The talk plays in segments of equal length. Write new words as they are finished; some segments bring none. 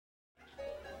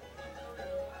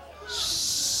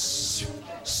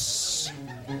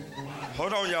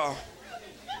Hold on, y'all.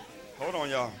 Hold on,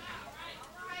 y'all.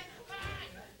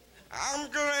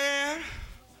 I'm glad.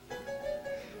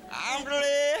 I'm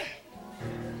glad.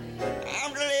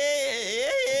 I'm glad.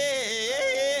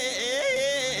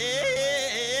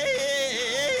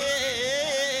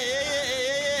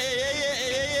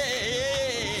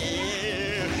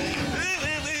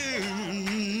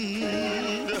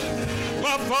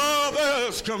 My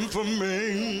Father's come for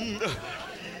me.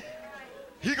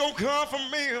 He gonna come for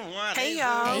me. Hey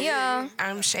y'all. Hey y'all.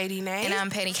 I'm Shady Nate. And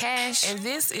I'm Petty Cash. And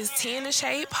this is Tea in the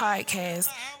Shade Podcast.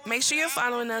 Make sure you're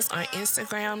following us on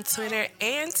Instagram, Twitter,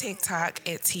 and TikTok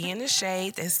at Tea in the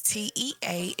Shade. That's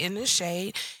TEA in the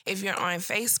Shade. If you're on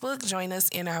Facebook, join us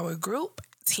in our group,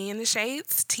 Tea in the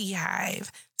Shades Tea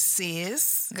Hive.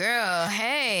 Sis. Girl,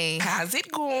 hey. How's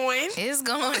it going? It's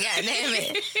going, goddamn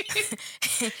it.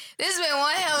 This has been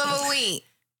one hell of a week.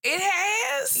 It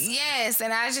has? Yes,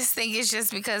 and I just think it's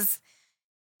just because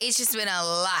it's just been a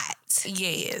lot.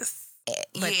 Yes.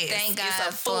 But yes. thank God it's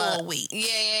a full week.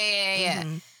 Yeah.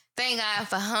 Mm-hmm. Thank God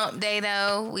for Hump Day,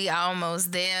 though. We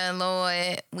almost there,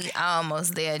 Lord. We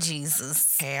almost there,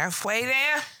 Jesus. Halfway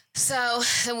there. So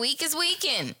the week is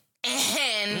weekend.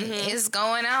 And it's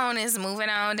going on. It's moving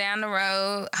on down the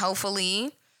road,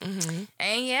 hopefully. Mm-hmm.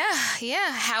 And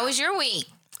yeah. How was your week?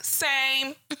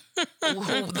 Same.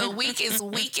 The week is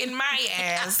weak in my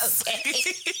ass. Okay.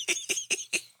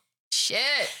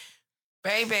 Shit.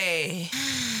 Baby.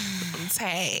 I'm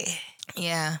tired.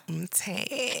 Yeah. I'm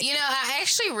tired. You know, I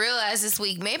actually realized this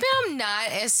week, maybe I'm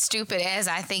not as stupid as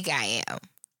I think I am.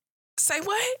 Say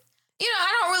what? You know,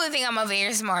 I don't really think I'm a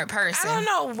very smart person. I don't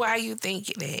know why you think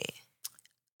that.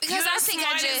 Because I think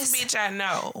I just... bitch I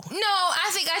know. No, I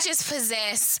think I just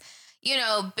possess,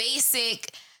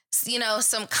 basic...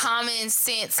 some common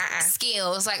sense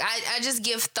skills. Like, I just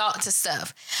give thought to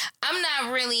stuff. I'm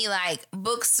not really,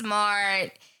 book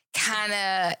smart, kind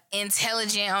of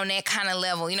intelligent on that kind of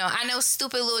level. I know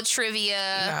stupid little trivia.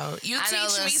 No, you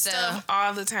teach me stuff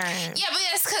all the time. Yeah, but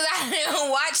that's because I didn't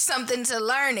watch something to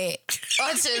learn it. Or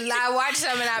I watch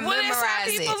something I memorize that's how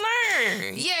people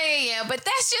learn. Yeah. But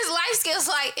that's just life skills.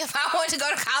 Like, if I want to go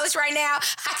to college right now,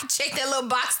 I can check that little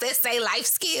box that say life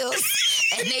skills.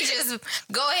 And they just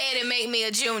go ahead and make me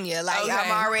a junior. Like, okay.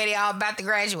 I'm already all about to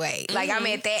graduate. Mm-hmm. Like, I'm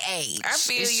at that age. I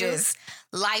feel it's you. Just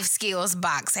life skills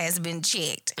box has been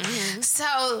checked. Mm-hmm.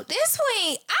 So this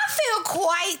week, I feel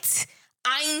quite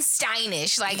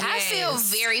Einsteinish. Like, yes. I feel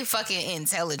very fucking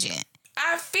intelligent.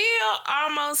 I feel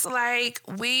almost like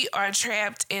we are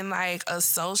trapped in a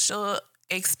social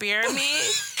experiment.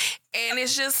 And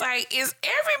it's just is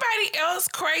everybody else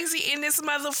crazy in this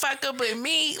motherfucker but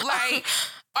me? Like,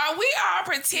 are we all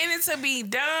pretending to be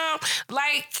dumb?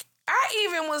 Like, I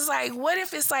even was like, what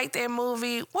if it's like that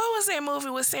movie? What was that movie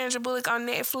with Sandra Bullock on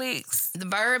Netflix? The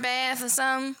Bird Bath or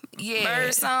something? Yeah.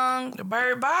 Bird Song? The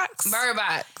Bird Box? Bird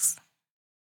Box.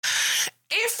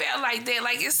 It felt like that.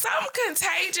 Like, it's something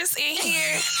contagious in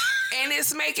here and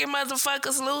it's making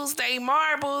motherfuckers lose their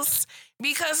marbles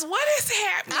because what is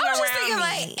happening around me? I was just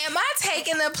thinking, am I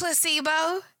taking the placebo?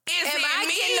 Am I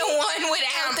getting the one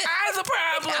without the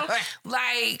problem?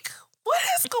 Like, what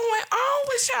is going on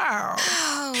with y'all?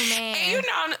 Oh, man.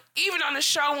 And even on the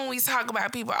show when we talk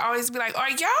about people, I always be like, are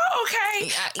y'all okay?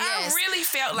 Yes. I really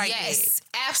felt like yes,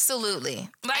 that. Absolutely.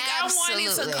 Like, absolutely. I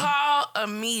wanted to call a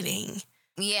meeting.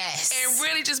 Yes. And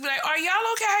really just be like, are y'all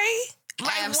okay?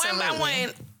 Like, absolutely. One by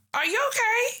one, are you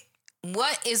okay?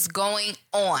 What is going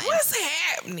on? What's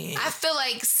happening? I feel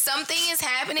like something is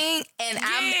happening and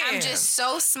I'm just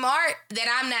so smart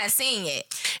that I'm not seeing it.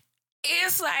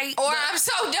 It's like... Or I'm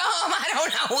so dumb, I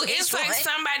don't know which It's like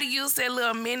somebody used that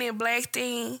little Men in Black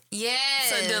thing.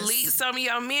 Yes. To delete some of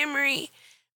your memory.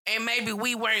 And maybe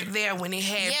we weren't there when it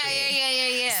happened.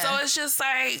 Yeah. So it's just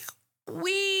like,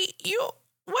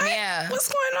 what? Yeah. What's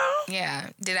going on? Yeah.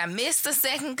 Did I miss the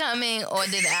second coming or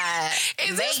did I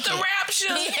Is this the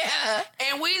rapture? Yeah.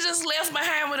 And we just left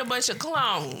behind with a bunch of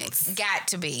clones. It's got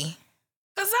to be.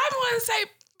 Because I want to say,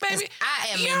 baby, I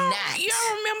am not.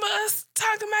 Y'all remember us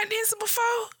talking about this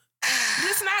before?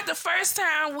 This is not the first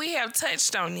time we have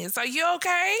touched on this. Are you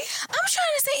okay? I'm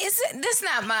trying to say, this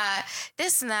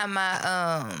not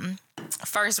my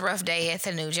first rough day at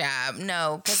the new job.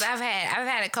 No, because I've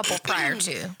had a couple prior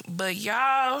to. But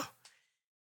y'all,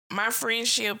 my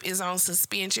friendship is on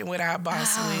suspension with our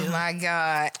boss. Oh my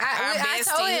God! I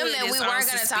told him that we weren't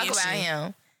going to talk about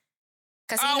him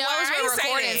because he knows we're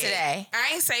recording today.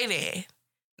 I ain't say that.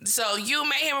 So you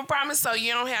made him a promise, so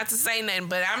you don't have to say nothing.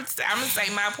 But I'm gonna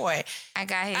say my point. I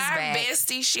got his Our back.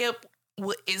 bestie-ship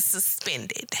is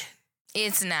suspended.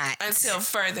 It's not until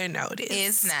further notice.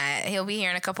 It's not. He'll be here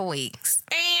in a couple weeks.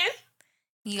 And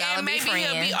You gotta and be maybe friends.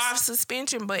 he'll be off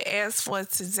suspension, but as for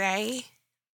today,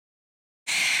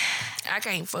 I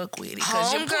can't fuck with it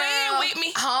because you're playing with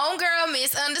me. Homegirl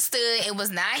misunderstood. It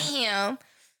was not him.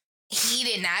 He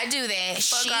did not do that.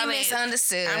 Fuck She all that.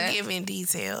 misunderstood. I'm giving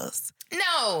details.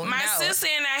 No, My no. sister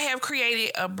and I have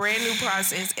created a brand new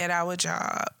process at our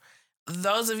job.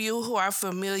 Those of you who are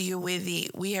familiar with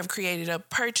it, we have created a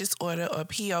purchase order or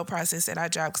PO process at our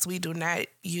job because we do not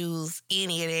use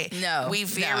any of that. No, We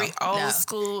very no, old no.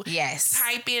 school. Yes.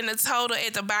 Type in the total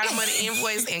at the bottom of the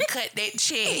invoice and cut that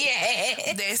check.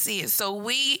 Yeah. That's it. So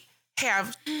we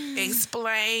have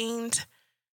explained,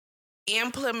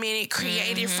 implemented,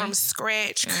 created from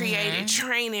scratch, created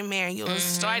training manuals,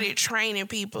 started training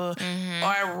people,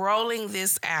 are rolling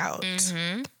this out.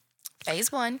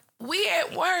 Phase 1. We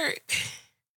at work,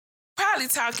 probably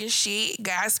talking shit,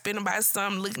 gossiping about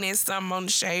something, looking at something on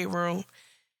the shade room.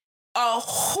 A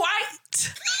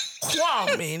white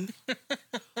woman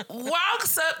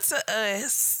walks up to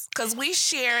us, because we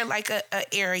share like a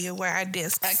area where our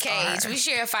desks A cage. are. We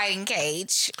share a fighting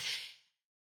cage.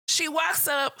 She walks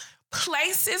up,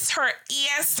 places her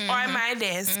ears on my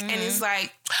desk, and is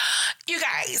like, you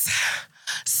guys,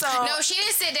 so... No, she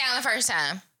didn't sit down the first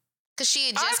time. Because she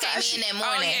had just came in that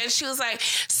morning. Oh, yeah, she was like,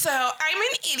 so I'm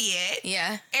an idiot.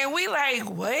 Yeah. And we like,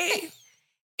 what?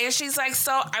 And she's like,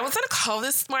 so I was on a call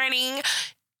this morning,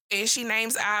 and she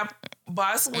names our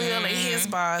boss Will and his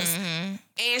boss.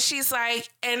 And she's like,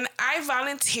 and I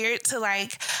volunteered to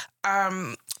like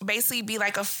basically be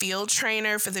like a field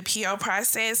trainer for the PO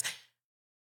process.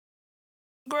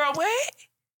 Girl, what?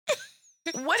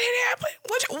 What had happened?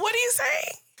 What are you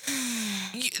saying?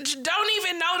 You don't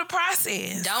even know the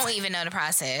process. Don't even know the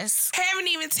process. Haven't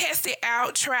even tested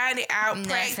out, tried it out,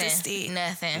 practiced it.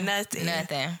 Nothing.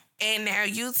 And now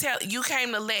you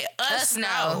came to let us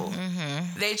know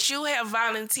that you have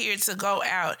volunteered to go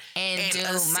out and do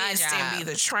assist my job. and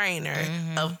be the trainer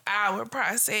of our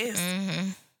process.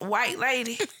 White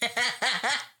lady.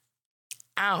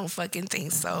 I don't fucking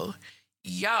think so.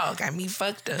 Y'all got me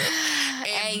fucked up.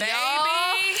 And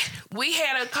baby, we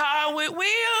had a call with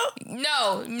Will.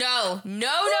 No.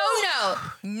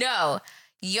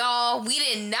 Y'all, we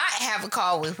did not have a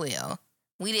call with Will.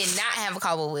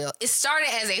 It started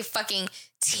as a fucking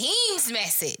Teams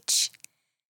message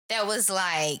that was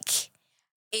like,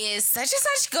 is such and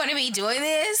such going to be doing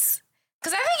this?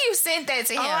 Because I think you sent that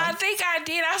to him. Oh, I think I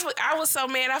did. I was so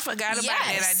mad I forgot about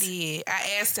that. I did.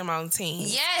 I asked him on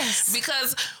Teams. Yes.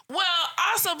 Because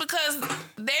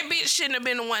that bitch shouldn't have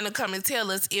been the one to come and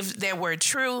tell us if that were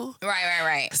true.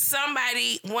 Right.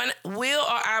 Somebody, Will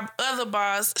or our other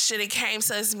boss should have came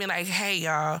to us and been like, hey,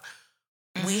 y'all,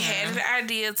 we had the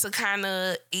idea to kind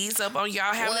of ease up on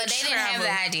y'all having to travel. Well, they didn't have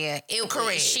the idea.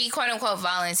 Correct. She, quote-unquote,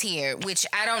 volunteered, which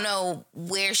I don't know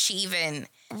where she even...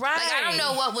 Right. Like, I don't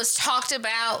know what was talked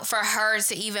about for her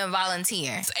to even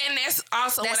volunteer. And that's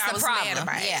also what I was mad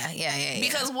about. Yeah.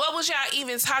 Because what was y'all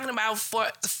even talking about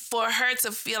for her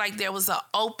to feel like there was an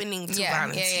opening to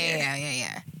volunteer?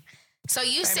 Yeah. So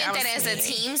you sent that as a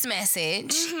Teams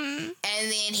message, and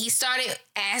then he started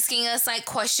asking us like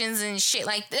questions and shit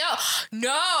like that.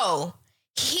 No.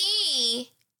 He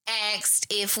asked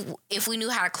if we knew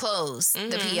how to close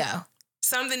the PO.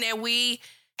 Something that we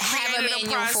have a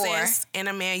manual process and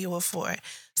a manual for.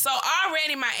 So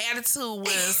already my attitude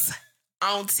was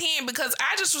on 10 because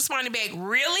I just responded back,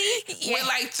 really? Yeah. With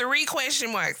like 3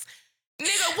 question marks.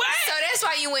 Nigga, what? So that's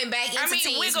why you went back into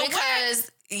Teams because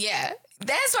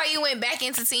that's why you went back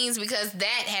into Teams because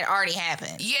that had already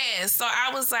happened. Yeah, so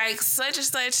I was like, such and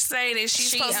such say that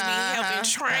she's supposed to be helping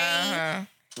train.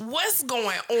 What's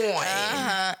going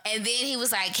on? And then he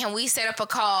was like, can we set up a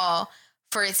call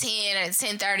for 10 or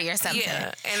 10:30 or something?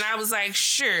 Yeah, and I was like,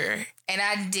 sure. And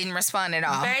I didn't respond at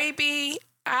all. Baby,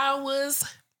 I was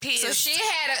pissed. So she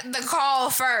had the call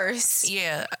first.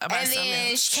 Yeah, about and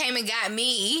then she came and got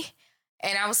me.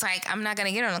 And I was like, I'm not going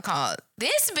to get on the call.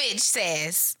 This bitch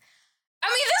says, I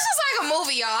mean, this was like a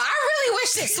movie, y'all. I really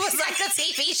wish this was like a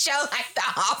TV show like The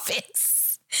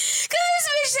Office. Because this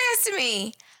bitch says to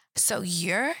me, so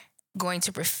you're going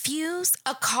to refuse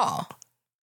a call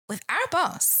with our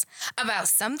boss about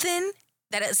something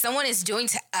that someone is doing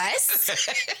to us?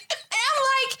 And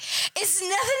I'm like, it's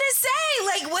nothing to say.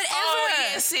 Like, whatever. Oh,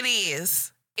 yes, it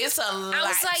is. It's a lot. I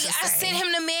was like, I sent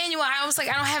him the manual. I was like,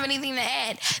 I don't have anything to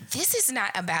add. This is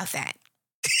not about that.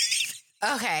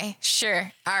 Okay,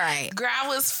 sure. All right. Girl, I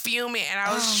was fuming and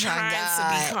I was trying to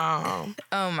be calm.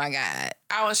 Oh my God.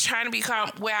 I was trying to be calm.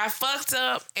 Where I fucked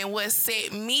up and what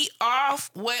set me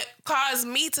off, what caused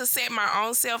me to set my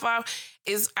own self off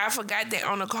is I forgot that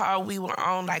on the call we were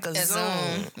on like a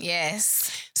Zoom.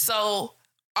 Yes. So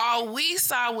all we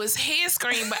saw was his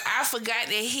screen, but I forgot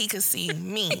that he could see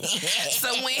me.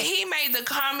 So when he made the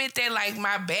comment that like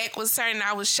my back was turning,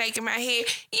 I was shaking my head.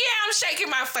 Yeah, I'm shaking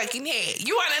my fucking head.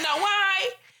 You want to know why?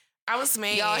 I was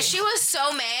mad. Y'all, she was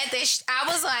so mad that I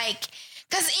was like,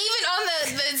 because even on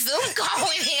the Zoom call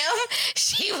with him,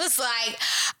 she was like,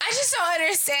 I just don't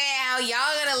understand how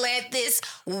y'all gonna let this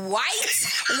white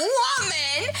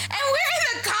woman, and we're in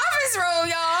the conference room,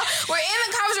 y'all. We're in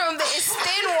the conference room that is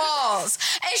thin walls.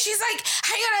 And she's like,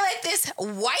 how you gonna let this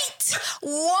white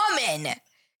woman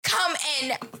come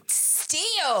and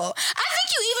steal? I think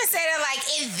you even said it like,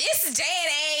 in this day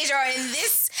and age or in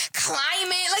this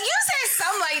climate. Like, you said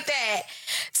something like that.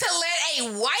 To let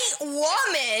a white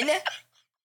woman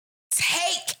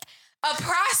take a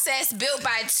process built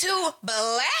by two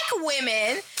black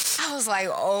women. I was like,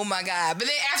 oh my God. But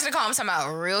then after the call, I'm talking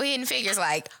about real hidden figures,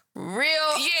 like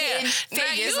real hidden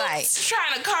figures. Now, like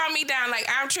trying to calm me down like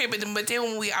I'm tripping, but then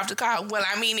when we off the call, well,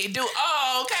 I mean, it do.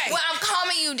 Oh, okay. Well, I'm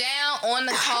calming you down on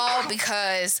the call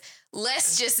because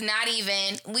let's just not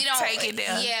even, we don't. Take it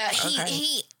down. Yeah,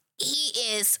 he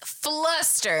is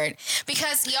flustered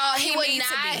because y'all he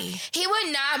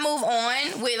would not move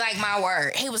on with like my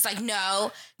word. He was like,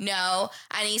 no,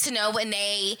 I need to know what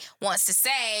Nay wants to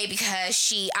say because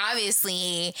she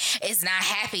obviously is not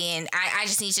happy and I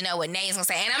just need to know what Nay is gonna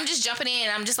say. And I'm just jumping in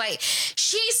and I'm just like,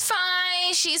 she's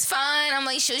fine. I'm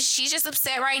like, she's just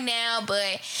upset right now,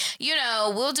 but you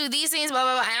know, we'll do these things, blah,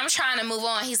 blah, blah. And I'm trying to move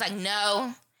on. He's like,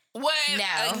 no.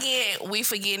 Again, we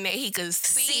forgetting that he could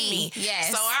see me.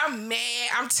 Yes. So I'm mad.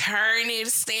 I'm turning,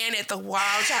 staring at the wall,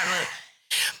 trying to.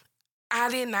 I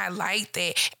did not like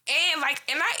that. And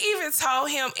I even told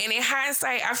him, and in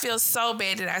hindsight, I feel so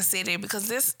bad that I said it because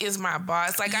this is my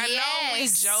boss. Like, I know we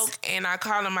joke and I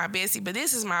call him my bestie, but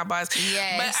this is my boss.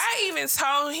 Yes. But I even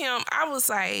told him, I was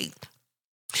like,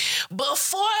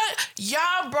 before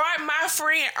y'all brought my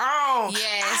friend on,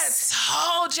 yes,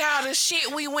 I told y'all the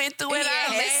shit we went through at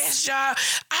our last job.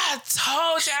 I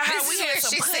told y'all how we had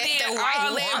to put in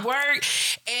all that work.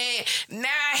 And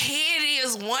now here it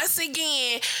is once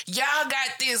again. Y'all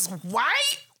got this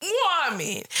white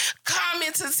woman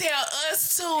coming to tell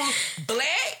us two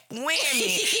black women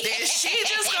that she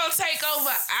just gonna take over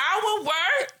our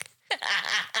work.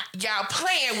 Y'all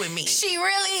playing with me. She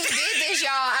really did this, y'all.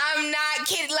 I'm not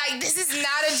kidding. Like, this is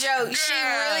not a joke. Girl, she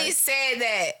really said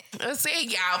that. I said,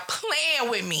 y'all playing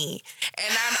with me.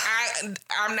 And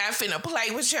I'm not finna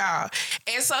play with y'all.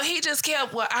 And so he just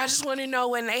kept, well, I just want to know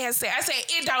what they had said. I said,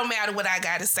 it don't matter what I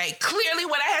got to say. Clearly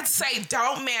what I had to say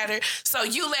don't matter. So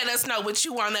you let us know what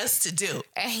you want us to do.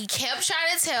 And he kept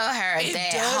trying to tell her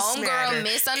that homegirl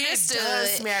misunderstood. It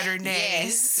does matter, Nay.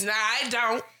 Yes. No, I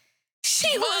don't.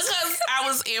 Because I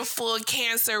was in full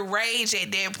Cancer rage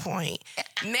at that point.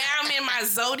 Now I'm in my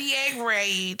zodiac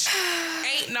rage.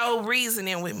 Ain't no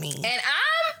reasoning with me. And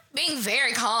I'm being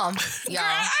very calm, y'all. Girl,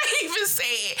 I even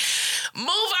said, move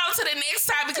on to the next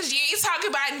topic because you ain't talking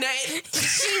about nothing.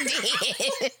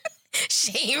 She did.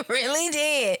 She really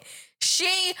did.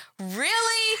 She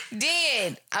really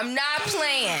did. I'm not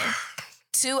playing.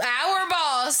 To our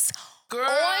boss, girl,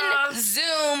 on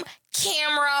Zoom,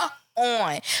 camera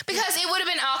on, because it would have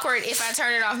been awkward if I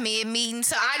turned it off mid-meeting,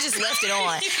 so I just left it on.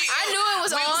 I knew it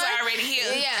was on. We was already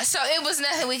here. Yeah, so it was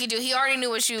nothing we could do. He already knew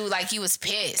what you was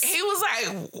pissed. He was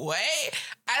like, what?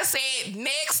 I said,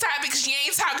 next topic, because you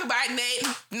ain't talking about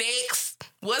nothing. Next.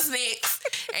 What's next?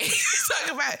 And he was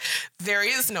talking about, there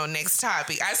is no next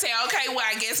topic. I said, okay, well,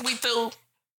 I guess we through.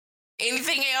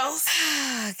 Anything else?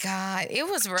 Oh, God. It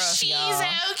was rough, y'all. She's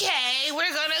okay.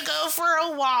 We're going to go for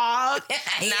a walk.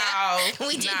 No.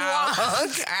 We did walk.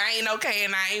 I ain't okay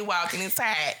and I ain't walking. It's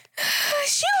hot.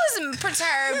 She was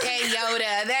perturbed at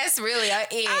Yoda. That's really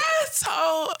it.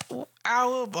 I told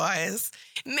our boys,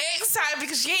 next time,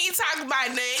 because you ain't talking about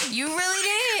nothing. You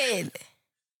really did.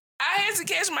 I had to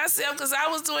catch myself because I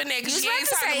was doing that because you ain't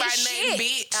talking about nothing,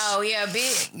 bitch. Oh, yeah,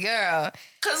 bitch, girl.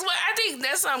 Because I think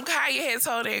that's something Kaya had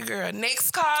told that girl. Next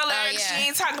caller, she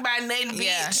ain't talking about nothing,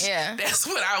 bitch. Yeah. That's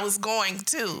what I was going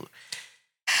to.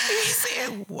 He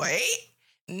said, wait,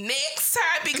 next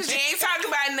time, because you ain't talking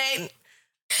about nothing.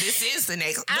 This is the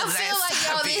next. I feel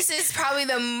like, y'all, this is probably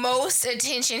the most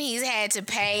attention he's had to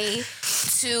pay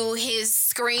to his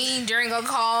screen during a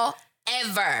call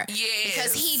ever. Yeah.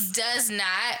 Because he does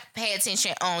not pay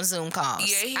attention on Zoom calls.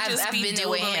 Yeah, he just I've been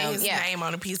doing his name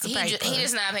on a piece of paper. He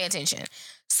does not pay attention.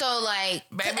 So, like,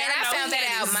 baby, and I found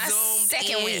that out my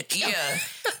second week. Yeah.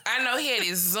 I know he had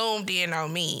it zoomed in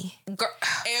on me. Girl.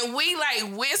 And we,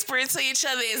 like, whispering to each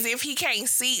other as if he can't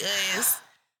see us.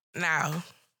 No.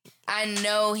 I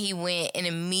know he went and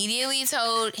immediately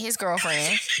told his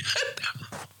girlfriend.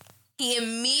 He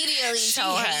immediately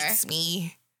told her. She hates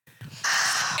me.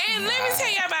 And let me tell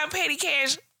you about Petty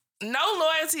Cash. No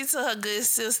loyalty to her good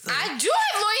sister. I do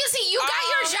have loyalty. You got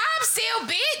your job still,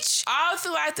 bitch. All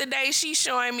throughout the day, she's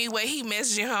showing me what he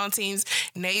messaging her on Teams.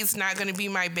 Nate's not going to be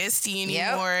my bestie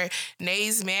anymore. Yep.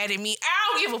 Nate's mad at me. I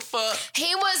don't give a fuck.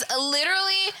 He was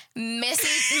literally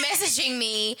messaging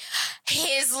me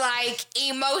his, like,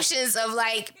 emotions of,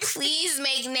 like, please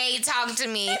make Nate talk to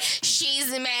me. She's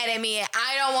mad at me and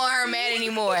I don't want her mad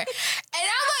anymore. And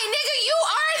I'm like, nigga, you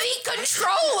are the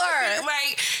controller.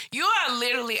 Like, you are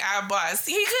literally our boss.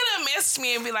 He could have messaged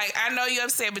me and be like, I know you're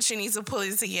upset, but you need to pull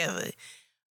it together.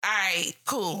 All right,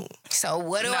 cool. So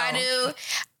what do I do?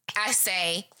 I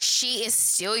say, she is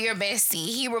still your bestie.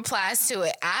 He replies to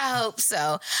it, I hope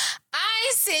so.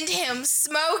 I send him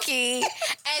Smokey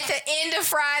at the end of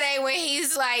Friday when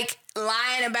he's like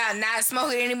lying about not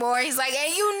smoking anymore. He's like,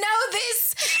 and you know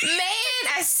this man?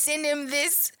 I send him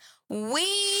this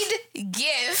weed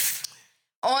gift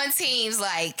on Teams.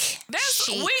 Like,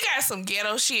 we got some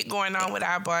ghetto shit going on with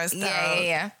our boss.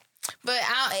 Yeah. But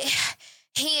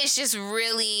he is just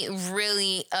really,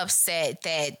 really upset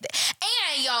that.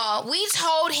 And y'all, we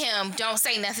told him don't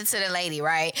say nothing to the lady,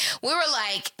 right? We were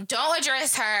like, don't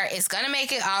address her. It's gonna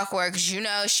make it awkward because you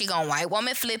know she gonna white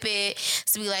woman flip it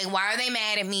to be like, why are they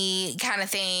mad at me, kind of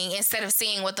thing. Instead of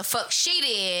seeing what the fuck she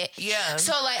did. Yeah.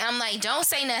 So like, I'm like, don't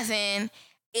say nothing.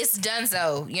 It's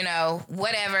donezo, you know,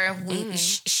 whatever.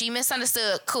 She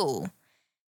misunderstood. Cool.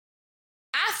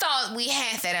 I thought we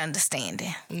had that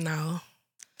understanding. No.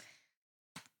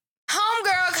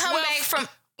 Homegirl back from...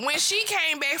 When she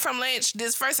came back from lunch,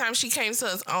 this first time she came to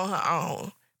us on her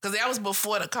own. Because that was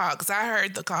before the call, because I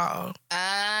heard the call.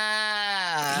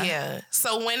 Yeah.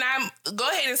 So when go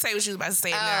ahead and say what you was about to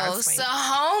say. So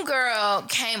homegirl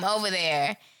came over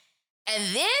there, and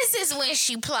this is when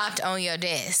she plopped on your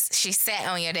desk. She sat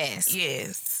on your desk.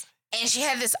 Yes. And she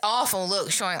had this awful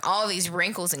look showing all these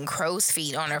wrinkles and crow's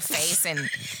feet on her face and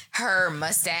her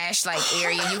mustache like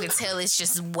area. You could tell it's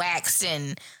just waxed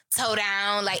and toe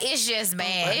down. Like, it's just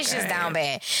bad. It's just down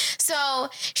bad. So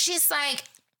she's like,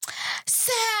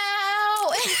 so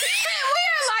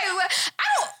we're like,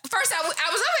 first I was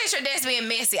over at your desk being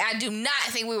messy. I do not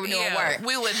think we were doing work.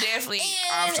 We were definitely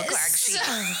off the clock sheet.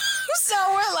 So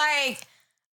we're like,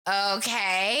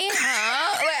 okay,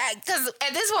 huh? Because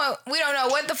at this point, we don't know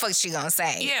what the fuck she gonna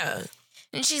say. Yeah.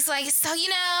 And she's like, so, you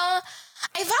know,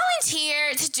 I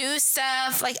volunteer to do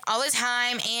stuff, like, all the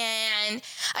time, and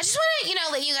I just want to, you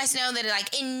know, let you guys know that,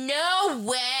 like, in no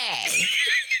way...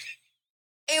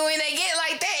 And when they get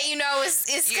like that, you know,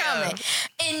 it's coming.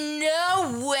 In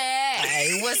no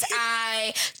way was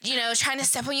I, you know, trying to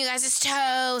step on you guys'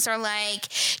 toes or, like,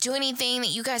 do anything that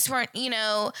you guys weren't, you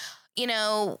know,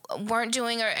 weren't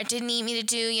doing or didn't need me to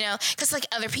do, you know. Because, like,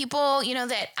 other people, you know,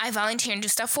 that I volunteer and do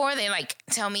stuff for, they, like,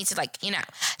 tell me to, like, you know,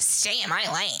 stay in my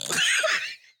lane.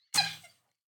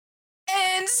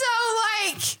 And so,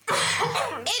 like,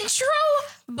 in true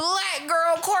black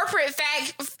girl corporate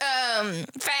fashion,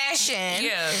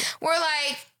 we're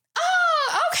like,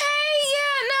 oh, okay,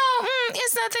 yeah, no,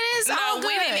 it's nothing, it's all good. No,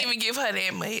 we didn't even give her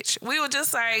that much. We were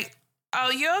just like, oh,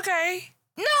 you okay?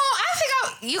 No, I think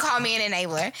you called me an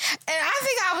enabler. And I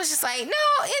think I was just like,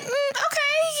 no, okay,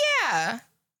 yeah.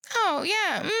 Oh,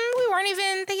 yeah, we weren't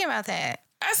even thinking about that.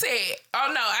 I said,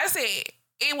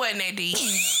 it wasn't that deep.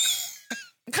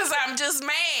 Because I'm just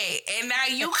mad. And now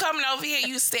you coming over here,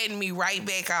 you setting me right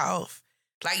back off.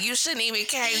 Like, you shouldn't even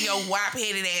came your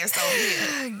wop-headed ass over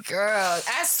here. Girl,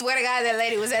 I swear to God, that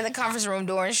lady was at the conference room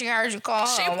door and she heard you call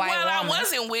her a white woman. I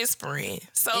wasn't whispering.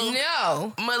 So,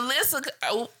 no. Melissa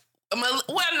could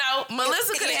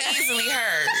have easily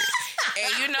heard.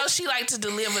 And you know she liked to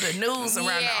deliver the news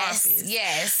around the office.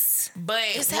 Yes.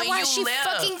 But is that when why you she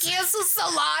fucking canceled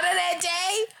Salada that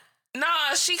day? No,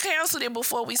 she canceled it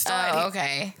before we started. Oh,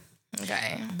 okay.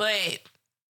 But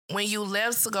when you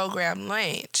left to go grab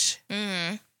lunch,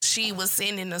 she was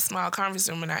sitting in a small conference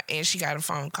room and she got a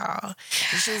phone call.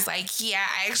 And she was like, yeah,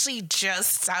 I actually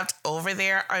just stopped over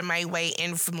there on my way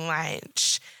in from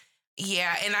lunch.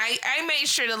 Yeah, and I made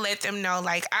sure to let them know,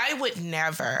 like, I would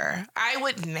never.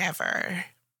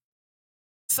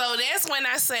 So that's when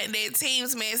I sent that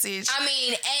Teams message. I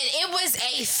mean, and it was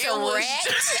a threat.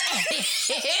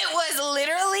 It was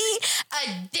literally a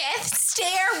death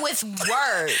stare with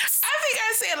words. I think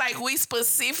I said, like, we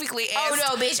specifically asked. Oh,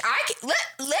 no, bitch.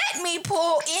 Let me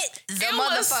pull it motherfucker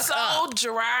up. It was so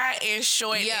dry and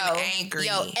short and angry.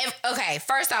 Okay,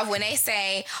 first off, when they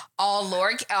say all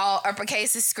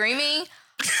uppercase is screaming...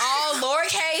 All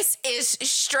lowercase is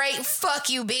straight fuck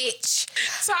you, bitch.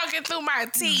 Talking through my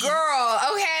teeth. Girl,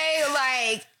 okay?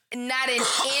 Like, not an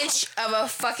inch of a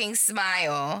fucking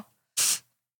smile.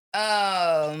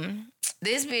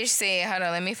 This bitch said, hold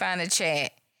on, let me find the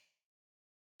chat.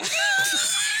 I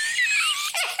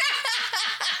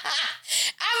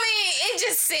mean, it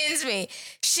just sends me.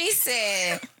 She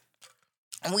said,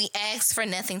 we asked for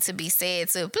nothing to be said,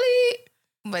 so please.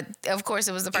 But of course,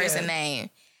 it was the person name.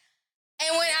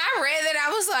 And when I read that,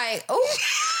 I was like, oh.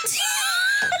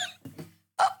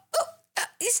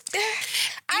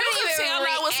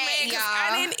 I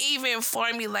didn't even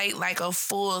formulate like a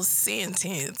full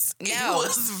sentence. No, it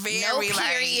was very no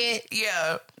period.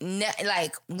 No,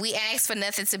 like we asked for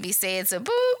nothing to be said, so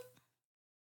boop.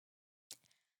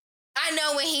 I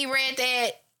know when he read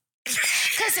that,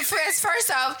 because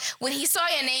first off, when he saw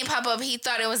your name pop up, he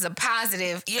thought it was a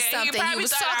positive something. He probably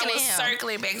was thought talking I was to him,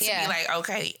 circling back to be like,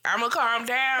 okay, I'm gonna calm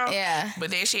down. Yeah,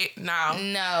 but that shit, no,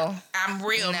 I'm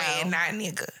real man, not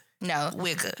nigga. No.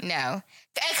 Wigger. No.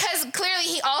 Because clearly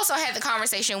he also had the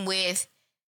conversation with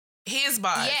his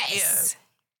boss. Yes. Yeah.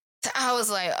 So I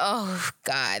was like, oh,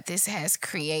 God, this has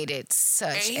created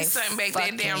such and he sent back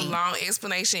that damn long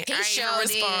explanation. He showed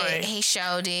it. He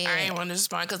showed it. I ain't want to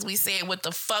respond because we said what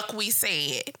the fuck we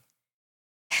said.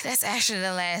 That's actually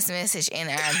the last message in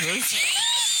our group chat.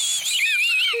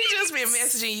 He just been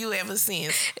messaging you ever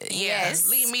since. Yes.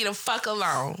 Leave me the fuck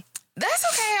alone. That's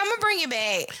okay. I'm gonna bring it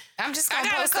back. I'm just gonna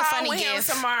post a funny with gift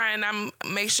him tomorrow, and I'm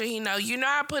make sure he know. You know,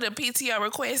 I put a PTO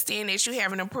request in that you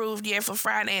haven't approved yet for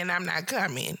Friday, and I'm not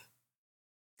coming.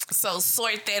 So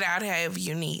sort that out however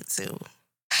you need to.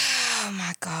 Oh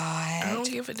my God! I don't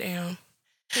give a damn.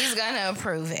 He's gonna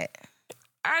approve it.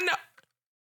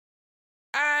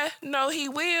 I know he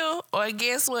will. Or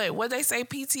guess what? What they say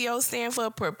PTO stand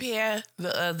for? Prepare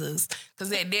the others. Because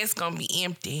that's going to be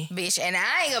empty. Bitch, and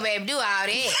I ain't going to be able to do all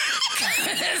that.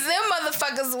 Them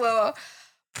motherfuckers will...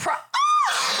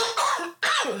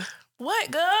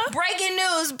 What, girl? Breaking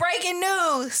news.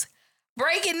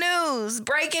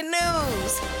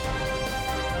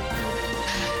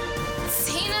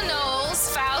 Tina Knowles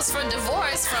files for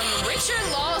divorce from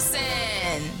Richard Lawson.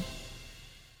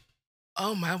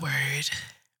 Oh, my word.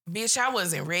 Bitch, I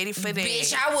wasn't ready for that.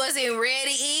 Bitch, I wasn't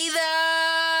ready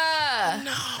either.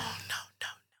 No.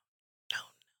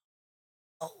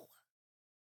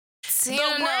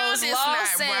 Tina Knowles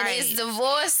Lawson is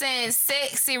divorcing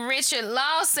sexy Richard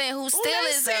Lawson, who still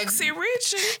is sexy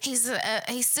Richard. He's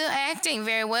still acting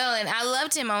very well, and I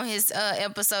loved him on his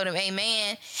episode of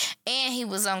Amen, and he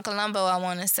was on Columbo, I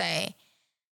want to say.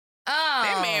 Oh,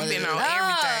 that man been on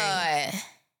everything.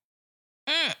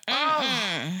 Oh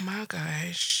my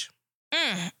gosh.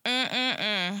 I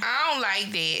don't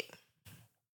like that.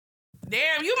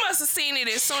 Damn, you must have seen it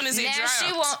as soon as it dropped.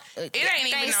 She won't. It ain't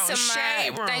even on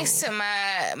Shade Room. Thanks to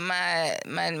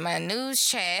my news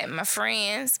chat, my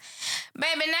friends,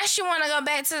 baby. Now she want to go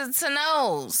back to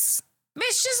Knowles.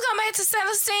 Bitch, just go back to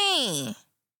Celestine.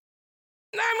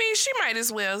 No, I mean, she might as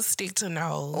well stick to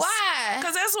Knowles. Why?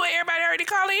 Because that's what everybody already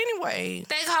call her anyway.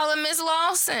 They call her Miss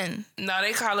Lawson. No,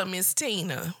 they call her Miss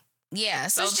Tina. Yeah,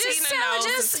 so Tina Knowles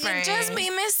just be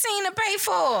Miss Tina, pay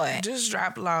for it. Just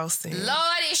drop Lawson.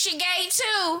 Lord, is she gay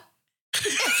too?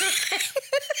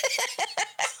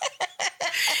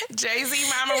 Jay-Z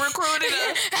mama recruited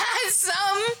her.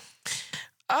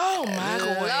 Oh, my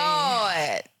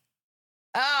Lord.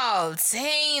 Oh,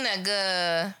 Tina,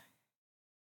 good.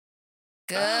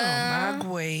 Oh, my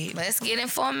God. Let's get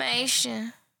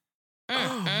information.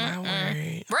 My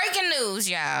word. Breaking news,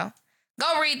 y'all.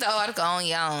 Go read the article on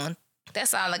your own.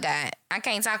 That's all I got. I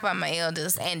can't talk about my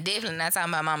elders, and definitely not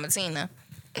talking about Mama Tina.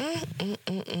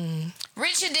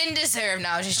 Richard didn't deserve. No,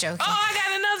 I was just joking. Oh, I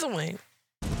got another one.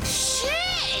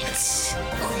 Shit!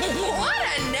 What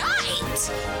a night!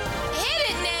 Hit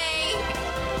it, Nate.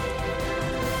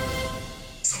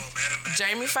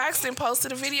 Jamie Foxx then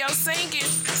posted a video singing.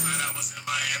 I was in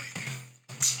Miami.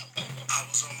 I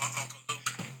was on my Uncle Luke.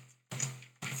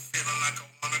 Feeling like I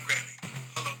won a Grammy.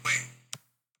 Hold up, wait.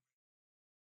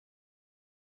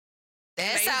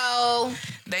 That's all.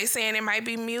 They saying it might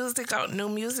be new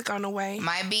music on the way.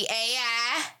 Might be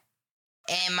AI.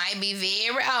 And might be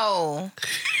very old.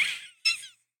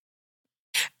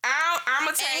 I'm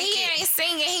going to take he ain't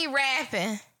singing, he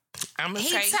rapping.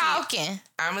 He talking.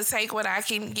 I'm going to take what I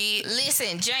can get.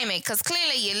 Listen, Jamie, because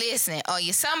clearly you're listening. Or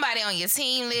you're somebody on your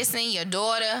team listening, your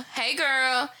daughter. Hey,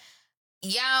 girl.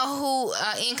 Y'all who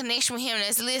are in connection with him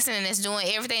that's listening, that's doing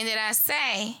everything that I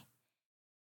say.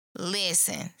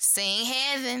 Listen. Sing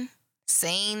Heaven.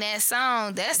 Sing that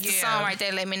song. That's the song right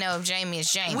there. Let me know if Jamie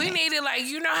is Jamie. We need it, like,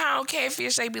 you know how on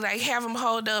Catfish they be like, have them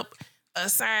hold up a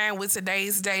sign with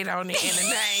today's date on it and a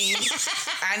name.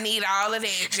 I need all of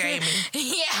that, Jamie.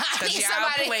 Yeah, I need y'all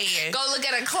somebody playing. go look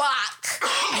at a clock.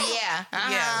 Yeah.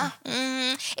 Yeah.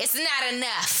 It's not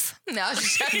enough. No, I'm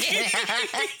just joking.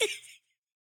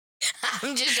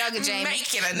 I'm just joking, Jamie.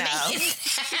 Make it enough.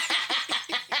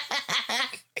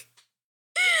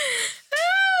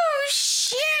 Oh,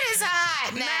 shit, it's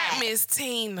hot now. Not Miss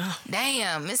Tina.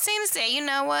 Damn, Miss Tina said, you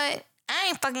know what? I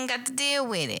ain't fucking got to deal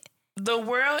with it. The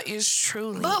world is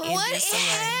truly But in what disarray.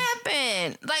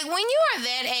 happened? Like, when you are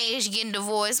that age getting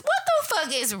divorced, what the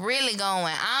fuck is really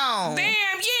going on? Damn,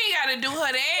 you ain't gotta do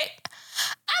her that.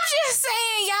 I'm just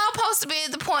saying, y'all supposed to be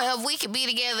at the point of we could be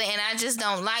together and I just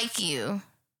don't like you.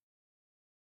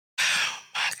 Oh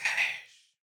my gosh.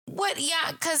 What,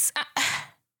 y'all? Because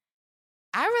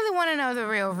I really want to know the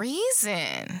real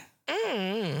reason.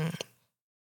 I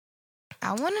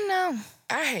want to know.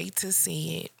 I hate to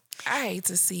see it.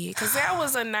 Because that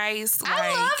was a nice, like, I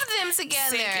love them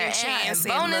together. second chance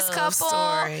And bonus love couple.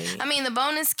 story. I mean, the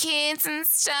bonus kids and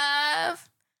stuff.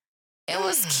 It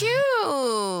was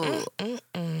cute.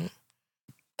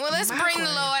 Well, let's My bring the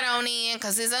God. Lord on in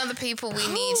because there's other people we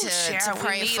need to Child, we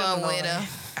pray need for him, with Lord. her.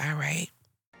 All right.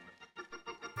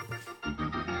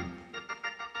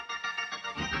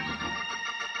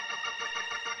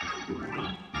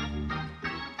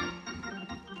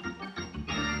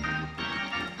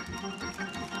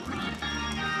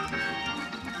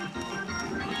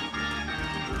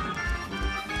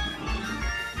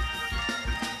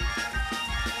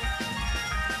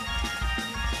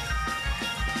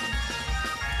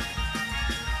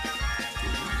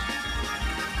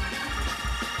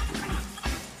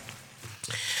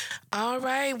 All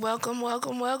right.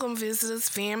 Welcome, visitors,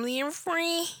 family, and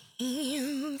friends.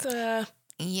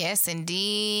 Yes,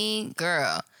 indeed,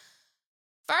 girl.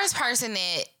 First person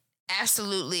that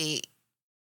absolutely,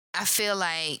 I feel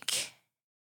like,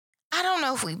 I don't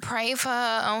know if we pray for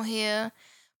her on here,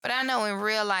 but I know in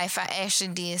real life I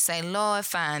actually did say, Lord,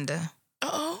 find her.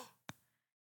 Uh-oh.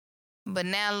 But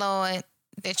now, Lord,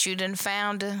 that you done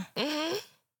found her, Mm-hmm.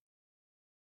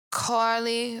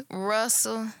 Carly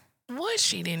Russell, What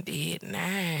she done did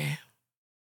now?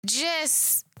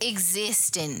 just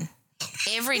existing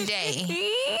every day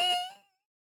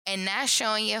and not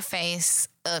showing your face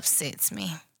upsets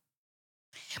me.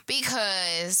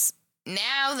 Because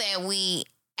now that we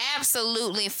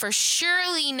absolutely for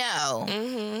surely know,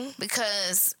 Mm-hmm.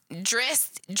 because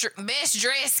Best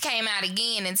Dress came out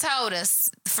again and told us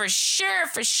for sure,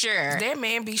 That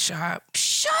man be sharp.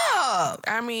 sure.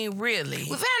 I mean, really. We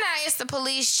found out it's the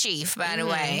police chief, by the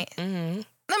way. Mm-hmm.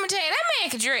 Let me tell you, that man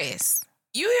can dress.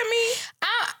 You hear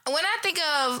me? When I think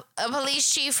of a police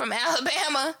chief from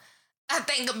Alabama, I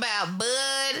think about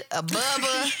Bud, a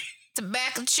Bubba,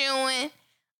 tobacco chewing,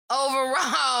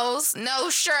 overalls, no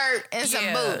shirt, and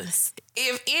some boots.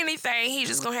 If anything, he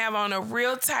just gonna have on a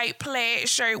real tight plaid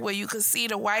shirt where you can see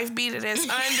the wife beater that's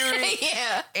under it,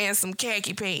 Yeah. and some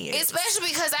khaki pants. Especially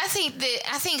because I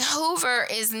think Hoover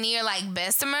is near like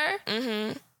Bessemer.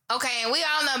 Mm-hmm. Okay, and we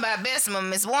all know about Bessemer,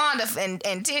 Miss Wanda and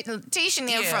Tisha and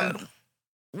them Yeah. from.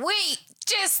 We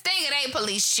just think of they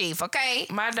police chief, okay?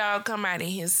 My dog come out in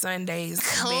his Sundays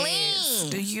Clean. best.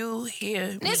 Do you hear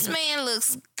me? This man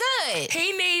looks good.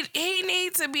 He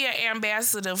need to be an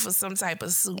ambassador for some type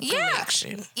of suit Yeah.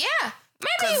 collection. Yeah. Maybe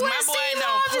 'Cause he my wears boy Steve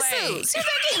don't Harvey play. suits. You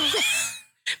think he...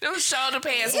 Them shoulder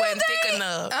pads You wasn't thick think?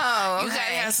 enough. Oh, okay. You gotta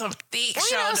have some thick Well,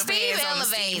 you know, shoulder Steve pads on the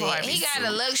Steve elevated. Harvey He got suit.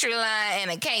 a luxury line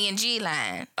and a K&G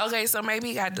line. Okay, so maybe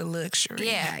he got the luxury.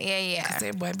 Yeah. Cause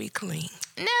that boy be clean.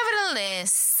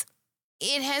 Nevertheless,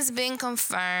 it has been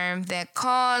confirmed that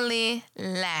Carly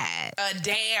lied. A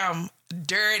damn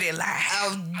dirty lie.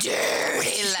 A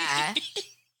dirty lie.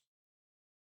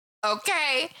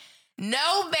 Okay?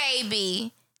 No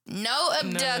baby, no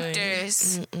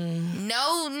abductors,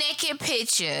 no naked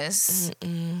pictures.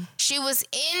 She was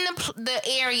in the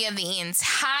area the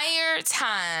entire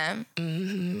time.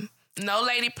 Mm-hmm. No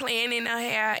lady playing in her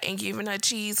hair and giving her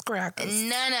cheese crackers.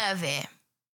 None of it.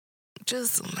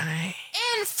 Just lying.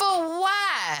 And for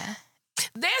why?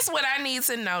 That's what I need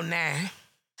to know now.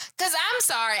 Because I'm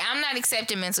sorry, I'm not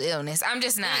accepting mental illness. I'm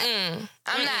just not.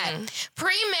 I'm not.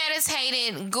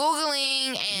 Premeditated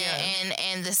Googling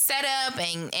and the setup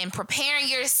and preparing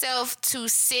yourself to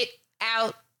sit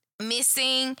out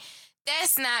missing,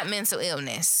 that's not mental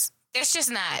illness. That's just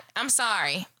not. I'm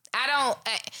sorry.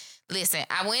 Listen,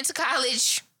 I went to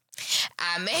college.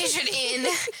 I majored in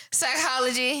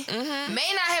psychology.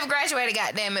 May not have graduated,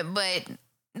 goddammit, but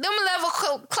them level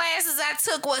classes I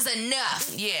took was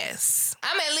enough. Yes.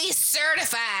 I'm at least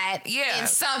certified in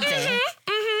something.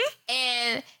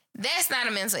 And that's not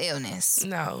a mental illness.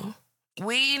 No.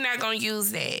 We not gonna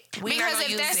use that. Because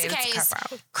if that's the case,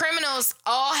 criminals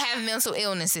all have mental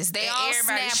illnesses. They all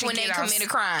snap when they commit a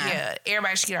crime. Yeah,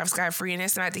 everybody should get off scot-free, and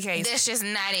that's not the case. That's just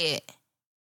not it.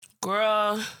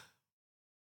 Girl,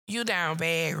 you down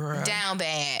bad, girl. Down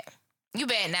bad. You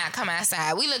better not come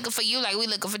outside. We looking for you like we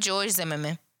looking for George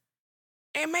Zimmerman.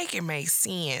 And make it make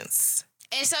sense.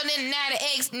 And so then now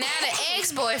the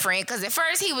ex-boyfriend, because at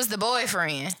first he was the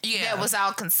boyfriend that was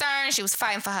all concerned. She was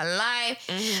fighting for her life.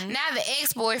 Mm-hmm. Now the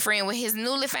ex-boyfriend with his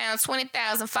newly found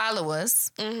 20,000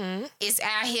 followers is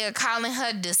out here calling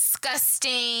her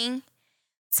disgusting,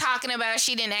 talking about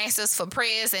she didn't ask us for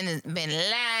prayers and has been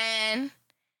lying.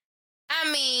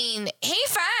 I mean, he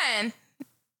fine.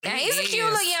 Now, he's a cute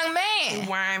little young man.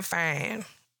 Wine fine.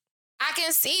 I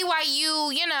can see why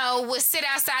you would sit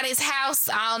outside his house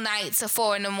all night till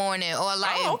 4 a.m. or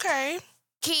like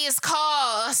kids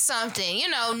call or something.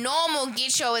 Normal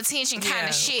get your attention kind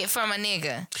of shit from a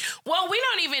nigga. Well, we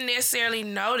don't even necessarily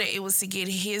know that it was to get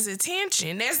his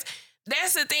attention.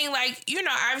 That's the thing. Like,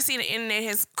 obviously the internet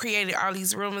has created all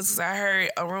these rumors because I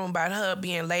heard a rumor about her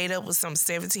being laid up with some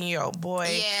 17-year-old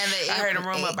boy. Yeah, I heard a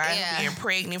rumor about her being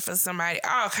pregnant for somebody,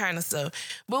 all kind of stuff.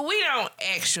 But we don't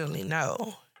actually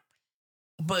know.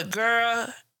 But girl,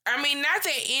 I mean, not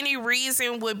that any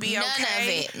reason would be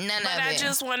okay. None of it. But I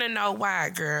just want to know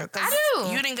why, girl. I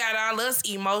do. You done got all us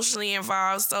emotionally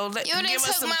involved, so give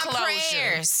us some closure.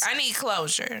 Prayers. I need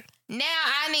closure. Now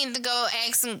I need to go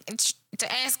ask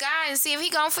God and see if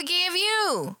he gonna forgive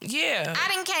you. Yeah.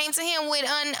 I done came to him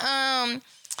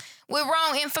with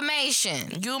wrong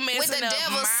information. You messing up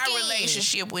my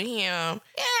relationship with him.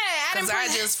 Yeah, because I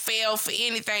just fell for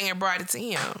anything and brought it to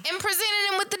him. And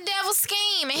presented him with the devil's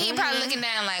scheme. And he probably looking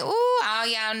down like, ooh, all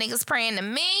y'all niggas praying to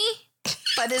me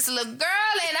for this little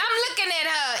girl. And I'm looking at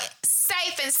her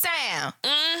safe and sound.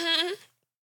 Mm-hmm.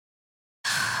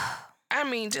 I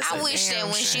mean, I wish that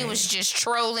when she was just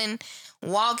trolling,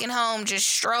 walking home, just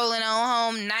strolling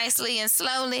on home nicely and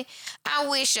slowly, I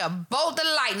wish a bolt of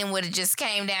lightning would have just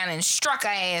came down and struck her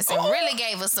ass and really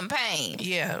gave her some pain.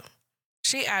 Yeah.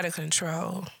 She out of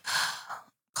control.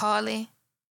 Carly,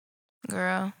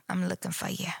 girl, I'm looking for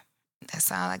you.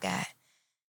 That's all I got.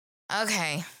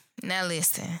 Okay, now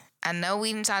listen. I know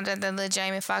we didn't talk about that little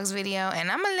Jamie Foxx video,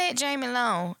 and I'm going to let Jamie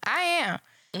alone. I am.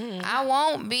 Mm-hmm. I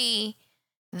won't be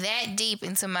that deep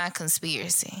into my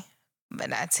conspiracy.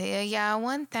 But I tell y'all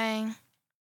one thing.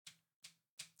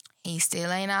 He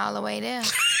still ain't all the way there.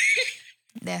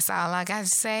 That's all I got to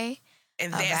say.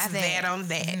 And that's that on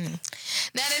that. Mm.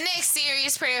 Now, the next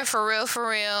serious prayer, for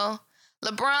real.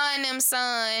 LeBron and them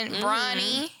son,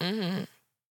 Bronny,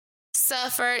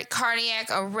 suffered cardiac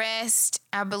arrest.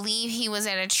 I believe he was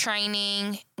at a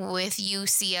training with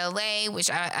UCLA, which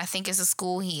I think is a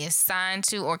school he is signed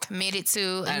to or committed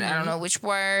to. I don't know which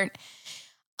word.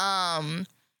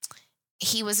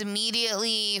 He was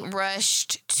immediately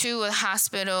rushed to a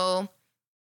hospital,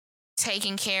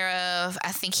 taken care of.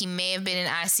 I think he may have been in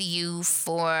ICU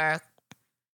for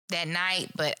that night,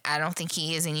 but I don't think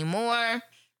he is anymore.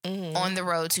 On the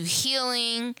road to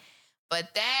healing.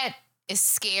 But that is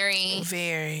scary.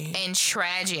 Very. And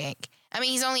tragic. I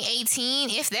mean, he's only 18,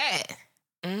 if that.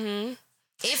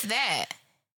 If that.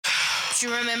 But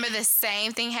you remember the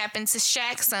same thing happened to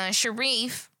Shaq's son,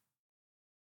 Sharif,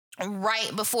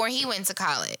 right before he went to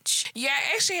college. Yeah,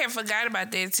 I actually had forgot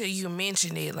about that till you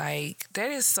mentioned it. Like, that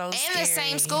is so scary. And the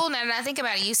same school, now that I think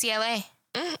about it, UCLA.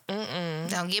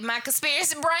 Don't get my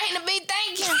conspiracy brain to be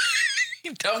thinking.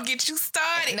 Don't get you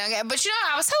started. But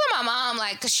I was telling my mom,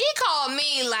 like, because she called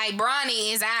me like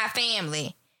Bronny is our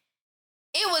family.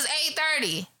 It was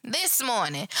 8:30 this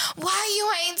morning. Why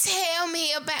you ain't tell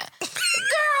me about...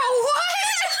 Girl, what?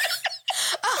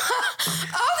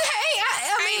 Okay,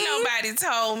 I mean... Ain't nobody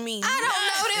told me. I don't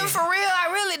know them for real.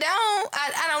 I really don't.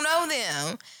 I don't know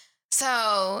them.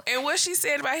 So... And what she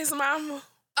said about his mama?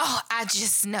 Oh, I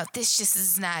just know this just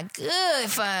is not good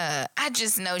for her. I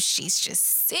just know she's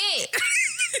just sick.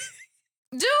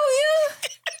 Do you?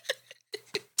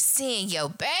 Seeing your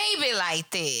baby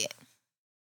like that.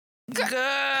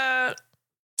 Girl.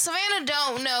 Savannah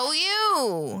don't know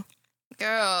you.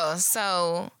 Girl,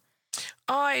 so...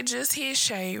 Oh, it just hit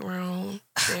Shade Room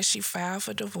that she filed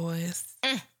for divorce.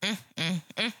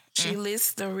 She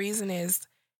lists the reason as...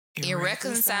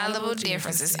 irreconcilable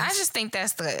differences. I just think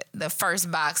that's the first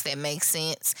box that makes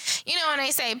sense. You know when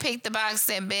they say pick the box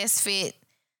that best fit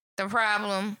the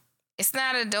problem? It's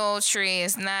not adultery.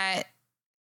 It's not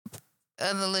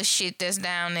other little shit that's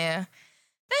down there.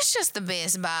 That's just the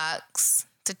best box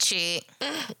to check.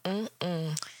 But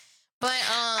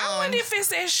I wonder if it's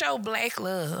that show Black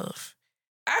Love.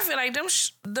 I I feel like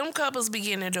them couples be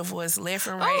getting a divorce left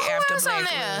and right after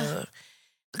Black Love.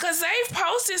 Because they've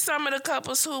posted some of the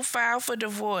couples who filed for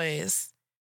divorce.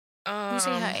 You see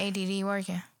how ADD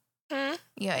working?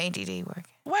 Your ADD working.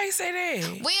 Why you say that?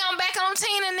 We on back on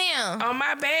Tina now. Oh,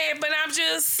 my bad, but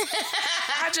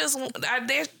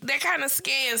that kind of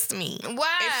scares me.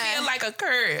 Why? It feel like a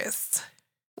curse.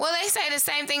 Well, they say the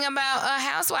same thing about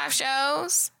housewife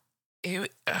shows.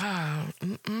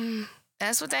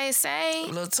 That's what they say.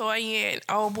 LaToya and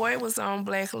old boy was on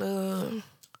Black Love.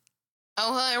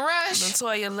 Oh, her and Rush.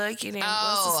 LaToya Lucky and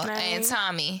what's his name? And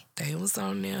Tommy. They was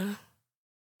on there.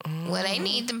 Well, they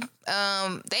need a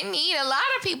lot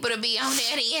of people to be on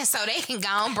that end so they can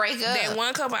go and break up. That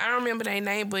one couple, I don't remember their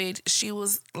name, but she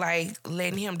was like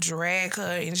letting him drag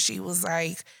her, and she was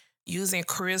like using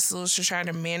crystals to try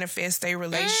to manifest their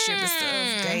relationship and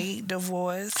stuff. They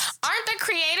divorced. Aren't the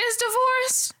creators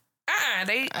divorced?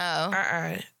 They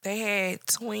had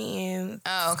twins.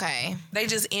 Oh, okay. They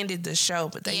just ended the show,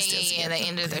 but they they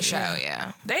ended the show,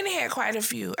 yeah. They had quite a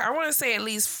few. I want to say at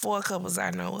least 4 couples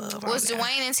I know of. Was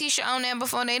Dwayne and Tisha on there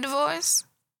before they divorced?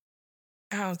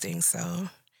 I don't think so.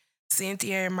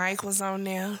 Cynthia and Mike was on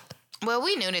there. Well,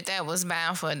 we knew that was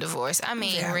bound for a divorce. I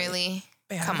mean, really?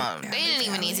 Come on. They didn't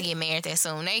even need to get married that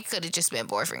soon. They could have just been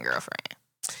boyfriend, girlfriend.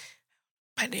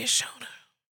 But they showed her.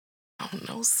 I don't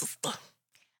know, sister.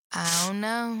 I don't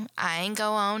know. I ain't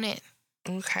go on it.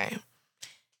 Okay,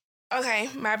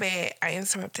 my bad. I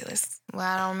interrupted this. Well,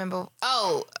 I don't remember.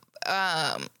 Oh,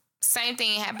 same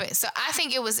thing happened. So I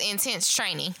think it was intense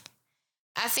training.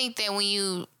 I think that when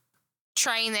you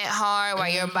train that hard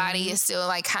while your body is still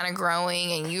like kind of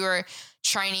growing and you're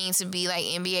training to be like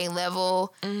NBA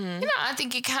level, I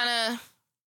think it kind of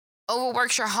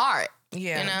overworks your heart.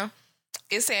 Yeah.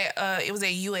 It was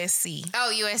at USC.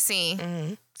 Oh, USC.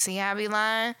 Mm-hmm. See how I be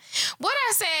lying? What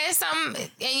I said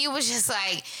something, and you was just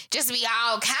like, just be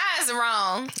all kinds of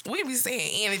wrong. We be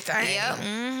saying anything. Yep.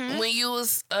 Mm-hmm. When you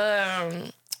was,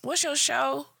 what's your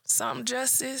show? Something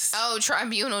Justice? Oh,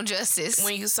 Tribunal Justice.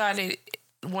 When you saw that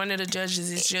one of the judges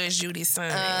is Judge Judy's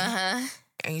son. Uh-huh.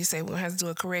 And you say, we'll have to do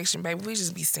a correction, baby. We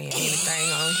just be saying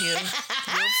anything on here.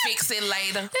 We'll fix it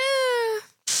later.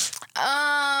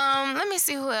 Let me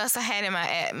see who else I had in my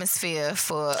atmosphere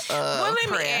for well, let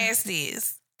prayer. me ask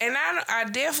this. And I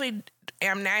definitely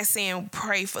am not saying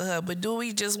pray for her, but do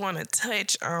we just want to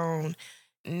touch on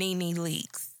Nene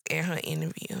Leakes and her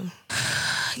interview?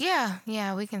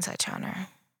 Yeah, we can touch on her.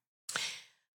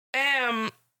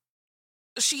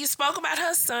 She spoke about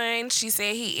her son. She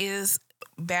said he is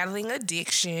battling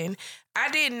addiction. I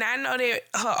did not know that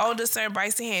her oldest son,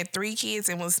 Bryson, had 3 kids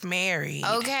and was married.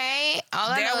 Okay. All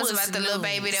I know is about the little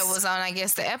baby that was on, I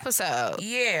guess, the episode.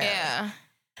 Yeah.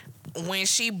 When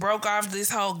she broke off this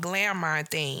whole glamour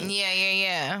thing.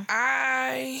 Yeah.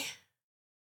 I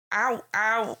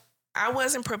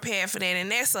wasn't prepared for that,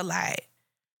 and that's a lot.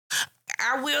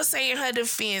 I will say in her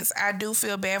defense, I do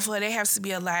feel bad for her. There has to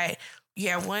be a lot. You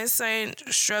have one son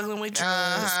struggling with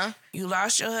drugs. You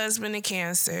lost your husband to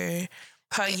cancer.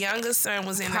 Her younger son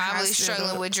was in the hospital. Probably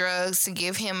struggling with drugs to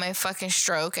give him a fucking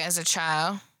stroke as a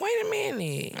child. Wait a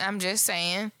minute. I'm just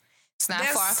saying. It's not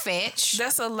far-fetched.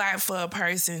 That's a lot for a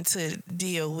person to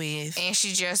deal with. And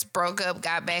she just broke up,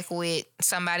 got back with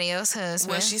somebody else's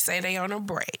husband. Well, she say they on a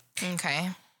break. Okay.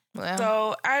 Well.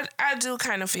 So I do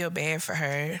kind of feel bad for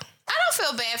her. I don't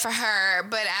feel bad for her,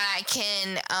 but I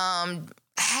can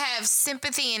have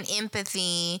sympathy and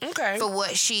empathy for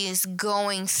what she is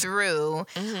going through.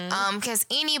 Because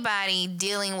anybody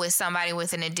dealing with somebody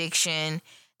with an addiction,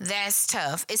 that's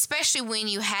tough, especially when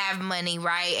you have money,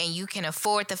 right? And you can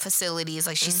afford the facilities.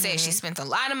 Like she said, she spent a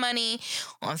lot of money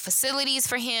on facilities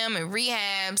for him and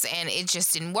rehabs, and it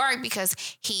just didn't work because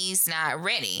he's not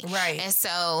ready. Right. And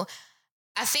so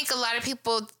I think a lot of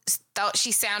people thought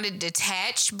she sounded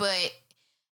detached, but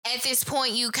at this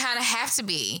point, you kind of have to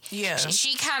be. Yeah.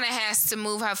 She kind of has to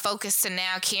move her focus to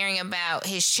now caring about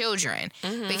his children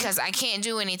because I can't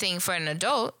do anything for an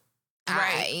adult.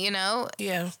 Right.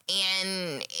 Yeah.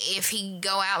 And if he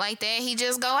go out like that, he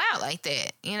just go out like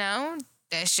that.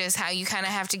 That's just how you kind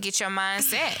of have to get your mind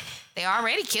set. They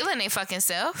already killing their fucking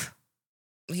self.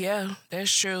 Yeah,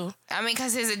 that's true. I mean,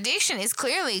 because his addiction is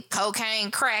clearly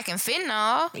cocaine, crack, and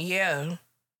fentanyl. Yeah.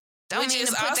 Don't mean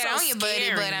to put that on your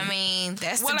buddy, but I mean,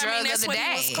 that's the drug of the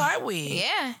day. He was caught with.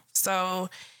 Yeah. So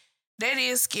that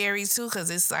is scary too, because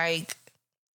it's like,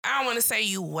 I don't want to say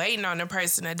you waiting on the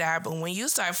person to die, but when you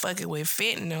start fucking with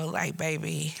fentanyl, like,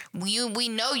 baby, we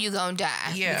know you gonna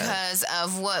die because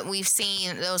of what we've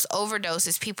seen, those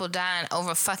overdoses, people dying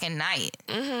over fucking night.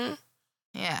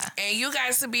 Yeah. And you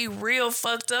guys to be real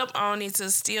fucked up on it to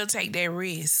still take that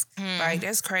risk. Like,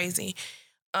 that's crazy.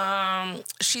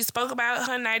 She spoke about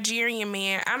her Nigerian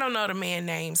man. I don't know the man's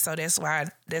name, so that's why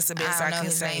that's the best I can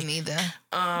say. I don't know his name either.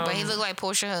 But he looked like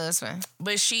Portia's husband.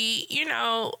 But she,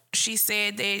 she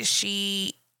said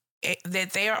that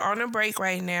they are on a break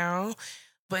right now,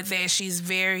 but that she's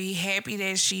very happy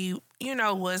that she,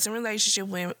 was in a relationship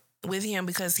with him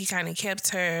because he kind of kept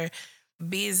her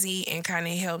busy and kind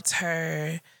of helped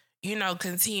her,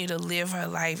 continue to live her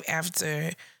life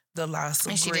after the loss of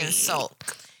Greg. And she didn't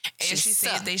sulk. And she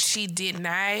said that she did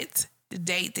not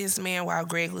date this man while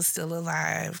Greg was still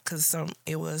alive because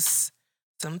it was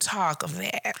some talk of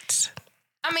that.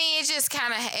 I mean, it just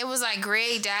it was like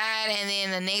Greg died, and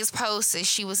then the next post is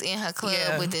she was in her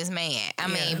club with this man. I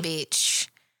mean, bitch.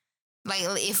 Like,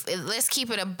 let's keep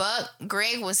it a buck.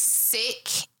 Greg was sick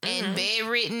and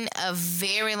bedridden a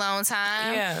very long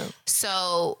time. Yeah.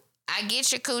 So I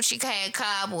get your coochie had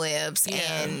cobwebs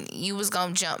and you was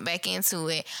going to jump back into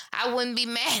it. I wouldn't be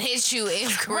mad at you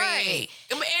if Greg... Right.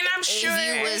 And I'm sure...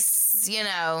 If you was,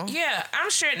 Yeah,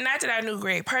 I'm sure, not that I knew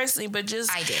Greg personally, but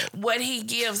just what he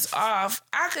gives off,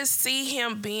 I could see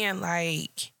him being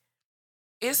like,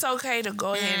 it's okay to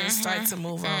go ahead and start to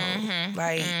move on.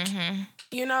 Like,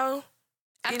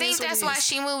 I think that's why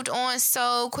she moved on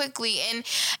so quickly. And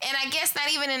I guess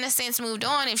not even in a sense moved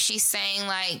on if she's saying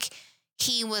like,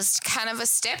 he was kind of a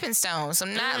stepping stone. So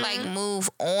not like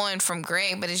move on from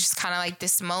Greg, but it's just kind of like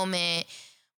this moment,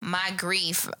 my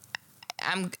grief,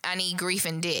 I need grief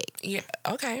and dick. Yeah.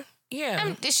 Okay.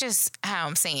 Yeah. It's just how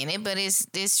I'm saying it, but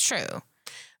it's true.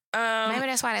 Maybe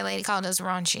that's why that lady called us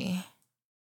raunchy.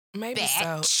 Maybe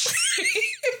so.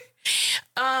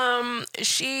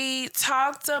 She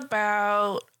talked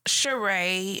about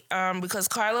Sheree, because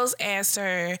Carlos asked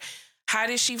her, how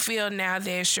did she feel now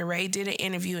that Sheree did an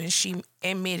interview and she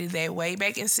admitted that way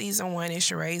back in season 1 at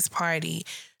Sheree's party,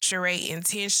 Sheree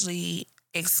intentionally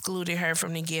excluded her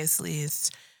from the guest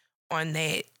list on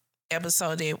that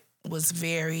episode that was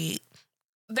very...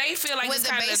 They feel like it's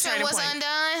kind of a turning point. When the basement was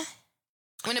undone?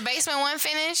 When the basement wasn't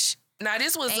finished? No,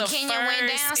 this was the Kenya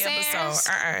first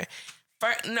episode.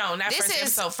 First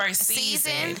episode, first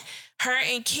season. Her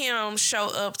and Kim show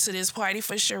up to this party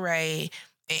for Sheree,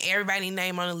 and everybody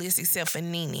named on the list except for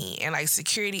Nene. And like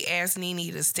security asked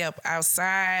Nene to step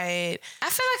outside. I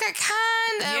feel like I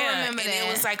kind of remember that. And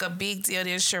it was like a big deal.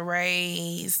 Then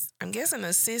Sheree's, I'm guessing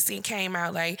assistant came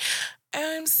out like,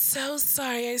 I'm so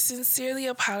sorry. I sincerely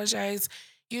apologize.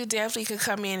 You definitely could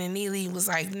come in. And Nene was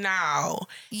like, no.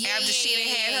 After she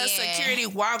had her security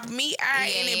walk me out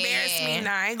and embarrass me.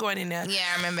 Nah, I ain't going in there. Yeah,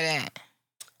 I remember that.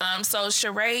 So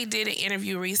Sheree did an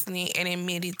interview recently and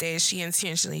admitted that she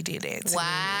intentionally did that to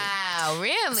Wow, me.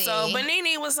 Really? So, but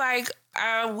Nene was like,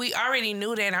 we already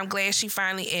knew that. I'm glad she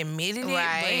finally admitted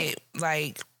it. But,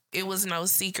 like, it was no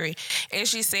secret. And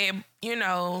she said,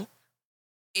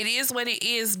 it is what it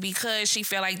is because she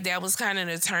felt like that was kind of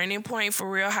the turning point for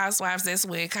Real Housewives. That's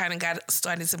where it kind of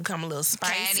started to become a little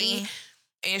spicy. Catty.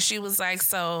 And she was like,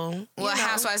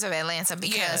 Housewives of Atlanta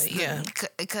because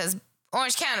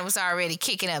Orange County was already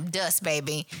kicking up dust,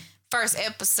 baby. First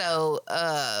episode,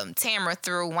 Tamara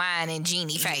threw wine in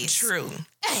Jeannie face. True.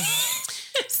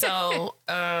 So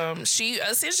she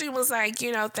essentially was like,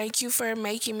 thank you for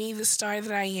making me the star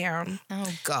that I am.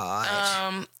 Oh,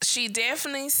 God. She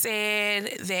definitely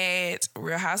said that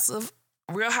Real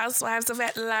Housewives of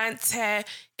Atlanta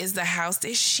is the house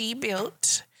that she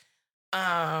built.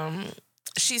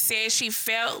 She said she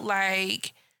felt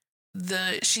like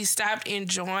she stopped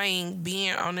enjoying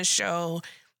being on the show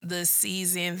the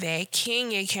season that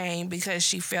Kenya came because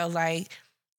she felt like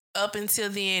up until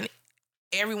then,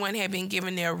 everyone had been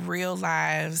given their real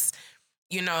lives,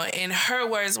 and her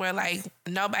words were like,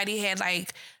 nobody had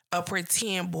like a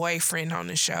pretend boyfriend on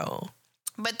the show.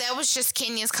 But that was just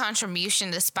Kenya's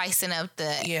contribution to spicing up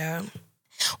the... Yeah.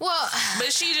 Well...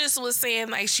 But she just was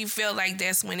saying like she felt like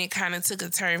that's when it kind of took a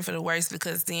turn for the worse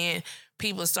because then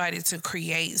people started to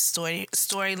create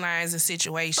storylines and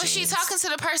situations. But she's talking to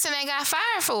the person that got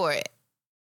fired for it.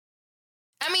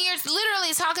 I mean, you're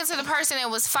literally talking to the person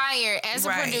that was fired as a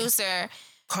producer.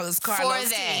 Because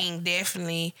Carlos King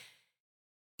definitely,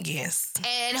 yes.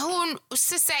 And who's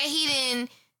to say he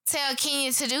didn't tell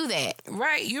Kenya to do that?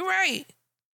 Right, you're right.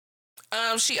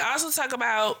 She also talked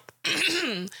about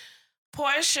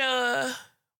Portia.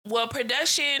 Well,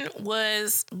 production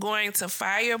was going to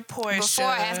fire Portia. Before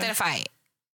or after the fight?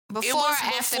 Before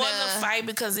the fight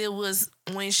because it was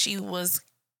when she was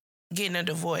getting a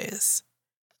divorce.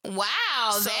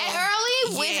 Wow, that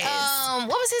early? With,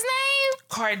 what was his name?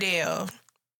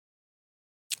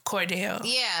 Cordell.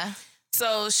 Yeah.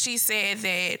 So she said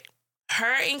that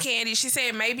her and Candy, she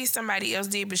said maybe somebody else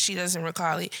did, but she doesn't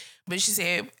recall it. But she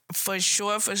said for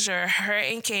sure, her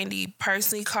and Candy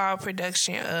personally called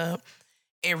production up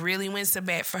and really went to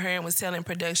bat for her and was telling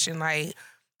production, like,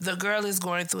 the girl is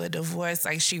going through a divorce.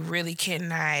 Like, she really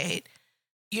cannot,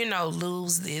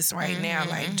 lose this right now.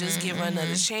 Like, just give her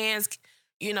another chance.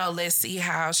 Let's see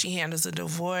how she handles a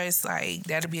divorce. Like,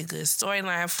 that'll be a good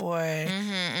storyline for her.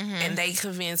 And they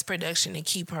convinced production to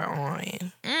keep her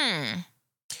on.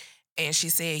 And she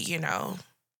said,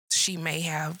 she may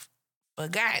have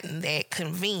forgotten that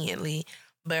conveniently,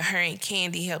 but her and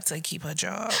Candy helped her keep her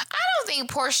job. I don't think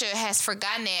Portia has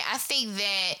forgotten that. I think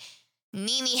that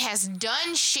Nene has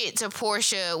done shit to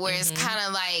Portia where it's kind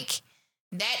of like,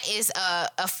 that is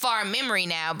a far memory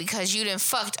now because you done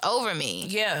fucked over me.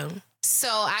 Yeah. So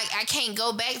I can't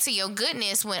go back to your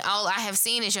goodness when all I have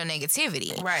seen is your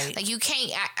negativity. Right. Like, you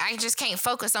can't, I just can't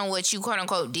focus on what you quote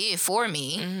unquote did for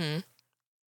me.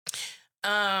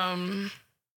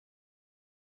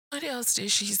 What else did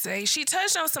she say? She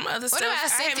touched on some other stuff. What about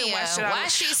Cynthia? Why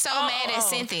is she so mad at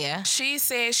Cynthia? She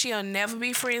said she'll never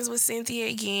be friends with Cynthia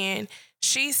again.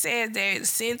 She said that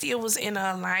Cynthia was in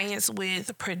an alliance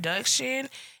with production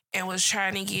and was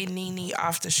trying to get Nene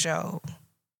off the show.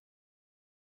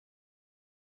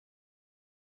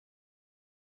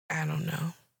 I don't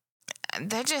know.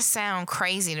 That just sounds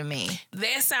crazy to me.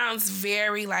 That sounds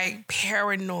very, like,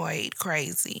 paranoid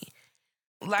crazy.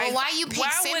 Like, but why you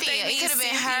pick Cynthia? It could have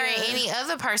been her and any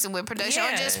other person with production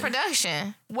or just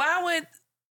production. Why would,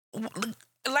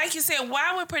 like you said,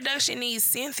 why would production need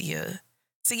Cynthia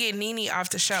to get Nene off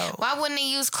the show? Why wouldn't they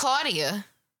use Claudia?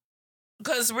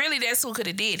 Because really, that's who could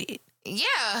have did it.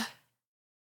 Yeah.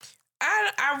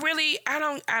 I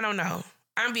don't know.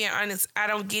 I'm being honest. I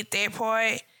don't get that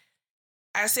part.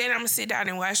 I said I'm going to sit down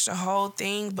and watch the whole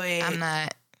thing, but I'm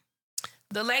not.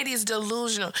 The lady's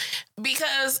delusional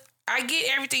because I get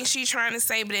everything she's trying to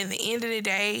say, but at the end of the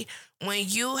day, when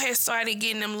you had started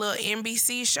getting them little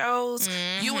NBC shows,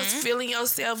 you was feeling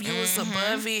yourself, you was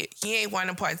above it, you ain't want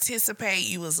to participate,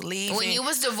 you was leaving. When you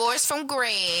was divorced from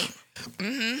Greg,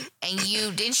 and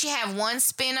didn't she have one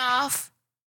spinoff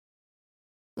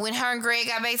when her and Greg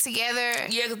got back together?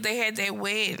 Yeah, 'cause they had that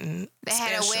wedding. They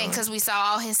had a wedding because we saw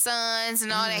all his sons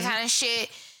and all that kind of shit.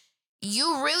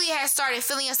 You really had started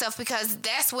feeling yourself because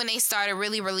that's when they started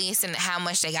really releasing how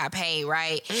much they got paid,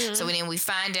 right? So then we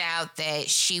find out that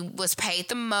she was paid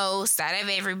the most out of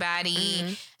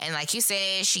everybody. And like you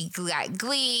said, she got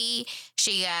Glee.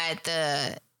 She got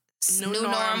the New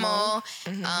Normal.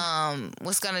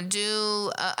 Was going to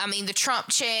do, the Trump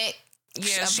check.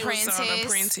 Yeah, she was on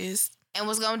Apprentice. And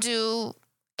was going to do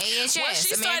AHS, well,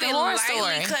 she American Horror started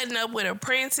lightly Story. cutting up with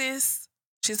Apprentice.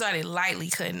 She started lightly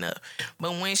cutting up.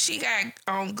 But when she got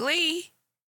on Glee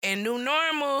and New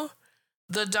Normal,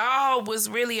 the doll was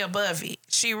really above it.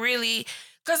 She really...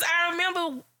 Because I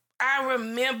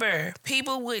remember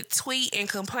people would tweet and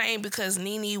complain because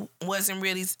Nene wasn't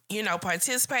really,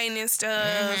 participating in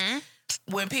stuff.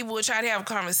 When people would try to have a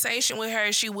conversation with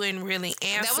her, she wouldn't really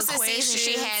answer questions. That was the season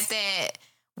she had that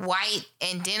white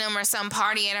and denim or some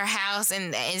party at her house.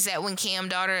 And is that when Kim's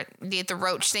daughter did the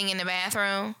roach thing in the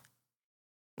bathroom?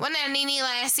 Wasn't that Nene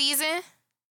last season?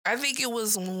 I think it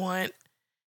was one.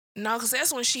 No, because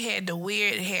that's when she had the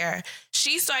weird hair.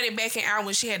 She started backing out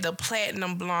when she had the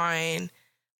platinum blonde,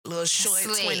 little short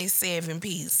 27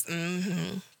 piece.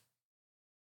 And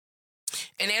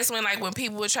that's when, when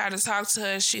people would try to talk to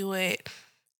her, she would,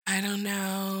 I don't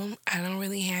know. I don't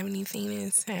really have anything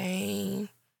to say.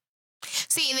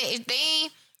 See,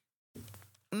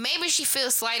 maybe she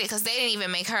feels slighted because they didn't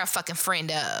even make her a fucking friend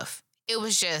of. It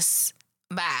was just...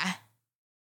 Bye.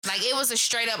 Like, it was a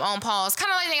straight up on pause. Kind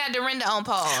of like they got Dorinda on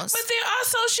pause. But then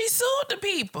also she sued the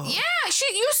people. Yeah,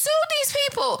 you sued these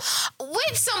people.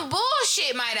 With some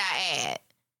bullshit, might I add.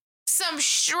 Some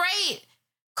straight,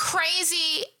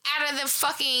 crazy, out of the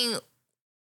fucking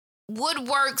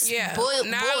woodworks now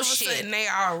bullshit. All of a sudden they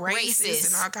are racist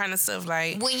and all kind of stuff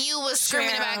like... When you was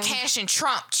screaming about cashing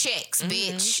Trump checks,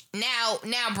 bitch. Now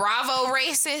Bravo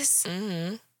racist?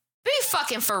 Be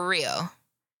fucking for real.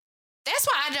 That's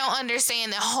why I don't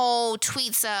understand the whole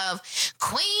tweets of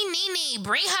Queen Nene,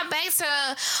 bring her back to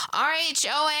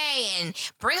RHOA and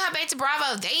bring her back to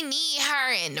Bravo. They need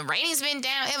her and the ratings been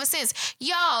down ever since.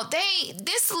 Y'all,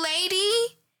 this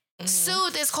lady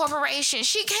sued this corporation.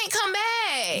 She can't come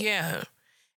back. Yeah.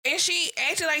 And she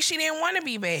acted like she didn't want to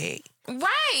be back.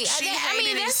 Right.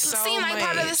 That seemed like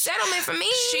part of the settlement for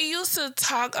me. She used to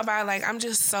talk about, I'm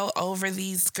just so over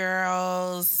these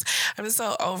girls. I'm just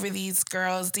so over these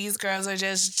girls. These girls are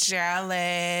just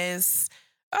jealous.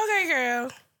 Okay, girl.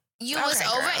 You was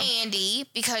over Andy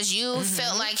because you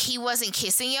felt like he wasn't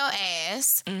kissing your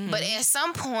ass. But at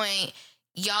some point,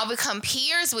 y'all become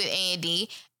peers with Andy,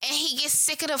 and he gets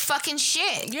sick of the fucking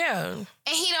shit. Yeah. And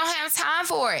he don't have time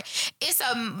for it. It's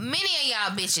many of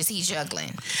y'all bitches he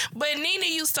juggling. But Nina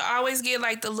used to always get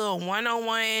like the little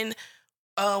one-on-one,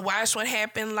 watch what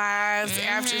happened live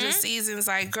after the seasons.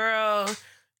 Like, girl,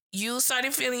 you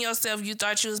started feeling yourself. You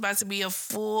thought you was about to be a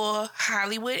full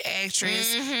Hollywood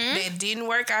actress that didn't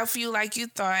work out for you like you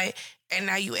thought, and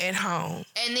now you at home.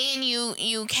 And then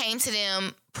you came to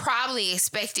them probably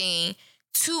expecting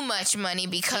too much money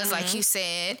because, like you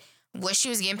said, what she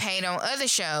was getting paid on other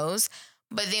shows.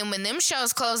 But then when them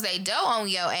shows close they door on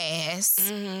your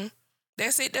ass.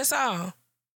 That's it. That's all.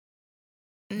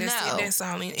 That's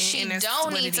all. She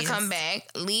don't need to come back.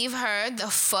 Leave her the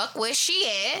fuck where she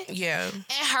at. Yeah.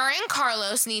 And her and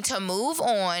Carlos need to move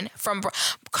on from...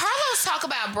 Carlos talk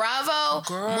about Bravo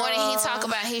more than he talk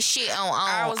about his shit on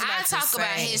OWN. I talk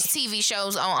about his TV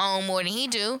shows on OWN more than he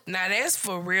do. Now, that's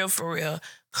for real, for real.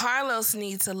 Carlos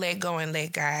needs to let go and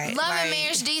let God. Love and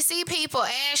Marriage DC people,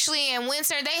 Ashley and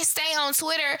Winter, they stay on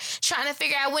Twitter trying to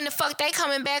figure out when the fuck they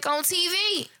coming back on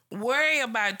TV. Worry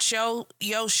about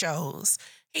your shows.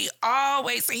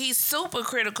 He's super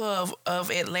critical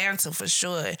of Atlanta for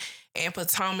sure. And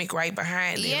Potomac right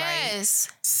behind it. Yes.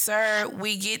 Like, sir,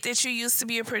 we get that you used to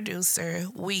be a producer.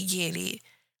 We get it.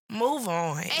 Move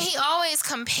on. And he always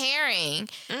comparing.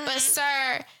 But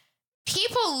sir,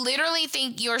 people literally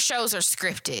think your shows are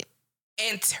scripted.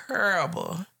 And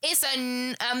terrible. It's a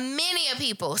many of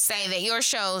people say that your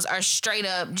shows are straight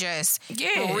up just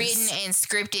written and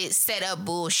scripted, set up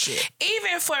bullshit.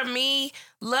 Even for me,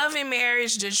 Love and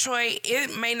Marriage, Detroit,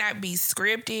 it may not be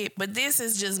scripted, but this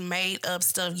is just made up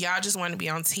stuff. Y'all just want to be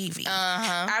on TV.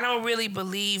 I don't really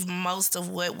believe most of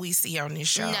what we see on this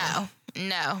show.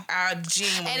 No. I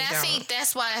genuinely And I think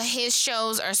that's why his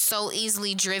shows are so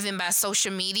easily driven by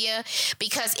social media,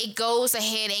 because it goes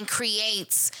ahead and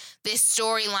creates this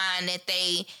storyline that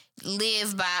they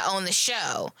live by on the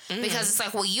show. Because it's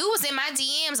like, well, you was in my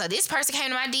DMs, or this person came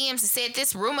to my DMs and said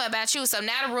this rumor about you, so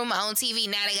now the rumor on TV,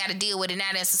 now they got to deal with it,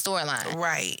 now that's the storyline.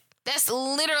 Right. That's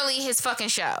literally his fucking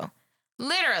show.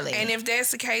 Literally. And if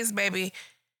that's the case, baby,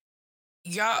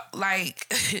 y'all,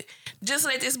 like, just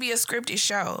let this be a scripted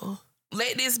show.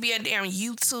 Let this be a damn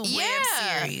YouTube web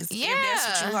series. If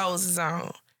that's what you hoes is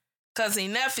on. Because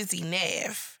enough is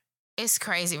enough. It's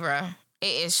crazy, bro.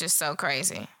 It is just so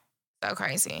crazy. So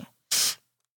crazy.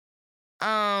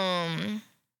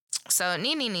 So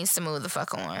Nene needs to move the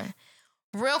fuck on.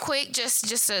 Real quick, just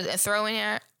to throw in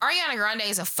here, Ariana Grande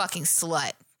is a fucking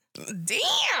slut.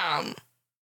 Damn.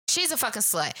 She's a fucking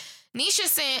slut. Nisha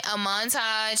sent a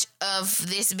montage of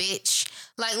this bitch.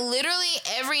 Like, literally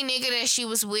every nigga that she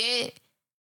was with,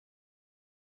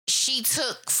 she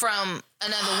took from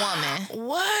another woman.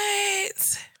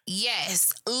 What?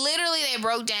 Yes. Literally, they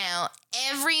broke down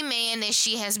every man that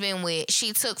she has been with,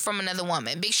 she took from another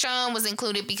woman. Big Sean was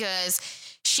included because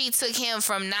she took him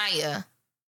from Naya,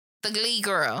 the Glee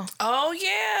girl. Oh,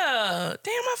 yeah.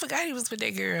 Damn, I forgot he was with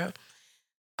that girl.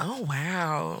 Oh,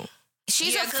 wow.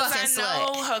 She's a fucking slut. I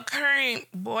know her current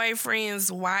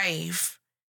boyfriend's wife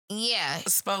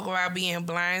spoke about being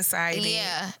blindsided.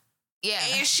 Yeah.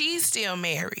 And she's still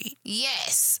married.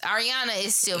 Yes. Ariana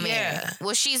is still married.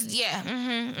 Well, she's,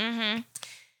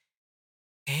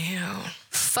 Damn.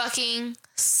 Fucking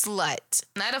slut.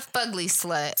 Not a fugly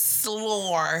slut.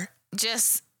 Slore.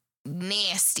 Just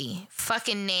nasty.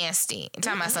 Fucking nasty. I'm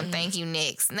talking about some thank you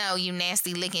next. No, you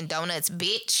nasty licking donuts,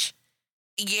 bitch.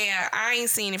 Yeah, I ain't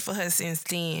seen it for her since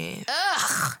then.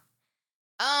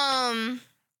 Ugh.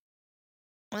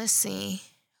 Let's see.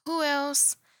 Who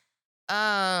else?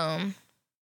 Tony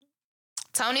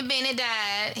Bennett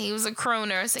died. He was a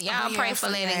crooner. So y'all pray for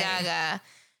Lady Gaga.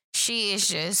 She is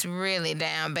just really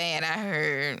down bad, I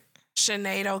heard.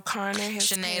 Sinead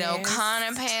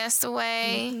O'Connor passed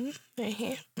away.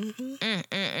 I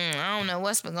don't know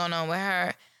what's been going on with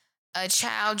her. A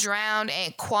child drowned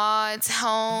at Quad's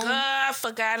home. God, I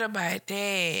forgot about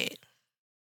that.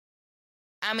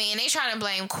 I mean, they trying to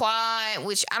blame Quad,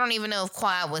 which I don't even know if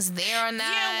Quad was there or not.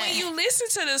 Yeah, when you listen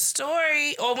to the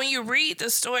story, or when you read the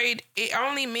story, it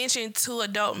only mentioned 2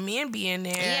 adult men being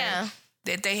there. Yeah.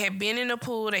 That they had been in the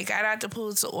pool, they got out the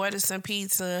pool to order some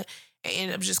pizza, and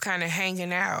ended up just kind of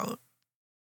hanging out.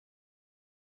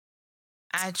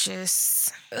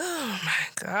 Oh my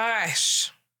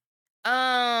gosh.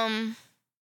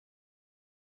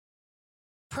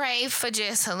 Pray for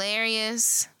Just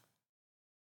Hilarious.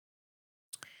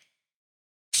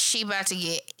 She about to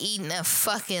get eaten up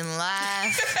fucking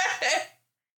live.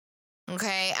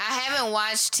 Okay, I haven't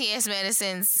watched T.S.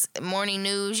 Madison's morning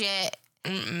news yet.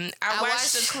 I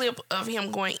watched the clip of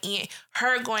him going in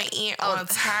on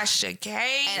Tasha K.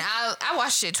 And I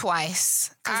watched it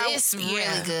twice. Because it's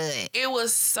really good. It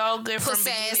was so good from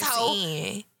beginning to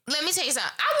end. Let me tell you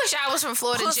something. I wish I was from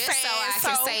Florida just so I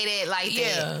could say that like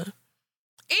that.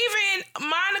 Even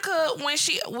Monica, when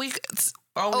we gotta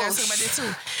talk about this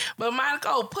too. But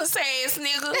Monica, pussy ass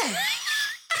nigga.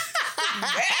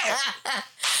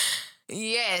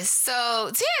 Yes,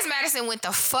 so T.S. Madison went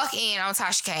the fuck in on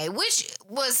Tasha K, which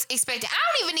was expected. I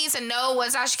don't even need to know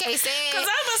what Tasha K said. Because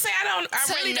I was gonna say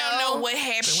I really don't know what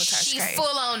happened with Tasha K. She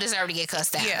full on deserved to get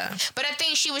cussed out. Yeah, but I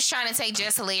think she was trying to take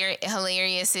Jess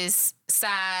Hilarious's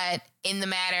side in the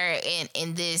matter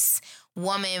in this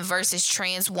woman versus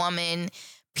trans woman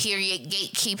period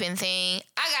gatekeeping thing.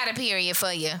 I got a period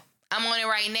for you. I'm on it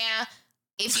right now.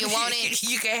 If you want it,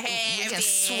 you can have you can it.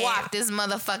 swap this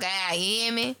motherfucker out. You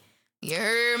hear me? You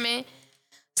heard me?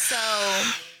 So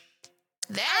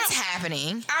that's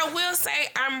happening. I will say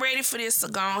I'm ready for this to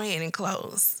go ahead and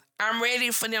close. I'm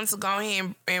ready for them to go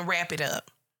ahead and wrap it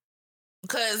up.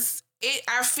 Because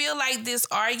I feel like this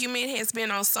argument has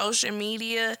been on social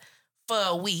media for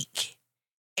a week.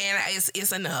 And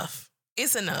it's enough.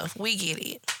 It's enough. We get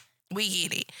it.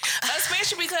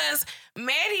 Especially because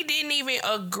Maddie didn't even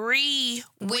agree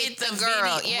with the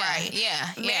girl. video. Yeah, right. Yeah.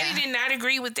 Maddie did not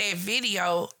agree with that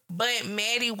video, but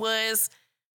Maddie was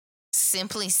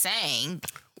simply saying,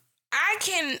 I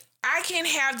can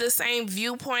have the same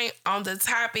viewpoint on the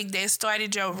topic that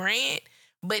started your rant,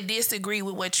 but disagree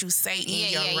with what you say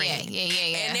in your rant.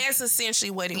 Yeah. And that's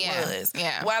essentially what it was.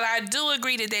 Yeah. While I do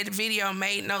agree that video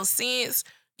made no sense,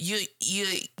 you're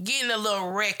getting a little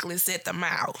reckless at the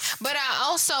mouth. But I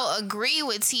also agree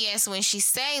with T.S. when she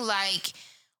say, like,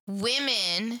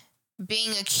 women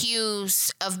being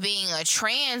accused of being a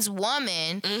trans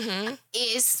woman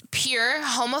is pure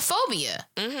homophobia.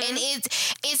 And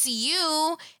it's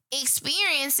you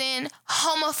experiencing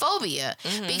homophobia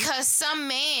because some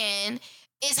man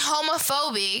is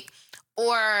homophobic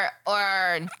or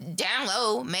down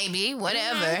low, maybe,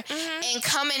 whatever, and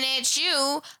coming at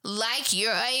you like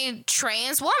you're a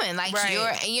trans woman, like you're,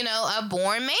 a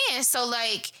born man. So,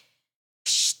 like,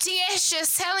 TS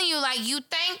just telling you, like, you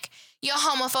think your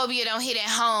homophobia don't hit at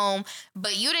home,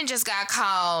 but you done just got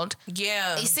called,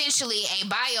 essentially a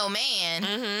bio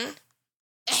man,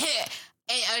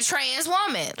 a trans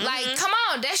woman. Like, come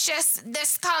on,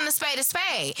 that's calling a spade a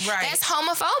spade. Right. That's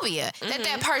homophobia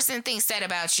that person thinks that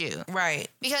about you. Right.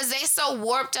 Because they so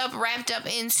wrapped up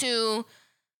into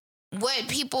what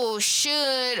people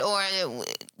should or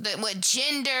what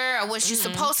gender or what you're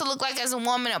supposed to look like as a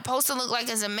woman or supposed to look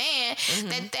like as a man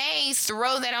that they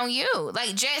throw that on you.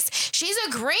 Like, Jess, she's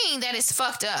agreeing that it's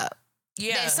fucked up.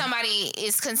 Yeah. That somebody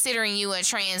is considering you a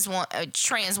trans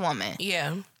woman.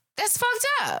 Yeah. That's fucked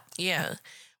up. Yeah.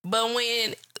 But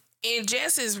when in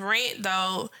Jess's rant,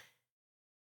 though,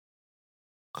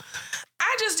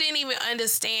 I just didn't even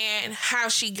understand how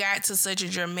she got to such a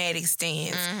dramatic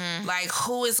stance. Like,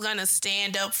 who is going to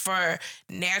stand up for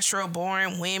natural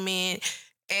born women?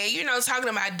 And, talking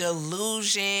about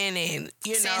delusion and,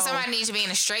 saying somebody needs to be in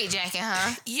a straitjacket,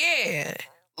 huh? Yeah.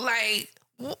 Like,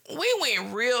 we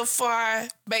went real far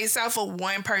based off of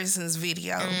one person's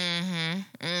video.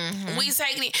 We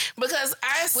taking it because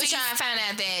we trying to find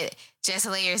out that Jess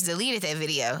Hilarious deleted that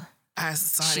video. I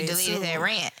saw she deleted that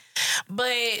rant. But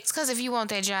it's because if you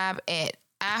want that job at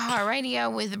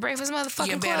iHeartRadio with the Breakfast Motherfucking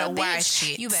you better Club, watch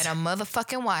it. You better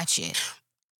motherfucking watch it.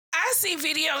 I see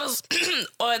videos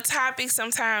or topics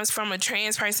sometimes from a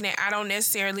trans person that I don't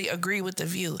necessarily agree with the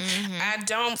view. I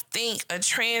don't think a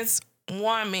trans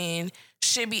woman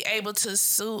should be able to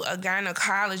sue a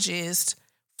gynecologist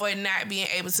for not being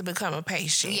able to become a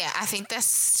patient. Yeah, I think that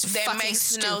makes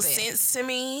stupid. No sense to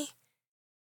me.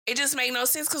 It just makes no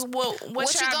sense because what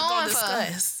y'all gonna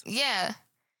discuss? Yeah.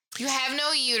 You have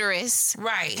no uterus.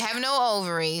 Right. You have no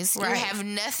ovaries. Right. You have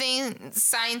nothing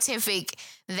scientific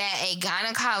that a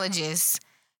gynecologist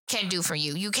can do for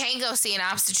you. You can't go see an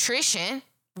obstetrician.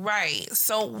 Right.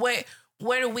 So what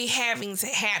are we having to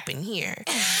happen here?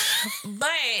 But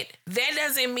that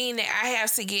doesn't mean that I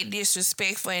have to get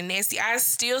disrespectful and nasty. I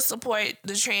still support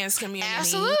the trans community.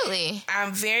 Absolutely.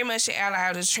 I'm very much an ally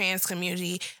of the trans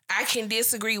community. I can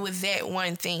disagree with that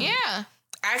one thing. Yeah.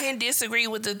 I can disagree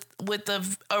with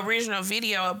the original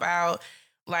video about,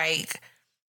 like,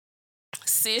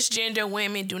 cisgender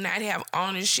women do not have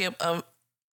ownership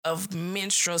of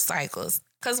menstrual cycles.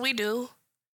 Because we do.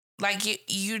 Like,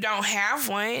 you don't have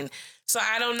one. So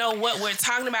I don't know what we're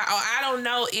talking about. Or I don't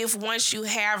know if once you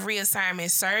have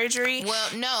reassignment surgery.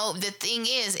 Well, no, the thing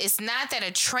is, it's not that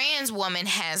a trans woman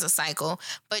has a cycle,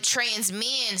 but trans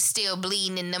men still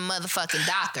bleeding in the motherfucking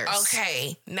doctors.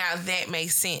 Okay, now that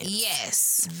makes sense.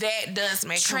 Yes. That does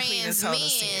make complete and total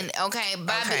sense. Okay,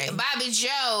 Bobby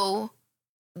Joe,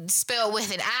 spelled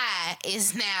with an I,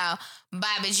 is now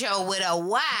Bobby Joe with a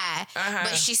Y,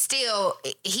 but he's still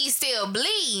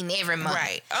bleeding every month.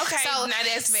 Right. Okay. So now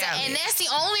that's valid. And that's the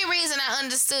only reason I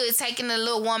understood taking the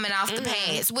little woman off the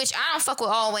pads, which I don't fuck with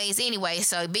always anyway.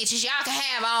 So bitches, y'all can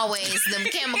have always them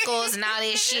chemicals and all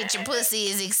that shit your pussy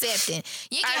is accepting.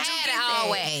 You can have it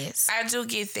always. I do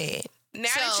get that. Now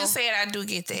that you said, I do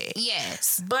get that.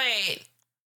 Yes. But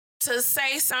to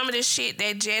say some of the shit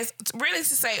that to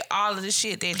say all of the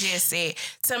shit that Jess said,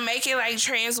 to make it like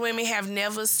trans women have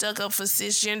never stuck up for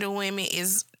cisgender women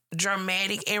is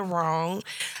dramatic and wrong.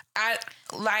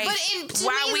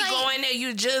 Why we going there?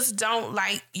 You just don't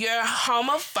you're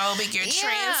homophobic, you're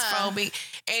transphobic,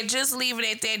 and just leave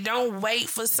it at that. Don't wait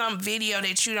for some video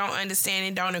that you don't understand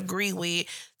and don't agree with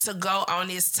to go on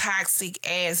this toxic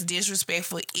ass,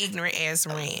 disrespectful, ignorant ass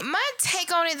rant. My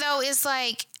take on it though is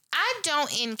I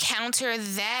don't encounter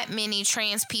that many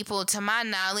trans people, to my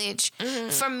knowledge,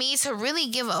 for me to really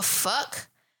give a fuck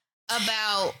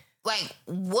about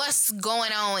what's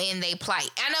going on in their plight.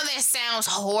 I know that sounds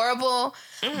horrible,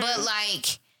 but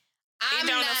it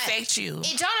don't affect you.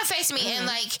 It don't affect me, and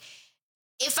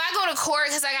if I go to court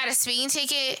because I got a speeding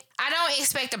ticket, I don't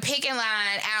expect a picking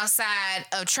line outside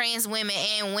of trans women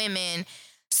and women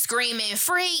screaming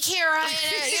 "free Kira,"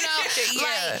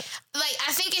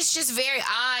 I think it's just very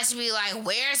odd to be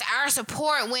where's our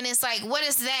support when it's what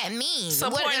does that mean?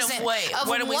 Support of what?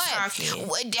 What are we talking?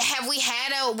 Have we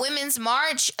had a women's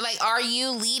march? Are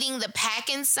you leading the pack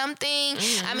in something?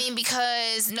 I mean,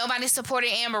 because nobody supported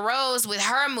Amber Rose with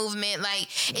her movement.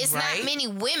 It's not many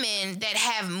women that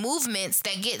have movements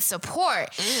that get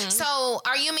support. So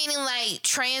are you meaning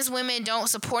trans women don't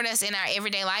support us in our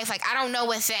everyday life? I don't know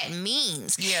what that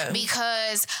means. Yeah.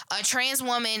 Because a trans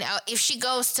woman, if she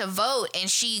goes to vote and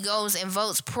she goes and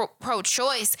votes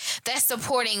pro-choice, that's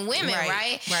supporting women,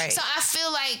 right? Right. So I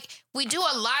feel we do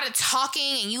a lot of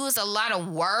talking and use a lot of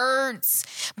words,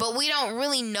 but we don't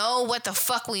really know what the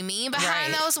fuck we mean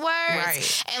behind those words.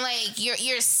 Right. And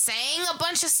you're saying a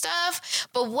bunch of stuff,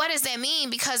 but what does that mean?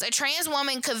 Because a trans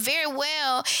woman could very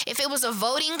well, if it was a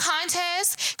voting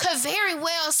contest, could very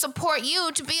well support you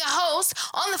to be a host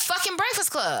on the fucking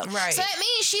Breakfast Club. Right. So that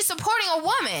means she's supporting a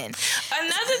woman.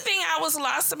 Another thing I was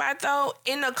lost about though,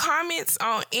 in the comments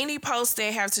on any post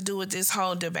that have to do with this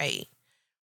whole debate,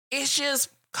 it's just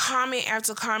comment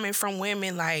after comment from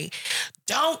women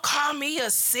don't call me a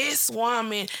cis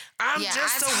woman. I'm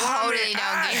just a woman.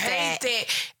 I hate that.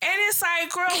 And it's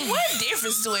girl, what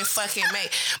difference do it fucking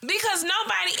make? Because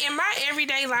nobody in my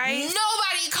everyday life,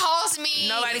 nobody calls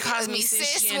me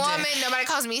cis woman. Nobody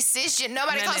calls me cisgender.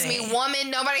 Nobody calls me woman.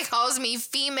 Nobody calls me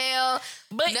female.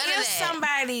 But if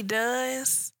somebody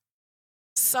does,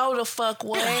 so the fuck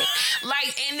what?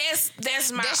 And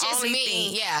that's my only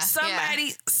thing. Yeah.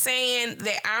 Somebody saying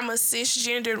that I'm a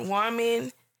cisgendered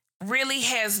woman really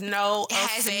has no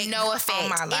effect on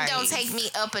my life. It don't take me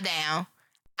up or down.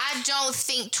 I don't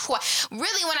think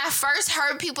really, when I first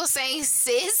heard people saying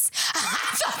cis,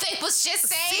 I thought they was just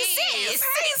saying cis.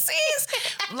 Hey, sis.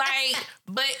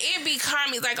 But it be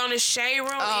comments on the Shade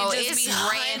Room. It just be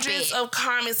hundreds of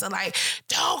comments of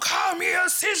don't call me a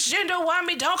cisgender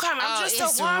woman. Don't call me. I'm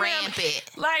just a woman.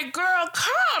 Rampant. Girl,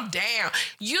 calm down.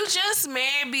 You just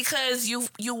mad because you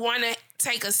want to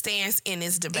take a stance in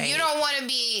this debate. You don't want to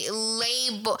be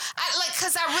labeled.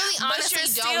 Because I really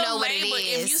honestly don't know what it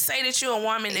is. If you say that you're a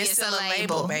woman, it's still a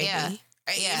label, baby. Yeah.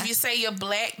 If you say you're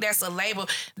black, that's a label.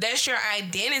 That's your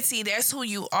identity. That's who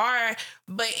you are.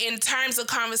 But in terms of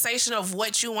conversation of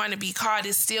what you want to be called,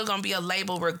 it's still going to be a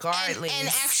label regardless. And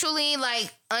actually,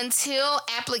 until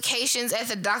applications at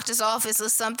the doctor's office or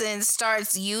something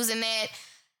starts using that,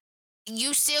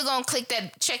 you still gonna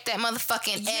check that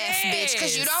motherfucking F, bitch.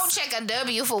 Because you don't check a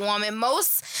W for woman.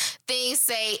 Most things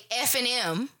say F and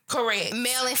M. Correct.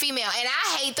 Male and female. And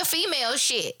I hate the female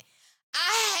shit.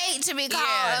 I hate to be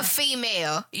called a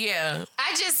female. Yeah.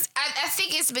 I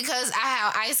think it's because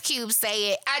how Ice Cube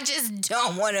say it. I just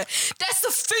don't want to. That's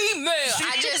a female.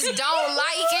 I just don't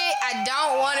like it. I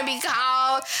don't want to be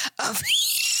called a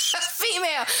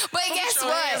female. But guess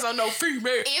what? Hands on no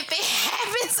female. If it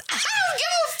happens, I don't give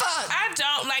a fuck. I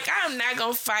don't I'm not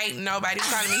gonna fight nobody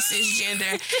calling me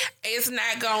cisgender. It's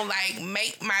not gonna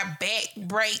make my back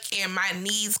break and my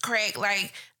knees crack.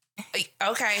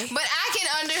 Okay. But I can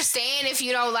understand if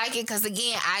you don't like it, because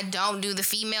again, I don't do the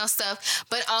female stuff.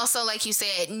 But also, like you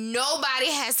said,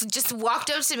 nobody has just walked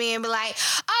up to me and be like,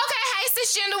 okay, hey,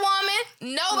 cisgender woman.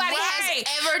 Nobody has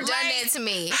ever done that to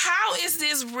me. How is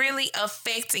this really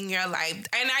affecting your life?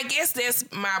 And I guess that's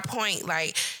my point.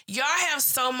 Like, y'all have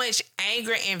so much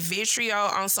anger and vitriol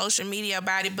on social media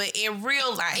about it, but in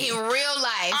real life,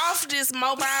 off this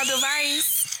mobile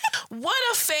device, what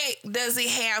effect does it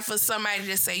have for somebody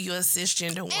to say you're a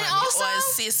cisgender woman or a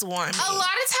cis woman? A lot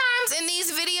of times in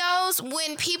these videos,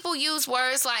 when people use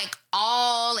words like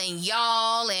all and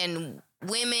y'all and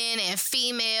women and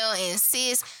female and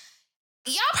cis,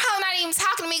 y'all probably not even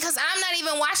talking to me because I'm not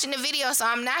even watching the video, so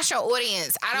I'm not your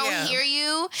audience. I don't hear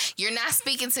you. You're not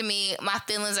speaking to me. My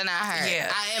feelings are not hurt.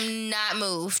 Yeah. I am not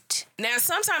moved. Now,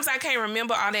 sometimes I can't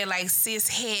remember all that like cis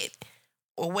het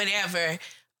or whatever.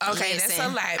 Okay, listen, that's a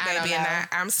lot, baby, and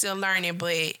I'm still learning,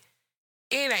 but it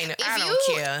ain't. I don't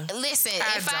care. Listen,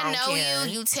 if I know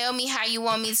you tell me how you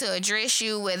want me to address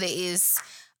you, whether it's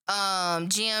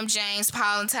Jim, James,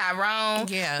 Paul, and Tyrone,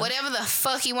 whatever the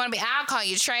fuck you want to be. I'll call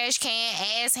you trash can,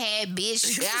 ass hat,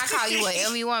 bitch. I'll call you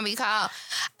whatever you want to be called.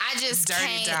 I just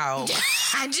dirty dog.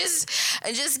 I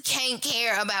just can't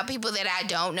care about people that I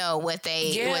don't know what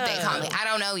they call me. I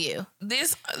don't know you.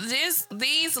 These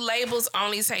labels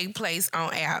only take place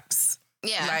on apps.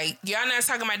 Yeah. Like, y'all not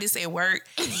talking about this at work.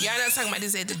 Y'all not talking about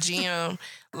this at the gym.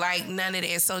 Like, none of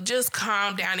that. So just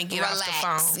calm down and get off the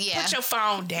phone. Yeah. Put your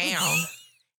phone down.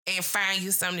 And find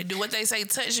you something to do. What they say,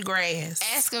 touch grass.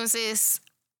 Ask them, sis,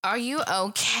 are you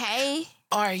okay?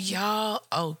 Are y'all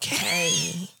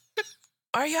okay?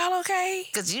 Are y'all okay?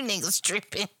 Because you niggas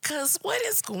tripping. Because what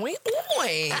is going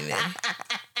on?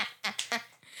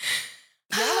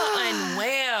 Y'all are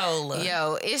unwell.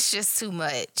 Yo, it's just too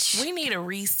much. We need a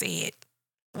reset.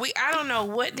 I don't know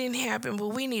what didn't happen, but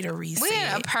we need a reset. We're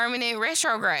in a permanent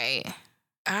retrograde.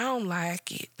 I don't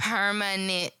like it.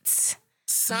 Permanent.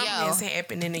 Something has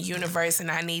happened in the universe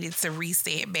and I needed to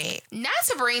reset back. Not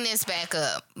to bring this back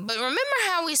up, but remember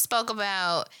how we spoke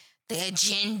about the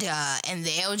agenda and the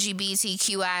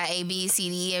LGBTQI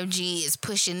ABCDEFG is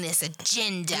pushing this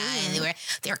agenda and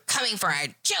they're coming for our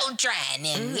children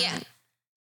and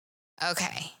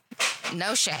Okay.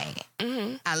 No shade.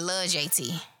 I love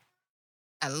JT.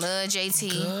 I love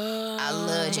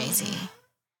JT.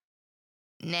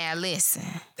 Now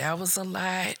listen. That was a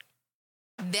lot.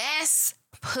 That's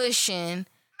pushing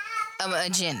an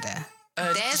agenda.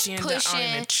 That's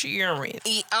pushing on cheering.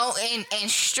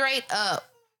 And straight up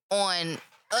on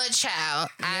a child.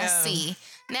 I see.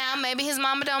 Now maybe his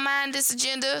mama don't mind this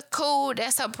agenda. Cool,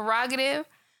 that's her prerogative.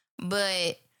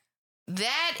 But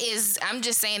that is, I'm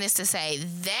just saying this to say,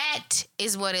 that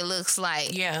is what it looks like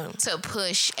to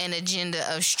push an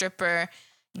agenda of stripper,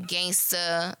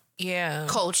 gangsta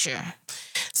culture.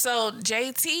 So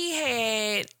JT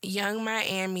had Young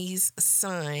Miami's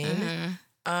son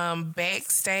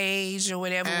backstage or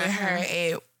whatever with her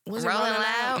at Rolling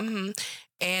Loud.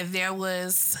 And there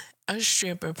was a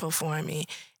stripper performing,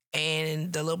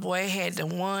 and the little boy had the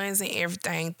wands and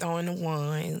everything, throwing the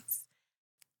wands.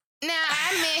 Now,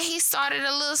 I mean, he started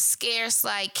a little scarce,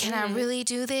 like, can I really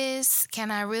do this? Can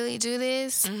I really do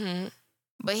this?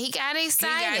 But he got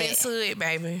excited. He got into it,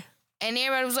 baby. And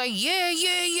everybody was like, yeah,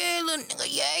 little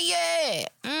nigga, yeah.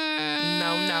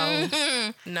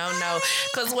 No.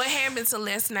 Because what happened to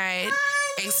last night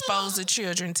exposed the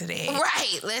children to that.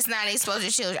 Right. Let's not expose the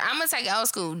children. I'm going to take it old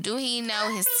school. Do he know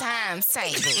his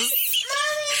timetables?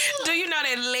 Do you know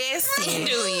that lesson?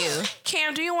 Do you?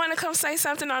 Cam, do you want to come say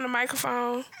something on the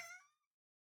microphone?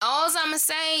 All I'm going to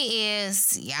say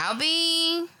is, y'all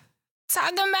be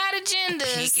talking about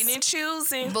agendas. Picking and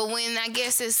choosing. But when I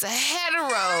guess it's a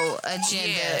hetero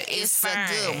agenda, it's a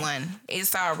good one.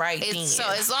 It's all right then. So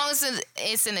as long as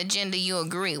it's an agenda you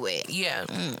agree with. Yeah.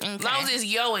 Okay. As long as it's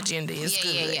your agenda, it's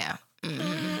good. Yeah.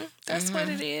 That's what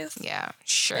it is. Yeah,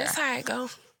 sure. That's how it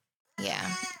go.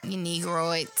 Yeah. You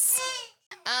negroids.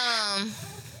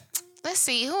 Let's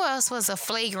see, who else was a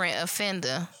flagrant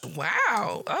offender?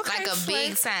 Wow. Okay. Like a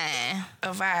big sign.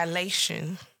 A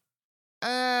violation.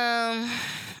 I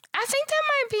think that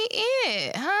might be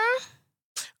it, huh?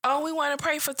 Oh, we want to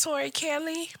pray for Tori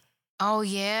Kelly? Oh,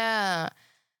 yeah.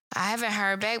 I haven't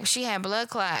heard back, but she had blood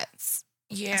clots.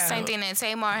 Yeah. Same thing that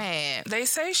Tamar had. They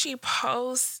say she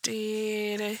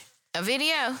posted a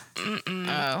video.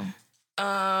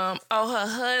 Her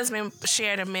husband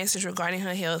shared a message regarding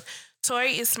her health.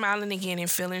 Tori is smiling again and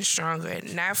feeling stronger.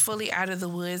 Not fully out of the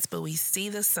woods, but we see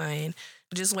the sun.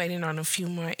 Just waiting on a few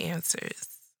more answers.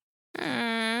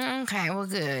 Okay, well,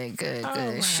 good.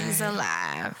 Right. She's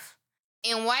alive.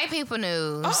 In white people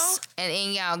news and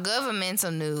in y'all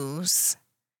governmental news,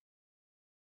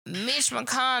 Mitch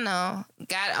McConnell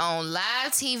got on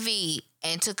live TV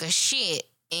and took a shit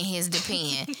in his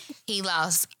depend. He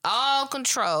lost all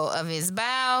control of his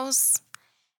bowels.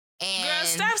 And girl,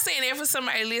 stop saying that for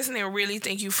somebody listening and really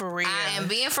think you for real. I am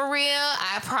being for real.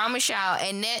 I promise y'all.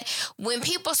 And that when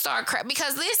people start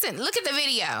because listen, look at the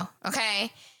video,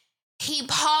 okay? He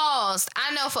paused,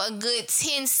 I know, for a good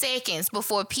 10 seconds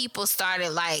before people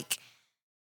started like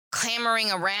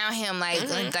clamoring around him like,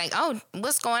 oh,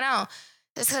 what's going on?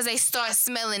 It's because they start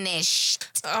smelling that shit.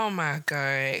 Oh my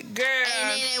God, girl. And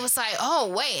then it was like,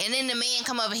 oh, wait. And then the man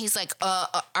come up and he's like,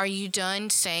 are you done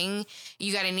saying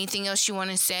you got anything else you want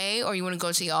to say or you want to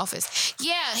go to the office?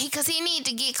 Yeah, because he need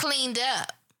to get cleaned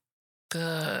up.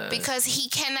 Good. Because he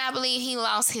cannot believe he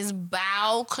lost his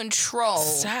bowel control.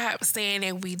 Stop saying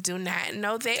that we do not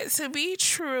know that to be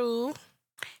true.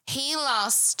 He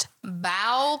lost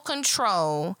bowel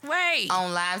control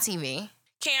on live TV.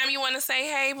 Cam, you want to say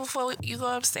hey before you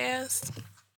go upstairs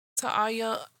to all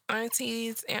your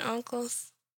aunties and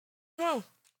uncles? Come on.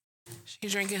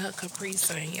 She's drinking her Capri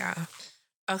Sun, y'all.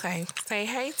 Okay. Say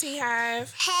hey,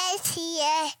 T-Hive. Hey,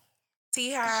 Tia.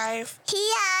 T-Hive.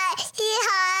 T-Hive.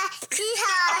 T-Hive.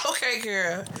 T-Hive. Okay,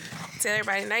 girl. Tell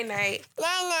everybody night-night.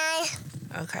 Night-night.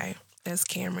 Okay. That's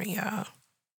Cameron, y'all.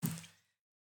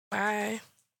 Bye.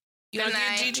 You Good gonna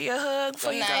night. give Gigi a hug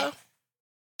before Good you night.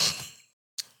 go?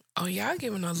 Oh, y'all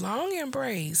giving a long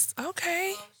embrace.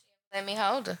 Okay. Let me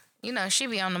hold her. You know, she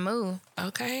be on the move.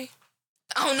 Okay.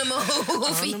 On the move.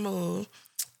 On the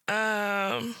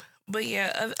move. But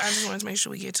yeah, I just wanted to make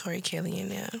sure we get Tori Kelly in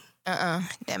there.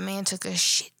 That man took a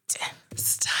shit.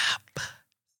 Stop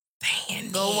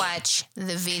saying Go that. watch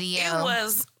the video. It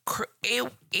was,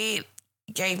 it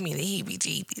gave me the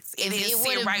heebie-jeebies. If it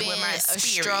would have been a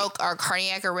stroke or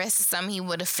cardiac arrest or something, he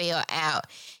would have fell out.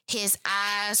 His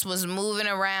eyes was moving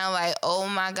around like, oh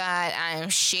my God, I am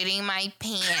shitting my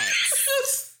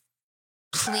pants.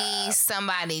 Please,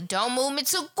 somebody, don't move me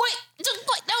too quick. Don't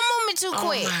move me too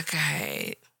quick. Oh my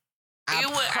God.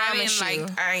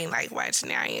 I ain't like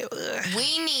watching it.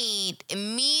 We need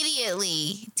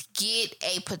immediately to get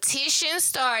a petition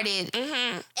started.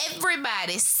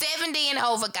 Everybody 70 and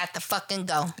over got to fucking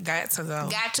go. Got to go.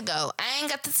 Got to go. I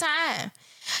ain't got the time.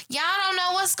 Y'all don't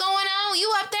know what's going on.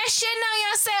 You up there shitting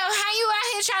on yourself. How you out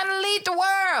here trying to lead the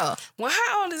world? Well,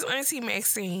 how old is Auntie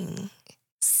Maxine?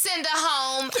 Send her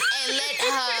home and let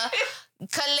her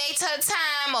collect her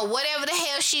time or whatever the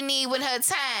hell she need with her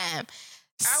time.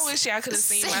 I wish y'all could have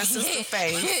seen my sister's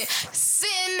face.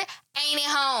 Send Annie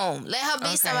home. Let her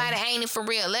be somebody Annie for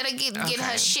real. Let her get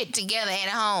her shit together at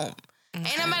home. Okay.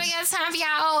 Ain't nobody got time for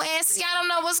y'all old asses. Y'all don't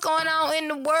know what's going on in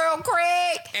the world,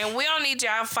 Craig. And we don't need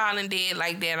y'all falling dead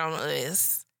like that on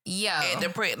us. Yo.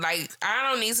 I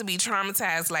don't need to be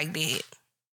traumatized like that.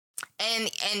 And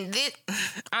this,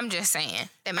 I'm just saying.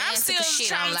 That man I'm took still a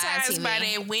shit on live traumatized TV. by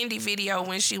that Wendy video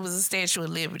when she was a Statue of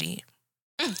Liberty.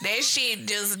 That shit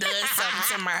just does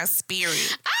something to my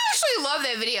spirit. I actually love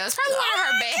that video. It's probably one of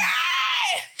her best.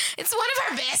 It's one of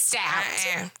her best out.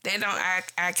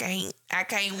 I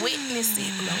can't witness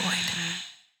it,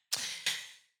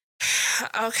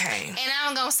 Lord. Okay. And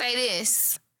I'm gonna say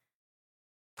this.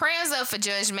 Prayers up for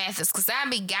Judge Mathis, because I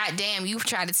be goddamn you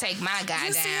try to take my guy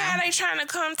You down. see how they trying to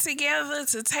come together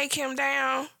to take him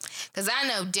down? Because I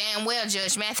know damn well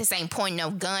Judge Mathis ain't pointing no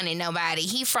gun at nobody.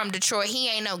 He from Detroit. He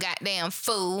ain't no goddamn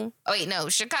fool. Oh, wait, no,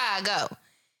 Chicago.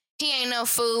 He ain't no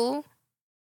fool.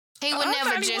 He would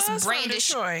never just brandish.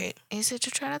 Detroit. Is it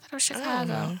Detroit? I thought it was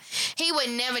Chicago. He would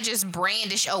never just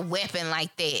brandish a weapon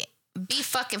like that. Be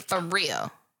fucking for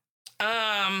real.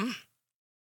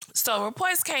 So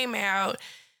reports came out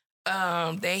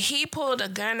that he pulled a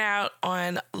gun out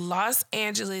on Los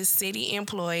Angeles city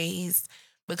employees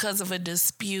because of a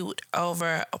dispute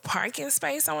over a parking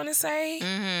space, I want to say.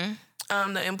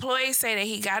 The employees say that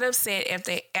he got upset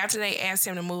after they asked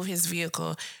him to move his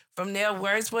vehicle. From there,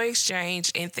 words were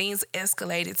exchanged and things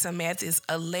escalated to Mathis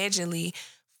allegedly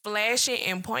flashing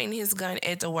and pointing his gun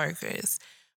at the workers.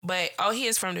 But, he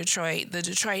is from Detroit. The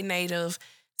Detroit native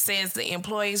says the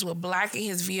employees were blocking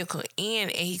his vehicle in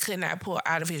and he could not pull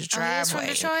out of his driveway.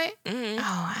 He's from Detroit?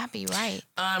 Oh, I'd be right.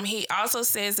 He also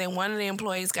says that one of the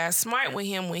employees got smart with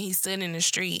him when he stood in the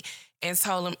street and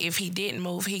told him if he didn't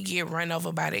move, he'd get run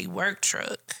over by the work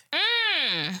truck.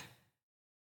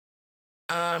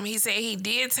 He said he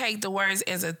did take the words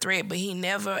as a threat, but he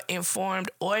never informed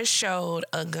or showed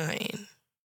a gun.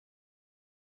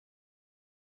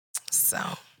 So,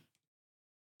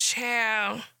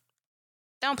 child.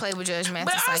 Don't play with Judge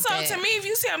Mathis But also, like that. to me, if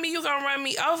you tell me you're going to run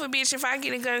me over, bitch, if I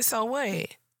get a gun, so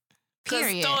what? Because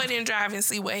Period. throw it in drive and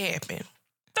see what happened.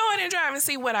 Throw it in drive and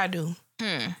see what I do.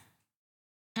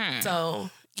 So,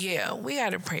 yeah, we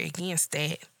got to pray against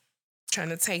that. Trying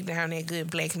to take down that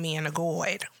good black man of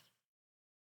God.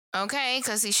 Okay,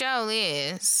 because he sure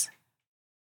is.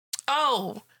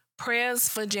 Oh, prayers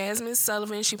for Jasmine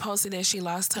Sullivan. She posted that she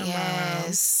lost her mom.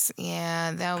 Yes.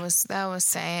 Yeah, that was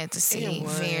sad to see. It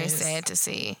was. Very sad to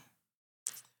see.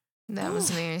 That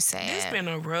was very sad. It's been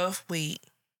a rough week.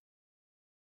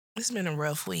 It's been a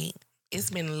little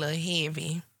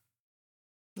heavy.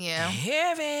 Yeah.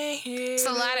 Heavy. It's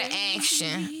a lot of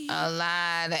action. A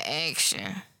lot of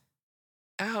action.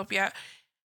 I hope y'all.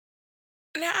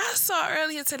 Now, I saw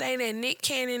earlier today that Nick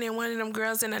Cannon and one of them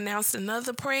girls announced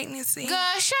another pregnancy. Girl,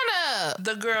 shut up.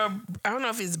 The girl, I don't know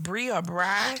if it's Brie or Bri.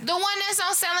 The one that's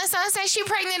on Selling Sunset, she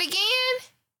pregnant again?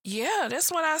 Yeah,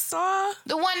 that's what I saw.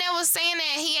 The one that was saying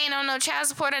that he ain't on no child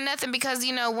support or nothing because,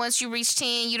 you know, once you reach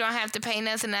 10, you don't have to pay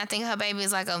nothing. I think her baby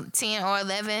is like a 10 or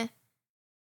 11.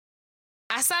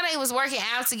 I saw they was working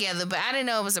out together, but I didn't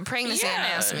know it was a pregnancy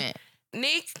announcement.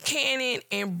 Nick Cannon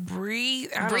and Brie,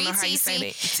 I don't know how you say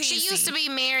that. She used to be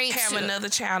married have another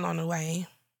child on the way.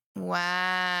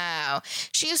 Wow.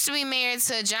 She used to be married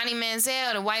to Johnny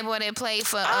Manziel, the white boy that played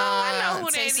for I know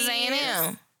who Texas that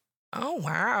A&M. is. Oh,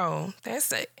 wow.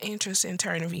 That's an interesting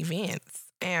turn of events.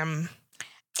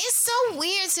 It's so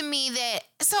weird to me that...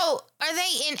 So, are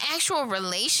they in actual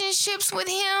relationships with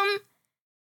him?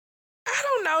 I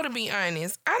don't know, to be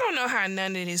honest. I don't know how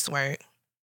none of this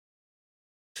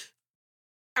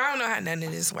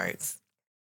works.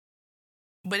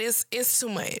 But it's too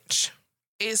much.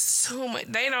 It's too much.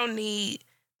 They don't need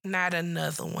not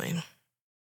another one.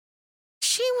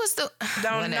 She was the...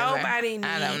 Nobody need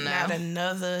not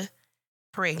another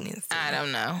pregnancy. I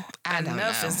don't know.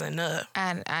 Enough is enough.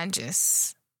 I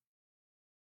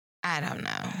don't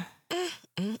know.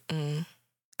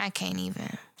 I can't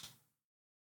even.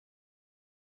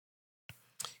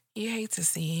 You hate to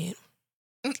see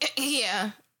it.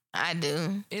 Yeah, I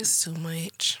do. It's too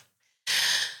much.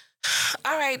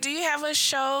 All right, do you have a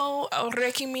show, a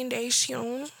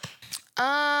recommendation?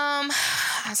 I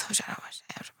told you I watched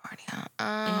the after party, huh?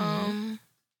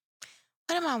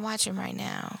 What am I watching right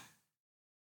now?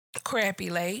 Crappy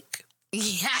Lake.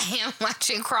 Yeah, I am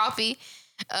watching Crappie.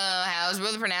 How it's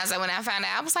really pronounced. When I found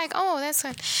out, I was like, oh, that's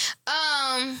good.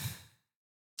 I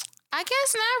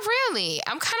guess not really.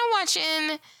 I'm kind of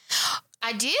watching...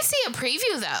 I did see a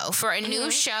preview, though, for a new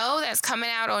show that's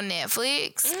coming out on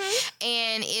Netflix.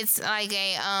 And it's like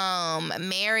a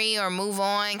marry or move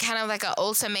on, kind of like an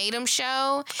ultimatum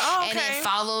show. Oh, okay. And it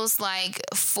follows like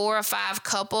 4 or 5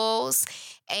 couples.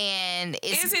 And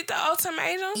it's... Is it the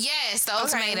ultimatum? Yes, the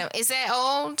ultimatum. Is that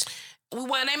old?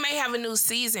 Well, they may have a new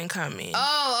season coming.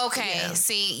 Oh, okay. Yeah.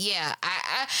 See, yeah.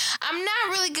 I'm not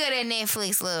really good at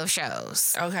Netflix love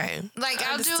shows. Okay. Like,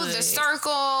 I'll do The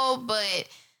Circle, but...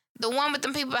 The one with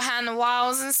them people behind the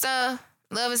walls and stuff,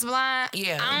 Love is Blind.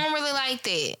 Yeah. I don't really like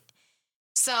that.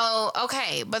 So,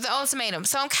 okay, but the ultimatum.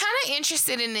 So I'm kind of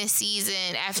interested in this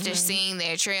season after seeing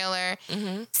their trailer,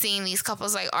 seeing these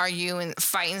couples like argue and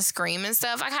fight and scream and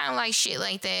stuff. I kind of like shit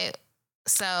like that.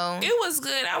 So it was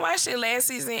good. I watched it last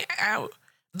season,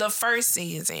 the first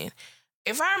season.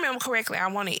 If I remember correctly, I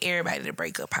wanted everybody to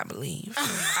break up, I believe.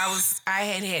 I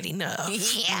had enough.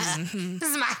 Yeah. This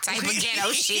is my type of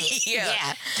ghetto shit.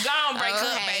 Yeah. Go on, break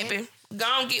up, baby. Go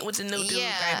on, get with the new dude,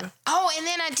 baby. Oh, and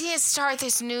then I did start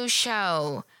this new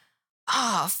show.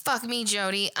 Oh, fuck me,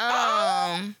 Jody.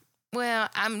 Well,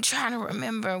 I'm trying to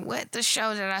remember what the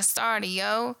show that I started,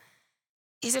 yo.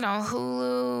 Is it on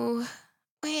Hulu?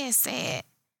 Where is that?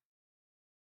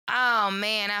 Oh,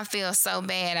 man, I feel so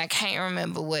bad. I can't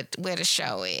remember where the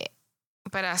show is.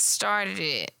 But I started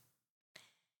it.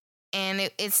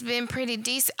 And it's been pretty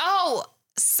decent. Oh,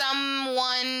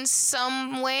 Someone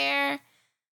Somewhere.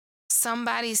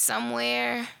 Somebody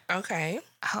Somewhere. Okay.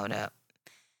 Hold up.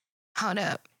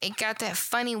 It got that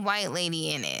funny white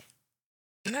lady in it.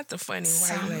 Not the funny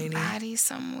white lady. Somebody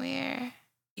Somewhere.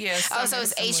 Yes. Yeah, so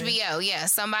it's HBO. Yeah,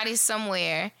 Somebody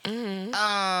Somewhere.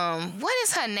 What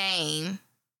is her name?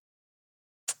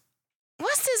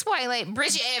 What's this white lady?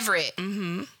 Bridget Everett.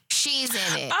 She's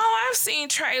in it. Oh, I've seen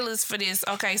trailers for this.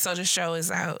 Okay, so the show is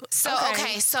out. So,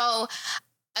 okay, so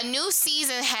a new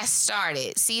season has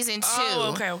started. Season 2.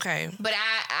 Oh, okay. But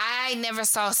I never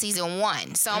saw season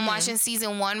 1. So I'm watching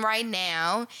season 1 right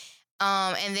now.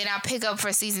 And then I'll pick up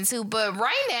for season 2. But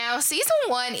right now, season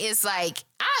 1 is like,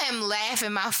 I am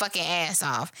laughing my fucking ass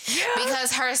off. Yeah.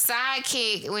 Because her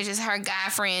sidekick, which is her guy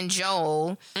friend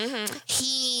Joel,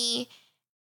 he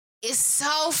is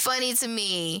so funny to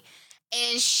me.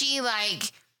 And she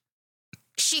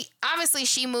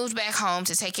she moved back home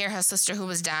to take care of her sister who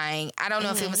was dying. I don't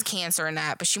know if it was cancer or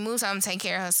not, but she moves home to take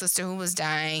care of her sister who was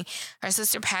dying. Her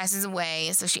sister passes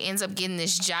away, so she ends up getting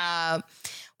this job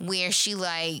where she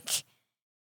like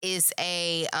is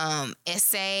a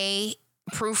essay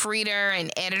proofreader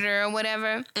and editor or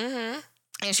whatever. Mm-hmm.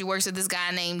 And she works with this guy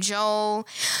named Joel.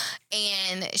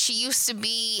 And she used to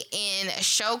be in a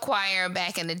show choir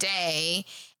back in the day.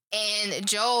 And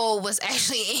Joel was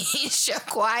actually in show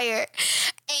choir.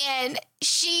 And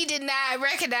she did not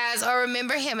recognize or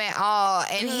remember him at all.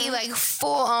 And he like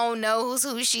full on knows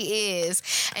who she is.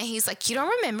 And he's like, you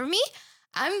don't remember me?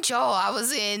 I'm Joel. I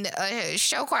was in a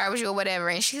show choir with you or whatever.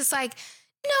 And she's like,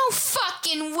 no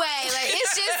fucking way. Like,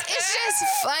 it's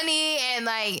just funny and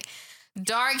like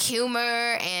dark humor,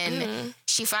 and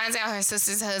she finds out her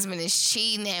sister's husband is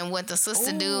cheating, and what the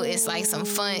sister do is like some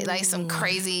fun, like some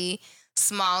crazy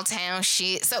small town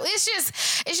shit. So it's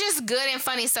just good and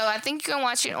funny. So I think you can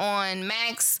watch it on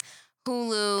Max,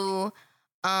 Hulu,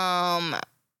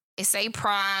 it's a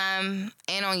Prime,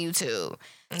 and on YouTube.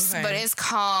 Okay. But it's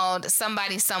called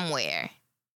Somebody Somewhere.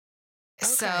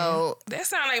 Okay. So that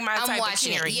sounds like my type of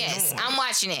carry. Yes, I'm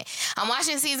watching it. I'm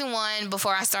watching season 1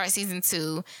 before I start season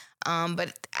 2.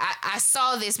 But I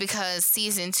saw this because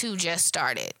season 2 just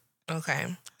started.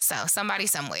 Okay. So Somebody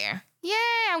Somewhere. Yeah,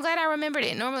 I'm glad I remembered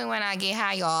it. Normally when I get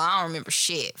high, y'all, I don't remember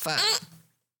shit. Fuck.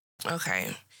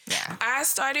 Okay. Yeah. I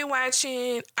started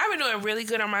watching. I've been doing really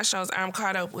good on my shows. I'm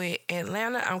caught up with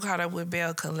Atlanta. I'm caught up with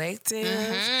Bell Collective.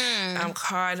 Mm-hmm. I'm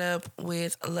caught up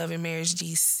with Love and Marriage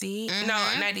DC. Mm-hmm. No,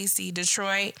 not DC.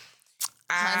 Detroit.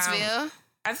 Huntsville.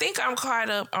 I think I'm caught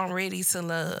up on Ready to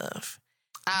Love.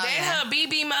 Oh, her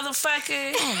BB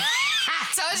motherfucker. I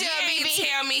told you, BB.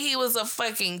 Tell me he was a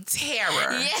fucking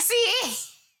terror. Yes, he is.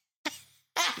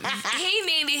 He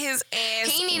needed his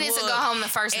ass. He needed to go home the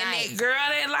first night. And that girl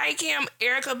that like him,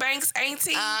 Erica Banks,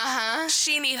 auntie.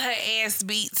 She need her ass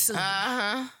beat too.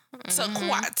 I don't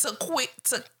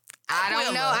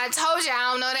know. I told you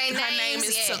I don't know their names. Her name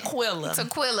is Tequila.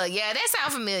 Tequila. Yeah, that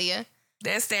sounds familiar.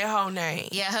 That's their whole name.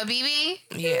 Yeah, her BB?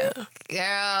 Yeah.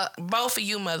 Girl. Both of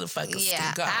you motherfuckers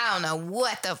can go. I don't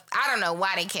know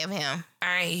why they kept him.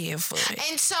 I ain't here for it.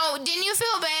 And so, didn't you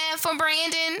feel bad for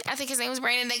Brandon? I think his name was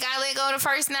Brandon. They got let go the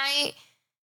first night.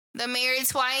 The married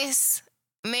twice.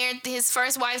 Married his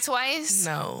first wife twice.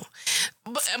 No.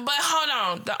 But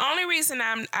hold on. The only reason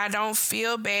I don't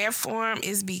feel bad for him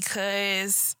is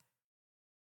because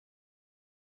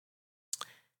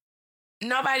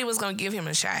nobody was going to give him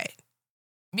a shot.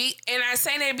 And I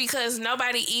say that because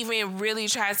nobody even really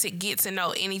tried to get to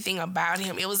know anything about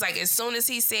him. It was like as soon as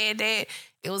he said that,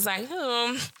 it was like,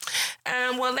 well,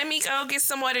 let me go get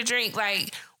some more to drink.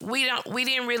 Like we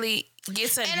didn't really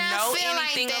get to know anything about him. And I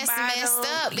feel like that's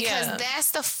messed up because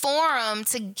that's the forum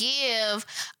to give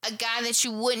a guy that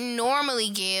you wouldn't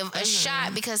normally give a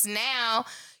shot, because now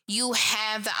you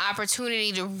have the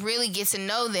opportunity to really get to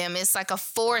know them. It's like a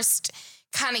forced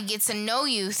kind of get to know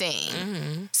you thing.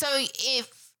 Mm-hmm. So if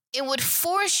it would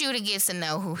force you to get to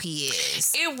know who he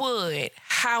is. It would.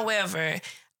 However,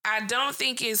 I don't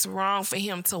think it's wrong for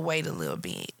him to wait a little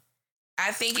bit.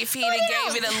 I think if he'd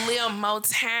have gave it a little more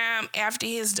time after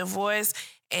his divorce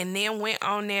and then went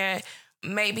on there,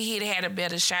 maybe he'd had a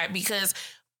better shot, because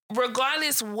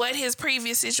regardless what his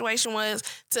previous situation was,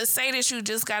 to say that you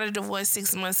just got a divorce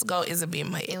 6 months ago is a bit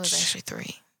much. It was actually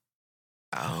 3.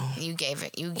 Oh. You gave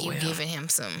it. You giving him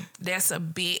some. That's a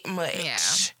bit much. Yeah.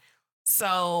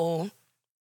 So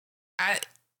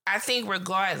I think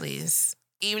regardless,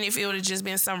 even if it would have just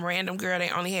been some random girl, they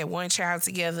only had one child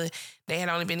together, they had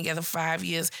only been together 5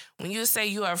 years. When you say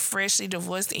you are freshly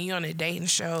divorced and you're on a dating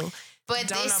show,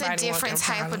 but it's a different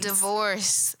type of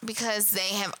divorce because they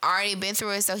have already been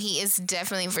through it. So he is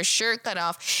definitely for sure cut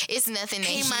off. It's nothing that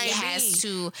he has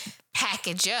to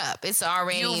package up. It's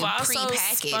already prepackaged. You've also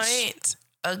spent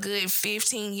a good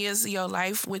 15 years of your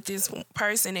life with this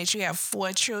person that you have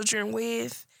 4 children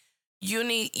with. You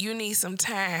need some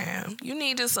time. You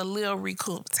need just a little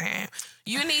recoup time.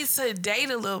 You need to date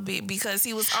a little bit because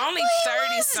he was only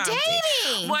 30-something.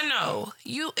 Dating. Well, no.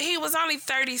 He was only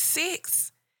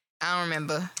 36. I don't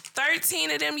remember. 13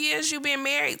 of them years you've been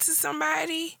married to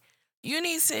somebody. You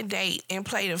need to date and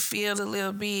play the field a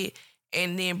little bit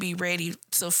and then be ready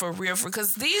to for real.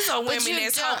 Because these are women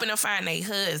that's hoping to find a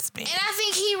husband. And I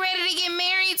think he ready to get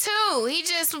married too. He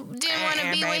just didn't want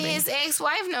to be with his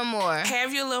ex-wife no more.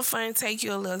 Have your little fun, take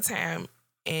you a little time,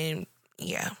 and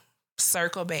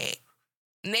circle back.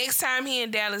 Next time he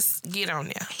in Dallas, get on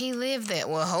there. He lived there.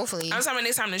 Well, hopefully. I'm talking about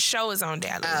next time the show is on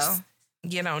Dallas. Oh.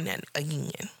 Get on that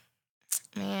again.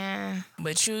 Man.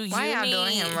 But why y'all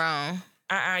doing him wrong?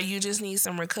 You just need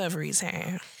some recovery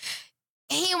time.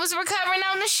 He was recovering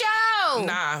on the show.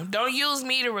 Nah, don't use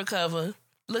me to recover.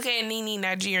 Look at Nene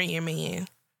Nigerian man.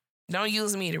 Don't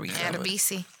use me to recover. At a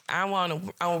BC. I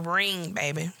want a ring,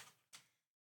 baby.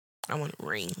 I want a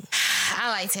ring. I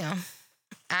liked him.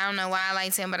 I don't know why I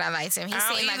liked him, but I liked him. He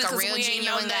seemed like a real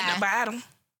genuine guy. About him.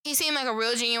 He seemed like a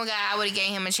real genuine guy. I would have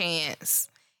gave him a chance.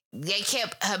 They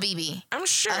kept Habibi. I'm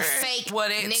sure. A fake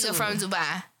nigga from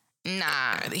Dubai.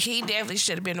 Nah. He definitely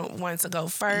should have been the one to go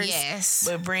first. Yes.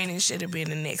 But Brandon should have been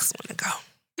the next one to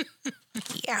go.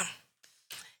 Yeah.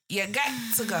 You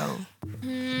got to go.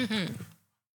 Mm-hmm.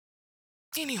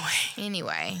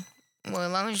 Anyway. Well,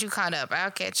 as long as you caught up, I'll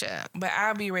catch up. But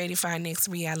I'll be ready for our next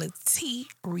reality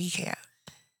recap.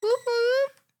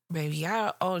 Whoop. Baby,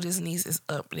 y'all oldest niece is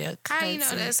up there. How you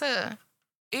know that's her?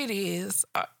 It is.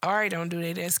 Ari don't do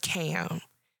that. That's Cam.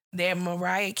 That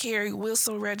Mariah Carey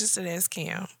whistle register, that's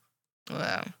Cam.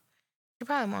 Well, she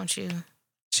probably wants you.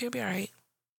 She'll be all right.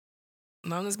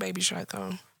 Long as Baby Shark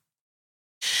on.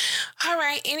 All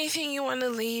right. Anything you want to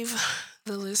leave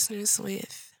the listeners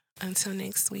with until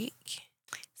next week?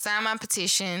 Sign my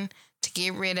petition to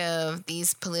get rid of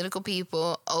these political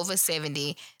people over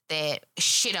 70 that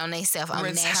shit on themselves on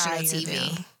national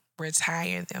TV. Them.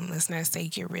 Retire them. Let's not say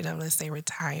get rid of. Let's say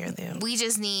retire them. We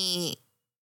just need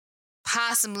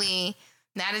possibly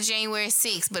not a January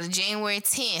 6th, but a January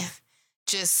 10th.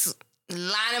 Just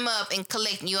line them up and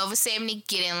collect. You over 70,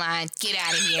 get in line. Get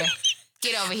out of here.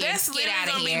 Get over here. That's get out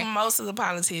of here. Be most of the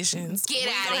politicians. Get out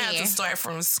of here. We're going to have to start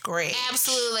from scratch.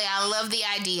 Absolutely. I love the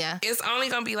idea. It's only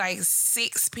going to be like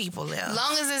 6 people left.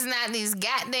 Long as it's not these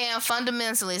goddamn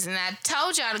fundamentalists. And I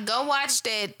told y'all to go watch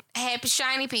that Happy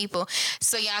Shiny People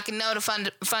so y'all can know the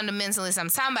fundamentalists I'm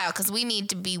talking about, because we need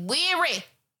to be weary.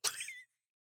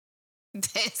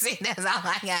 That's it. That's all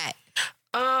I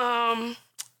got.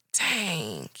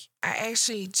 Dang. I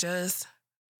actually just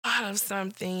thought of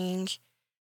something.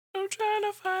 I'm trying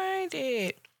to find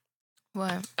it.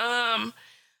 What?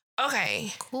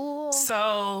 Okay. Cool.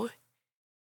 So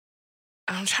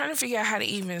I'm trying to figure out how to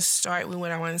even start with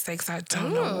what I want to say, because I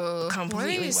don't know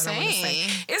completely what I want to say.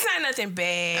 It's not nothing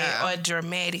bad or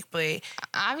dramatic, but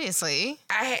obviously,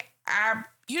 I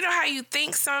you know how you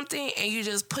think something and you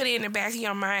just put it in the back of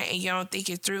your mind and you don't think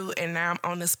it through, and now I'm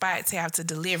on the spot to have to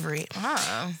deliver it.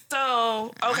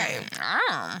 So okay.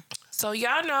 So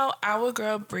y'all know our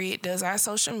girl Britt does our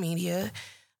social media.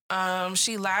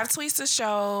 She live tweets the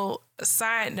show.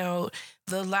 Side note,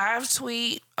 the live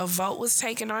tweet, a vote was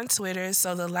taken on Twitter.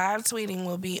 So the live tweeting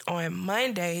will be on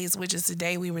Mondays, which is the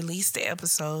day we release the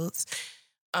episodes.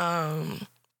 The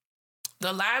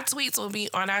live tweets will be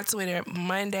on our Twitter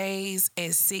Mondays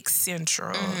at 6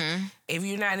 Central. Mm-hmm. If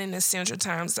you're not in the Central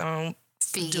time zone,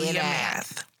 do your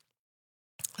math.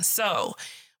 So,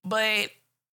 but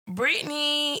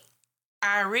Brittany,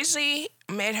 I originally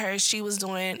met her. She was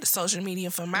doing social media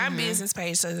for my business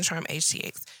page, Southern Charm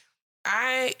HTX.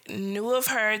 I knew of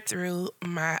her through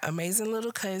my amazing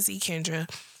little cousin, Kendra.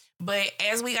 But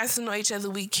as we got to know each other,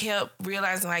 we kept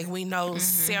realizing, like, we know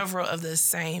several of the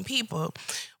same people.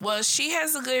 Well, she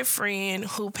has a good friend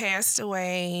who passed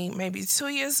away maybe 2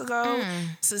 years ago,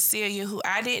 Cecilia, who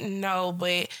I didn't know,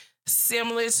 but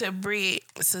similar to Britt,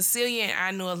 Cecilia and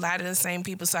I knew a lot of the same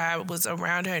people, so I was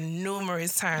around her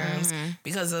numerous times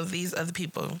because of these other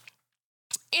people.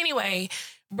 Anyway,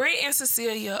 Britt and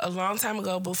Cecilia, a long time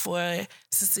ago before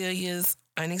Cecilia's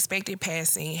unexpected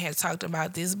passing, had talked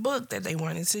about this book that they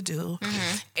wanted to do.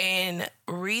 And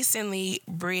recently,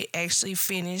 Britt actually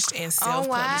finished and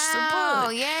self-published the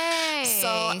book. Yay!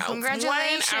 So,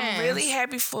 congratulations. I'm really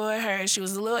happy for her. She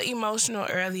was a little emotional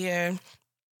earlier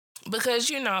because,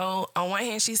 you know, on one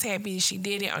hand, she's happy she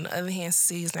did it. On the other hand,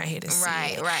 Cecilia's not here to see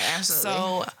it. Right, absolutely.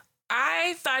 So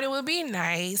I thought it would be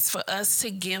nice for us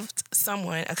to gift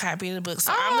someone a copy of the book.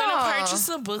 So I'm going to purchase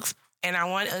a book and I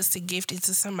want us to gift it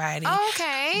to somebody.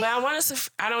 Okay. But I want us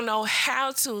to, I don't know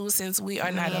how to, since we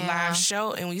are not a live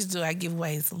show and we used to do our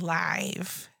giveaways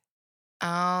live.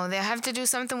 Oh, they'll have to do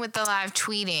something with the live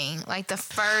tweeting, like the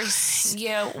first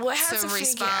we'll have to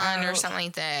respond or something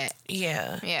like that.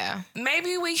 Yeah.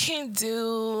 Maybe we can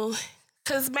do,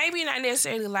 because maybe not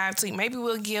necessarily live tweet. Maybe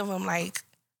we'll give them like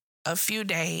a few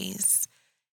days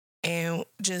and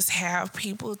just have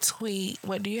people tweet.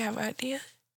 What, do you have an idea?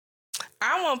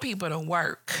 I want people to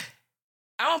work.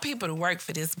 I want people to work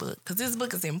for this book because this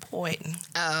book is important.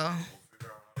 Oh.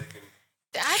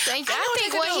 I think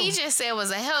what he just said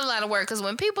was a hell of a lot of work, because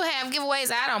when people have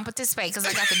giveaways, I don't participate because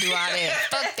I got to do all that.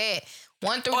 Fuck that.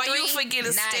 1 through 3, you forget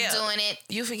a step. Not doing it.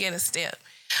 You forget a step.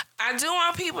 I do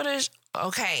want people to...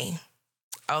 Okay.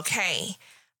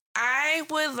 I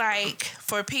would like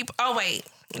for people... Oh, wait.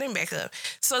 Let me back up.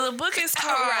 So the book is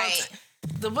called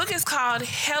The book is called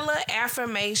Hella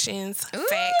Affirmations,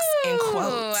 Facts, and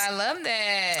Quotes. I love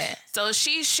that. So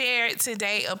she shared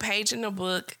today a page in the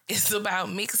book. It's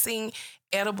about mixing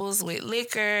edibles with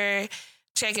liquor,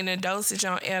 checking the dosage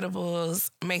on edibles,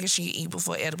 making sure you eat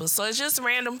before edibles. So it's just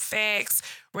random facts,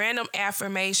 random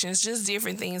affirmations, just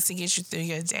different things to get you through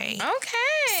your day.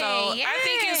 Okay. So yay. I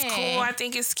think it's cool. I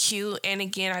think it's cute. And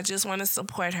again, I just want to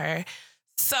support her.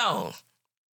 So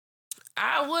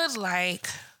I would like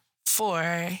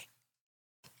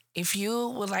if you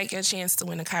would like a chance to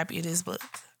win a copy of this book,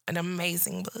 an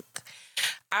amazing book,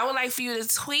 I would like for you to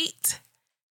tweet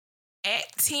at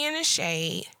Tea in the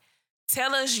Shade.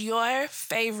 Tell us your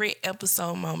favorite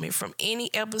episode moment from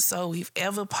any episode we've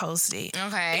ever posted.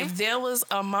 Okay. If there was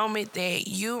a moment that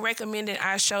you recommended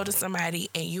I show to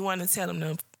somebody and you want to tell them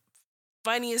the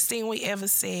funniest thing we ever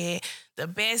said, the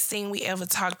best thing we ever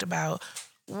talked about,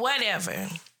 whatever,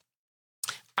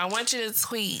 I want you to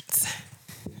tweet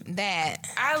that.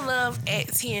 I love at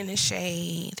Tea in the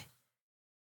Shade.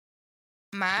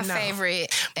 My favorite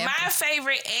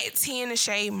at Tea in the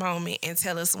Shade moment, and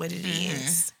tell us what it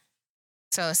is.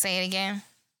 So say it again.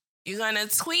 You're going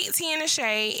to tweet Tea in the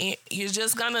Shade, and you're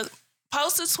just going to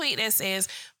post a tweet that says,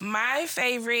 my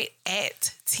favorite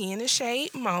at Tea in the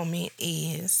Shade moment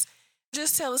is.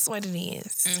 Just tell us what it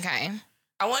is. Okay.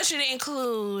 I want you to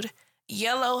include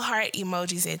yellow heart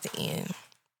emojis at the end.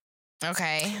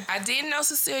 Okay. I didn't know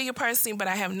Cecilia personally, but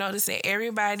I have noticed that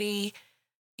everybody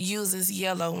uses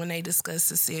yellow when they discuss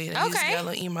Cecilia. They use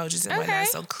yellow emojis and whatnot.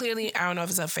 So clearly, I don't know if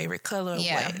it's her favorite color or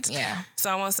what. Yeah. So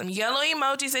I want some yellow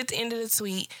emojis at the end of the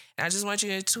tweet. And I just want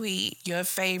you to tweet your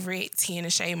favorite Tea in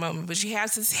the Shade moment. But you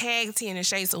have to tag Tea in the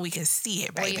Shade so we can see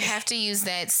it, baby. Well, you have to use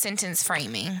that sentence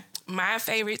framing. My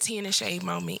favorite Tea in the Shade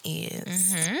moment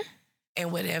is,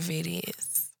 and whatever it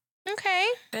is. Okay.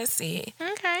 That's it.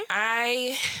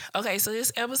 Okay. Okay, so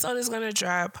this episode is going to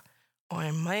drop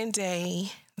on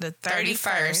Monday, the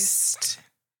 31st.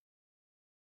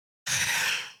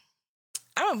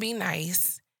 I'm going to be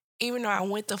nice, even though I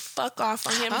went the fuck off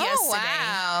on him yesterday.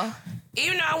 Wow.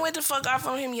 Even though I went the fuck off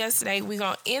on him yesterday, we're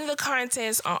going to end the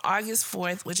contest on August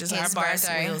 4th, which is His our boss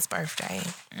birthday. Will's birthday.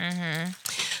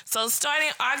 So starting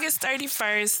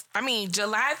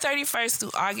July 31st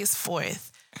through August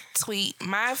 4th, tweet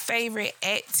my favorite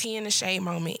at Tea in the Shade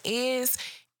moment is.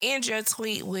 End your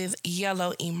tweet with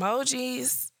yellow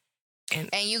emojis. And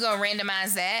you gonna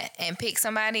randomize that and pick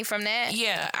somebody from that?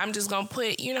 Yeah, I'm just gonna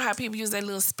put, you know how people use that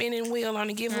little spinning wheel on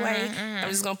the giveaway? I'm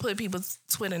just gonna put people's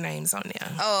Twitter names on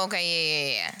there. Oh,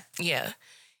 okay, yeah.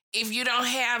 If you don't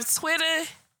have Twitter,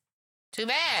 too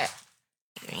bad.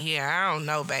 Yeah, I don't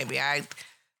know, baby. I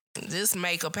just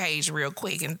make a page real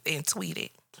quick and tweet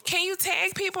it. Can you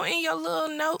tag people in your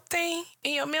little note thing,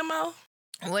 in your memo?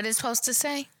 What is supposed to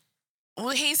say? Well,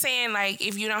 he's saying, like,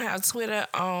 if you don't have Twitter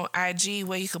on IG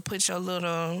where you could put your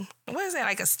little, what is that,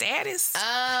 like a status?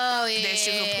 Oh, yeah. That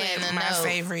you could put my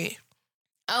favorite.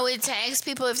 Oh, it tags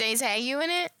people if they tag you in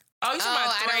it? Oh, you talking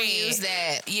about Thread? I don't use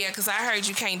that. Yeah, because I heard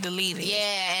you can't delete it.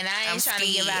 Yeah, and I ain't trying to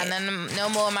give out no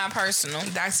more of my personal.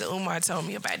 Dr. Umar told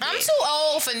me about that. I'm too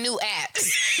old for new apps.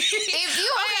 If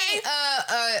you ain't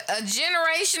a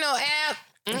generational app,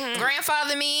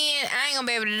 grandfather me in, I ain't gonna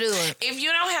be able to do it. If you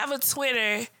don't have a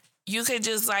Twitter, you could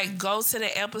just like go to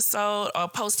the episode or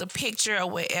post a picture or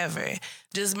whatever.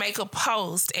 Just make a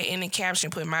post and in the caption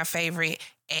put my favorite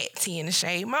at Tea in the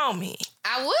Shade moment.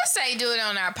 I would say do it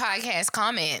on our podcast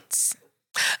comments.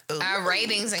 Ooh. Our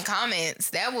ratings and comments.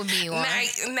 That would be one.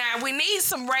 Now, we need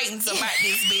some ratings about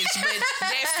this bitch, but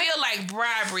that feel like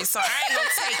bribery, so I ain't gonna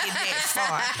take it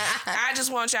that far. I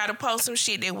just want y'all to post some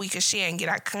shit that we can share and get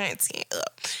our content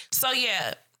up. So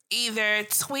yeah, either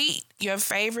tweet your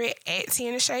favorite at Tea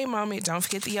in the Shade moment. Don't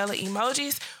forget the yellow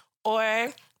emojis.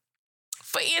 Or,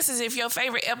 for instance, if your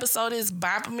favorite episode is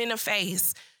Bop 'em in the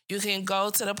Face, you can go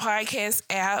to the podcast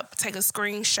app, take a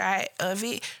screenshot of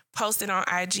it, post it on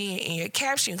IG, and in your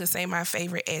caption you can say my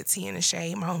favorite at Tea in the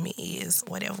Shade moment is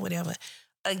whatever.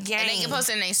 Again. And they can post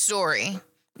it in their story.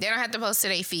 They don't have to post to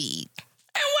their feed.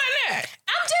 And why not?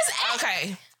 I'm just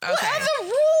Okay. What are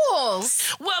the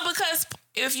rules? Well, because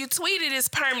if you tweet it, it's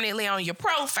permanently on your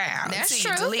profile. That's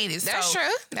until true. You delete it. That's so true.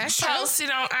 That's true. Post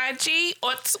it on IG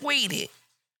or tweet it.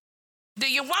 Do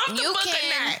you want the book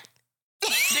or not?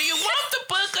 Do you want the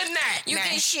book or not? You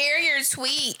can share your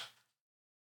tweet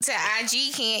to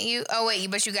IG, can't you? Oh, wait,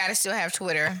 but you got to still have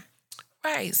Twitter.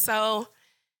 Right. So,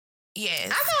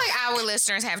 yes. I feel like our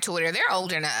listeners have Twitter. They're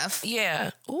old enough.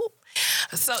 Yeah. Ooh.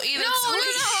 So either No,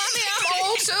 I mean, I'm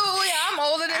old too. Yeah, I'm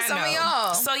older than some of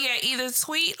y'all. So yeah, either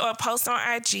tweet or post on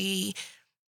IG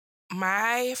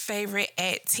my favorite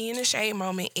at Tea in the Shade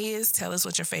moment is. Tell us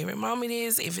what your favorite moment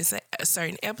is. If it's a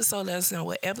certain episode, let us know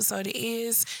what episode it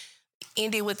is.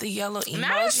 End it with the yellow emoji.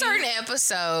 Not a certain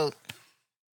episode.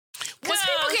 Because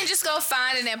people can just go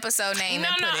find an episode name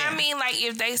and put it. I mean, like,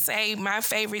 if they say my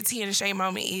favorite Tea in the Shade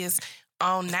moment is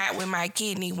on Not With My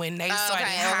Kidney when they started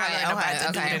hollering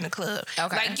about the dude in the club.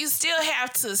 Okay. Like, you still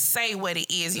have to say what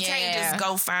it is. You can't just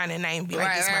go find a name and be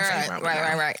like, this is my favorite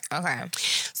moment. Right. Okay.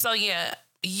 So, yeah,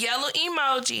 yellow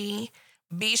emoji.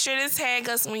 Be sure to tag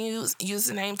us when you use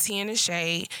the name Tea in the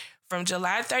Shade. From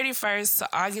July 31st to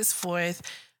August 4th,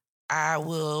 I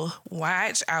will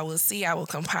watch, I will see, I will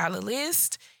compile a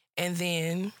list. And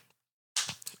then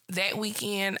that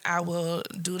weekend, I will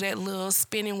do that little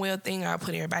spinning wheel thing. I'll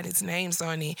put everybody's names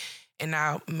on it, and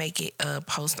I'll make it a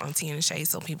post on Tea in the Shade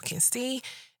so people can see,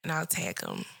 and I'll tag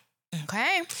them.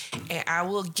 Okay. And I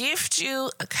will gift you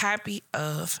a copy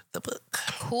of the book.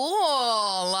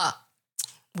 Cool.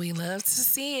 We love to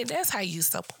see it. That's how you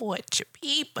support your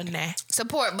people now.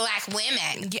 Support Black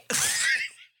women. Yeah.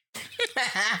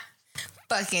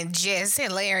 Fucking just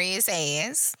hilarious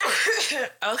ass.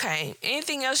 Okay.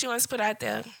 Anything else you want to put out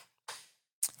there?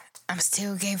 I'm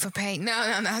still game for pay. No,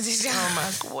 just joking. Oh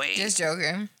my God. Just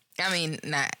joking. I mean,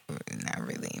 not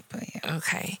really, but yeah.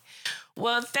 Okay.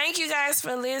 Well, thank you guys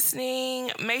for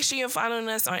listening. Make sure you're following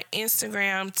us on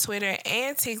Instagram, Twitter,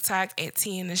 and TikTok at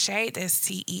Tea in the Shade. That's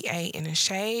TEA in the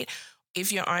Shade.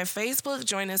 If you're on Facebook,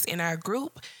 join us in our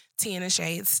group, Tea in the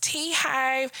Shade's Tea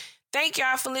Hive. Thank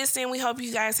y'all for listening. We hope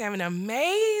you guys have an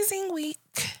amazing week.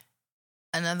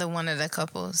 Another one of the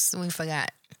couples we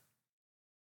forgot.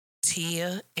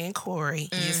 Tia and Corey.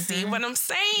 Mm-hmm. You see what I'm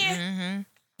saying? Mm-hmm.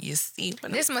 You see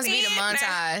what this I'm must saying be the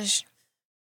montage.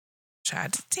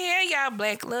 Tried to tell y'all,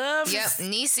 Black Love. Yep,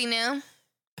 Niecy now.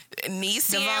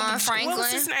 Niecy. Devon Franklin. What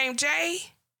was his name? Jay?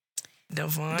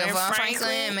 Devon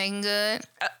Franklin. Making good.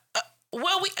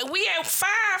 Well, we at 5,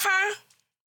 huh?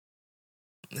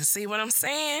 Let's see what I'm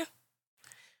saying.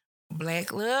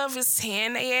 Black Love is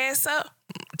tearing their ass up.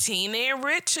 Tina and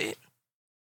Richard.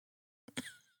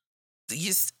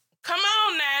 Come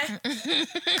on now.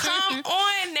 Come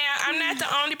on now. I'm not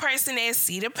the only person that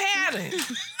see the pattern.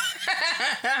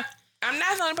 I'm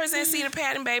not the only person that see the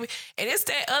pattern, baby. And it's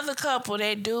that other couple,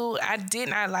 that dude, I did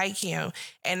not like him.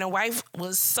 And the wife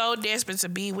was so desperate to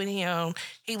be with him.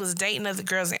 He was dating other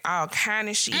girls and all kind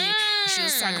of shit. She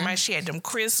was talking about she had them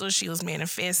crystals. She was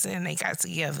manifesting and they got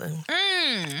together.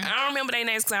 I don't remember their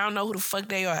names because I don't know who the fuck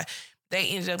they are. They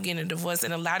ended up getting a divorce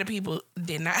and a lot of people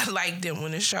did not like them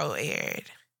when the show aired.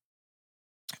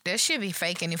 That should be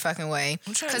fake any fucking way.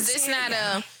 Because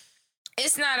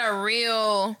it's not a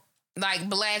real... like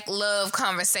Black love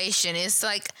conversation. It's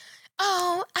like,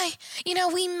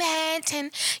 we met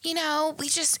and, we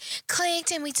just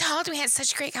clicked and we talked. We had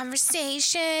such a great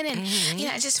conversation and,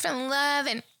 I just fell in love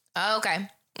and, okay.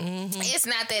 Mm-hmm. It's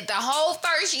not that. The whole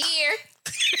first year,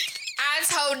 I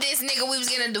told this nigga we was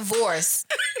getting a divorce.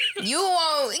 You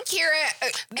won't Kira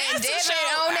and Devin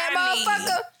on that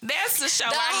motherfucker. That's the show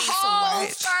I need to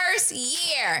watch. The whole first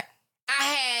year, I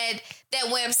had that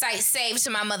website saved to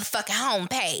my motherfucking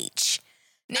homepage.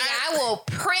 Nigga, I will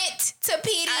print to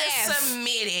PDF. I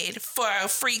submitted for a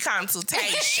free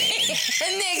consultation.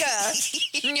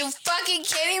 Nigga, you fucking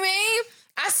kidding me?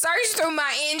 I searched through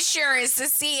my insurance to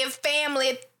see if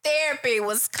family therapy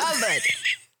was covered.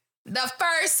 The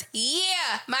first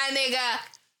year, my nigga.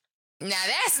 Now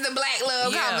that's the Black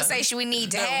love conversation we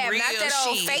need to have. Not that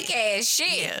old fake ass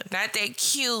shit. Yeah, not that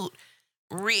cute,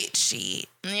 rich shit.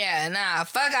 Yeah, nah,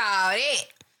 fuck all that.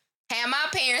 Had my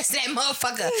parents that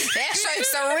motherfucker. That show you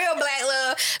some real Black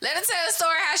love. Let her tell the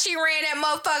story how she ran that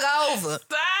motherfucker over.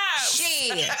 Stop.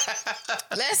 Shit.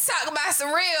 Let's talk about some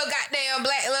real goddamn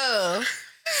Black love.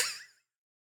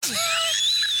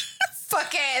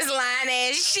 Fuck ass lying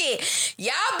ass shit.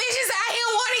 Y'all bitches out here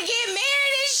want to get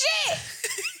married and shit.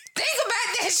 Think about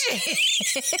that shit.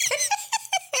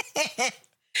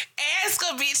 Ask a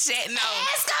bitch that no.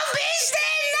 Ask a bitch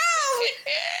that no.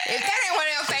 If that ain't one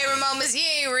of your favorite moments, you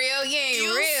ain't real. You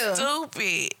ain't real.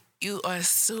 Stupid. You are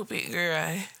stupid,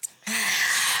 girl.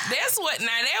 That's what. Now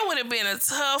that would have been a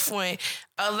tough one.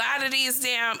 A lot of these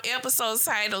damn episode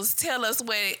titles tell us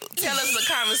the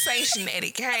conversation that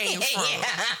it came from.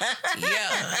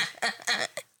 Yeah.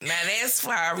 Now that's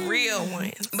for our real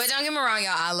ones. But don't get me wrong,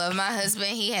 y'all. I love my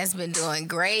husband. He has been doing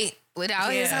great with all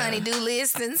his honey-do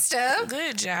lists and stuff.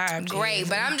 Good job. Great.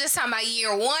 But I'm just talking about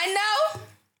year 1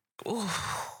 though. Ooh.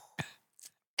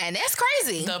 And that's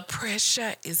crazy. The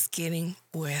pressure is getting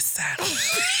worse.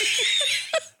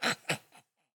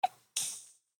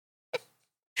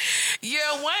 Year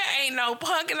one ain't no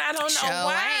punk, and I don't know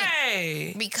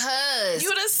why. Because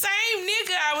you the same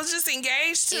nigga I was just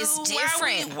engaged to. It's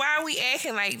different. Why we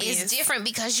acting like this? It's different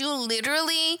because you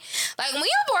literally, like, when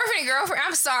you're boyfriend and girlfriend,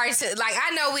 I'm sorry to, like,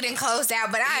 I know we didn't close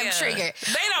out, but I am triggered.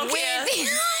 They don't care.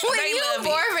 When you're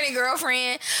boyfriend and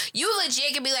girlfriend, you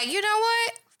legit can be like, you know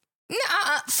what? No,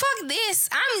 fuck this.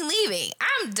 I'm leaving.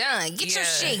 I'm done. Get your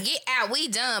shit. Get out. We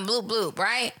done. Bloop, bloop,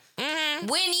 right? Mm-hmm.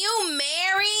 When you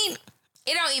married,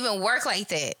 it don't even work like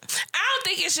that. I don't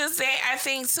think it's just that. I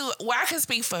think, too, well, I can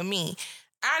speak for me.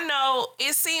 I know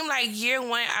it seemed like year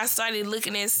one, I started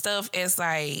looking at stuff as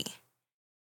like,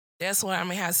 that's what I'm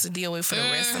going to have to deal with for the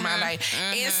rest of my life.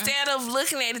 Mm-hmm. Instead of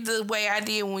looking at it the way I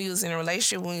did when we was in a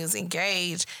relationship, when we was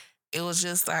engaged, it was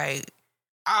just like,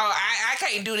 oh, I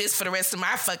can't do this for the rest of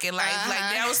my fucking life. Like,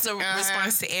 that was the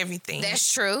response to everything.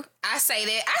 That's true. I say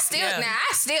that. I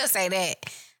still say that.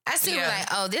 I still be like,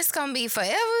 oh, this gonna be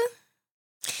forever?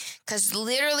 Because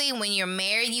literally, when you're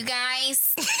married, you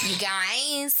guys,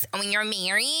 when you're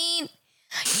married,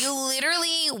 you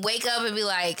literally wake up and be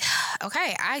like,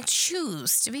 okay, I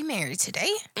choose to be married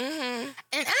today. Mm-hmm.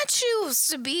 And I choose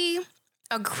to be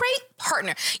a great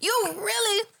partner. You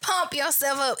really pump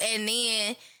yourself up, and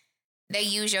then they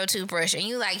use your toothbrush, and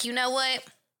you like, you know what?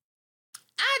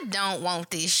 I don't want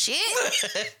this shit.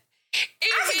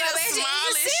 I can go back to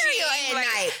eating cereal at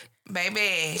night.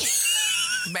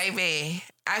 Baby,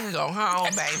 I can go home,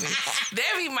 baby.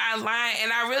 That be my line,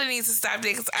 and I really need to stop that,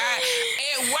 because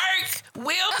at work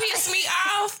will piss me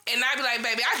off, and I be like,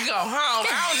 baby, I can go home.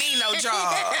 I don't need no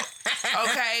job.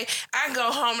 Okay? I can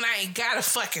go home, and I ain't gotta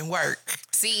fucking work.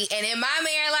 See, and in my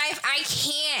married life, I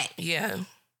can't. Yeah.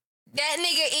 That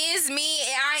nigga is me,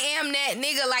 and I am that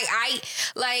nigga.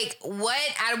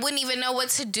 What? I wouldn't even know what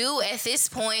to do at this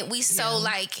point. We so,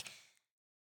 like,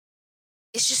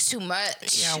 it's just too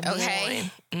much, okay?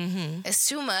 Mm-hmm. It's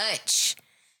too much.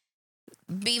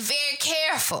 Be very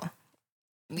careful.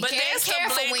 But that's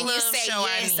careful when you say,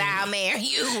 yes, I'll marry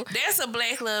you. That's a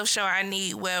black love show I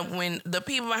need, where when the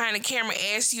people behind the camera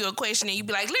ask you a question and you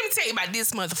be like, let me tell you about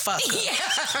this motherfucker. Yeah.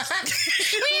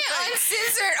 We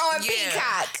uncensored on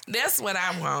Peacock. That's what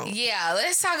I want. Yeah,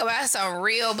 let's talk about some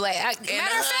real black. And the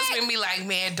husband be like,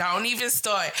 man, don't even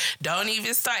start. Don't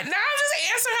even start. No, I'm just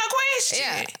answering her question.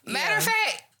 Yeah. Matter of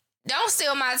fact, don't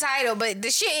steal my title, but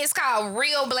the shit is called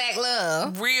Real Black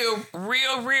Love. Real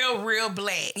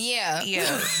black. Yeah.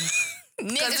 Yeah.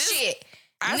 Nigga shit.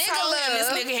 I told him this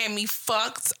nigga had me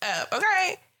fucked up.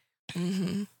 Okay?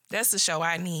 Mm-hmm. That's the show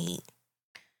I need.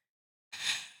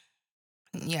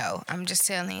 Yo, I'm just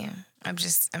telling you. I'm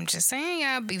just saying,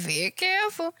 y'all, be very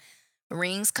careful.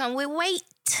 Rings come with weight.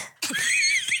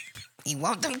 You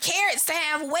want them carrots to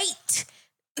have weight.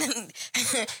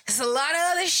 There's a lot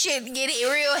of other shit get it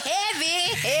real heavy.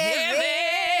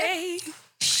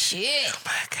 Shit.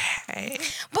 Okay.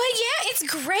 But yeah, it's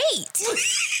great.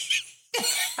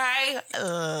 I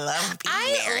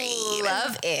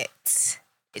love it.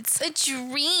 It's a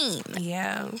dream.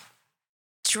 Yeah.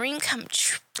 Dream come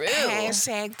true.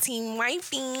 Hashtag Team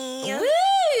Wifey.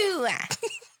 Woo!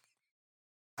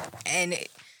 And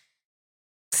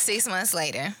 6 months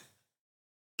later,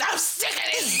 I'm sick of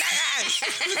this nigga.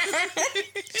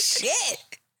 Shit.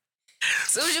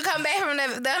 Soon as you come back from the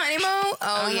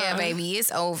honeymoon, yeah, baby,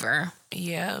 it's over.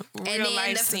 Yeah. And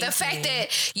then the fact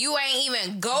that you ain't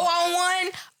even go on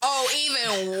one,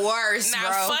 even worse, now,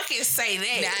 bro. Fucking say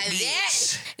that.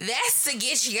 Now that's to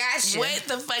get you, got you. What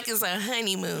the fuck is a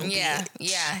honeymoon? Yeah,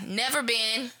 bitch? yeah. Never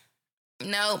been.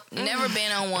 Nope, never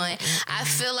been on one. I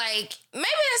feel like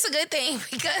maybe that's a good thing,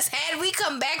 because had we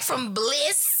come back from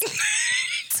bliss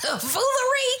to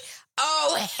foolery,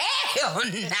 oh hell no.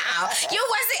 You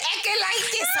wasn't acting like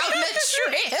this on the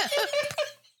trip.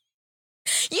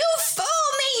 You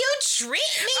fooled me, you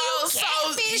tricked me, you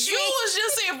catfished me. You was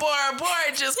just in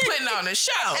Bora just putting on a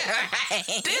show.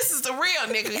 Right. This is the real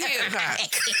nigga here, huh?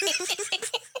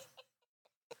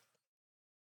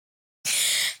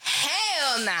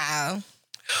 Hell no.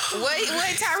 What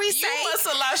Tyrese say?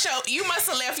 You must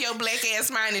have left your black ass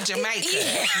mind in Jamaica.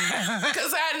 Yeah.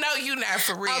 Cause I know you not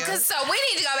for real. Cause so we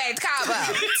need to go back to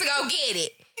Cabo to go get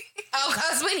it.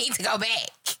 Cause we need to go back.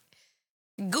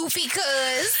 Goofy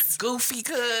cuz.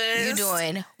 You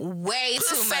doing way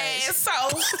too much. So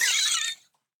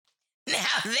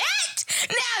Now that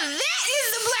is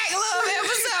the Black Love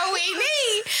episode we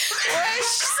need, where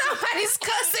somebody's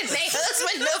cussing their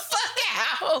husband the fuck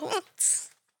out.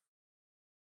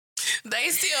 They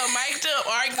still mic'd up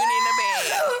arguing in the bed.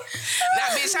 Now,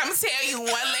 bitch, I'm gonna tell you one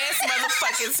last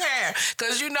motherfucking time,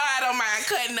 cause you know I don't mind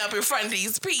cutting up in front of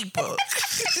these people.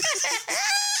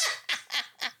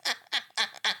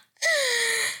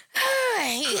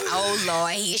 He Oh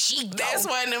Lord, here she go. That's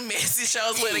one of the messy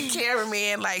shows with a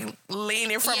cameraman like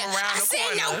leaning from around the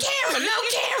corner. No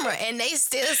camera, and they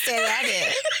still stand out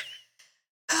there.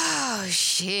 Oh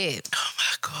shit! Oh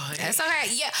my God, that's okay.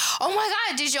 Yeah. Oh my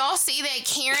God, did y'all see that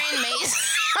Karen made?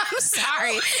 I'm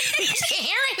sorry,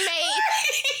 Karen made.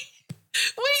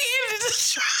 We ended the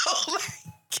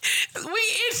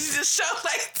show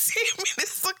like 10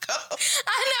 minutes ago.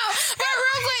 I know, but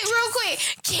real quick,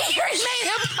 Karen made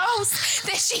a post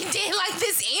that she did like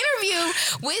this interview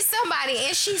with somebody,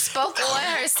 and she spoke on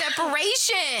her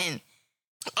separation.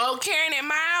 Oh, Karen and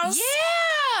Miles?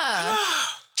 Yeah.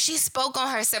 She spoke on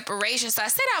her separation, so I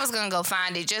said I was gonna go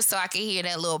find it just so I could hear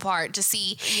that little part to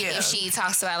see if she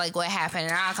talks about like what happened,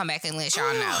 and I'll come back and let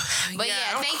y'all know. But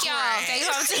thank y'all. Thank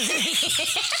y'all for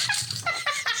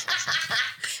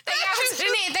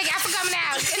tuning in. Thank y'all for coming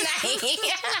out. Good night.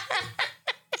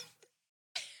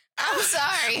 I'm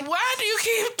sorry. Why do you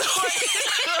keep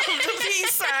throwing the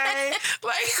peace sign?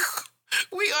 Like,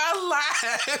 we are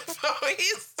live on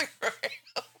Instagram.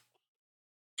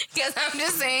 Because I'm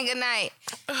just saying good night.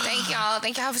 Thank y'all.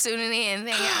 Thank y'all for tuning in.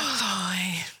 Thank y'all.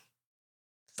 Lord.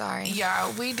 Sorry.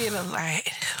 Y'all, we did a lot.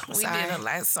 We did a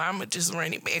lot, so I'm going to just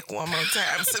run it back one more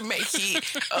time to make it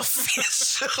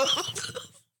official.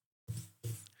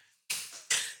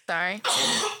 Sorry.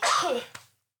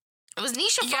 It was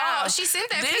Nisha Fall. She sent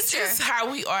that picture. This is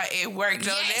how we are at work,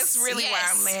 though. That's really why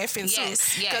I'm laughing, too.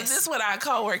 Because this is what our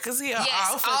coworkers here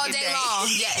all fucking day long.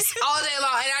 Yes, all day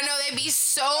long. And I know they'd be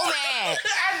so mad.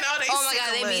 I know they Oh, my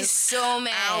God, they'd be so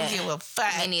mad. I don't give a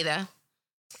fuck. Me neither.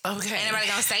 Okay. Ain't nobody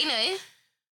gonna say nothing.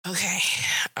 Okay.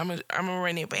 I'm gonna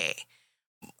run it back.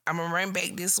 I'm gonna run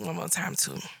back this one more time,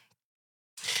 too.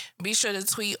 Be sure to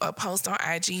tweet or post on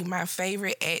IG. My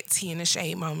favorite at Tea in the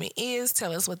Shade moment is.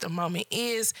 Tell us what the moment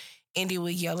is. End it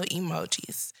with yellow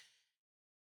emojis.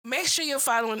 Make sure you're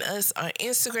following us on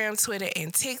Instagram, Twitter,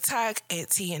 and TikTok at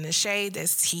Tea in the Shade.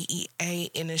 That's TEA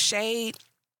in the Shade.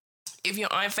 If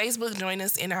you're on Facebook, join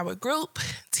us in our group,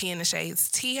 Tea in the Shade's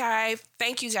Tea Hive.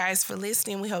 Thank you guys for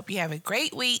listening. We hope you have a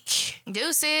great week.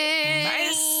 Deuces.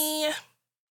 Bye.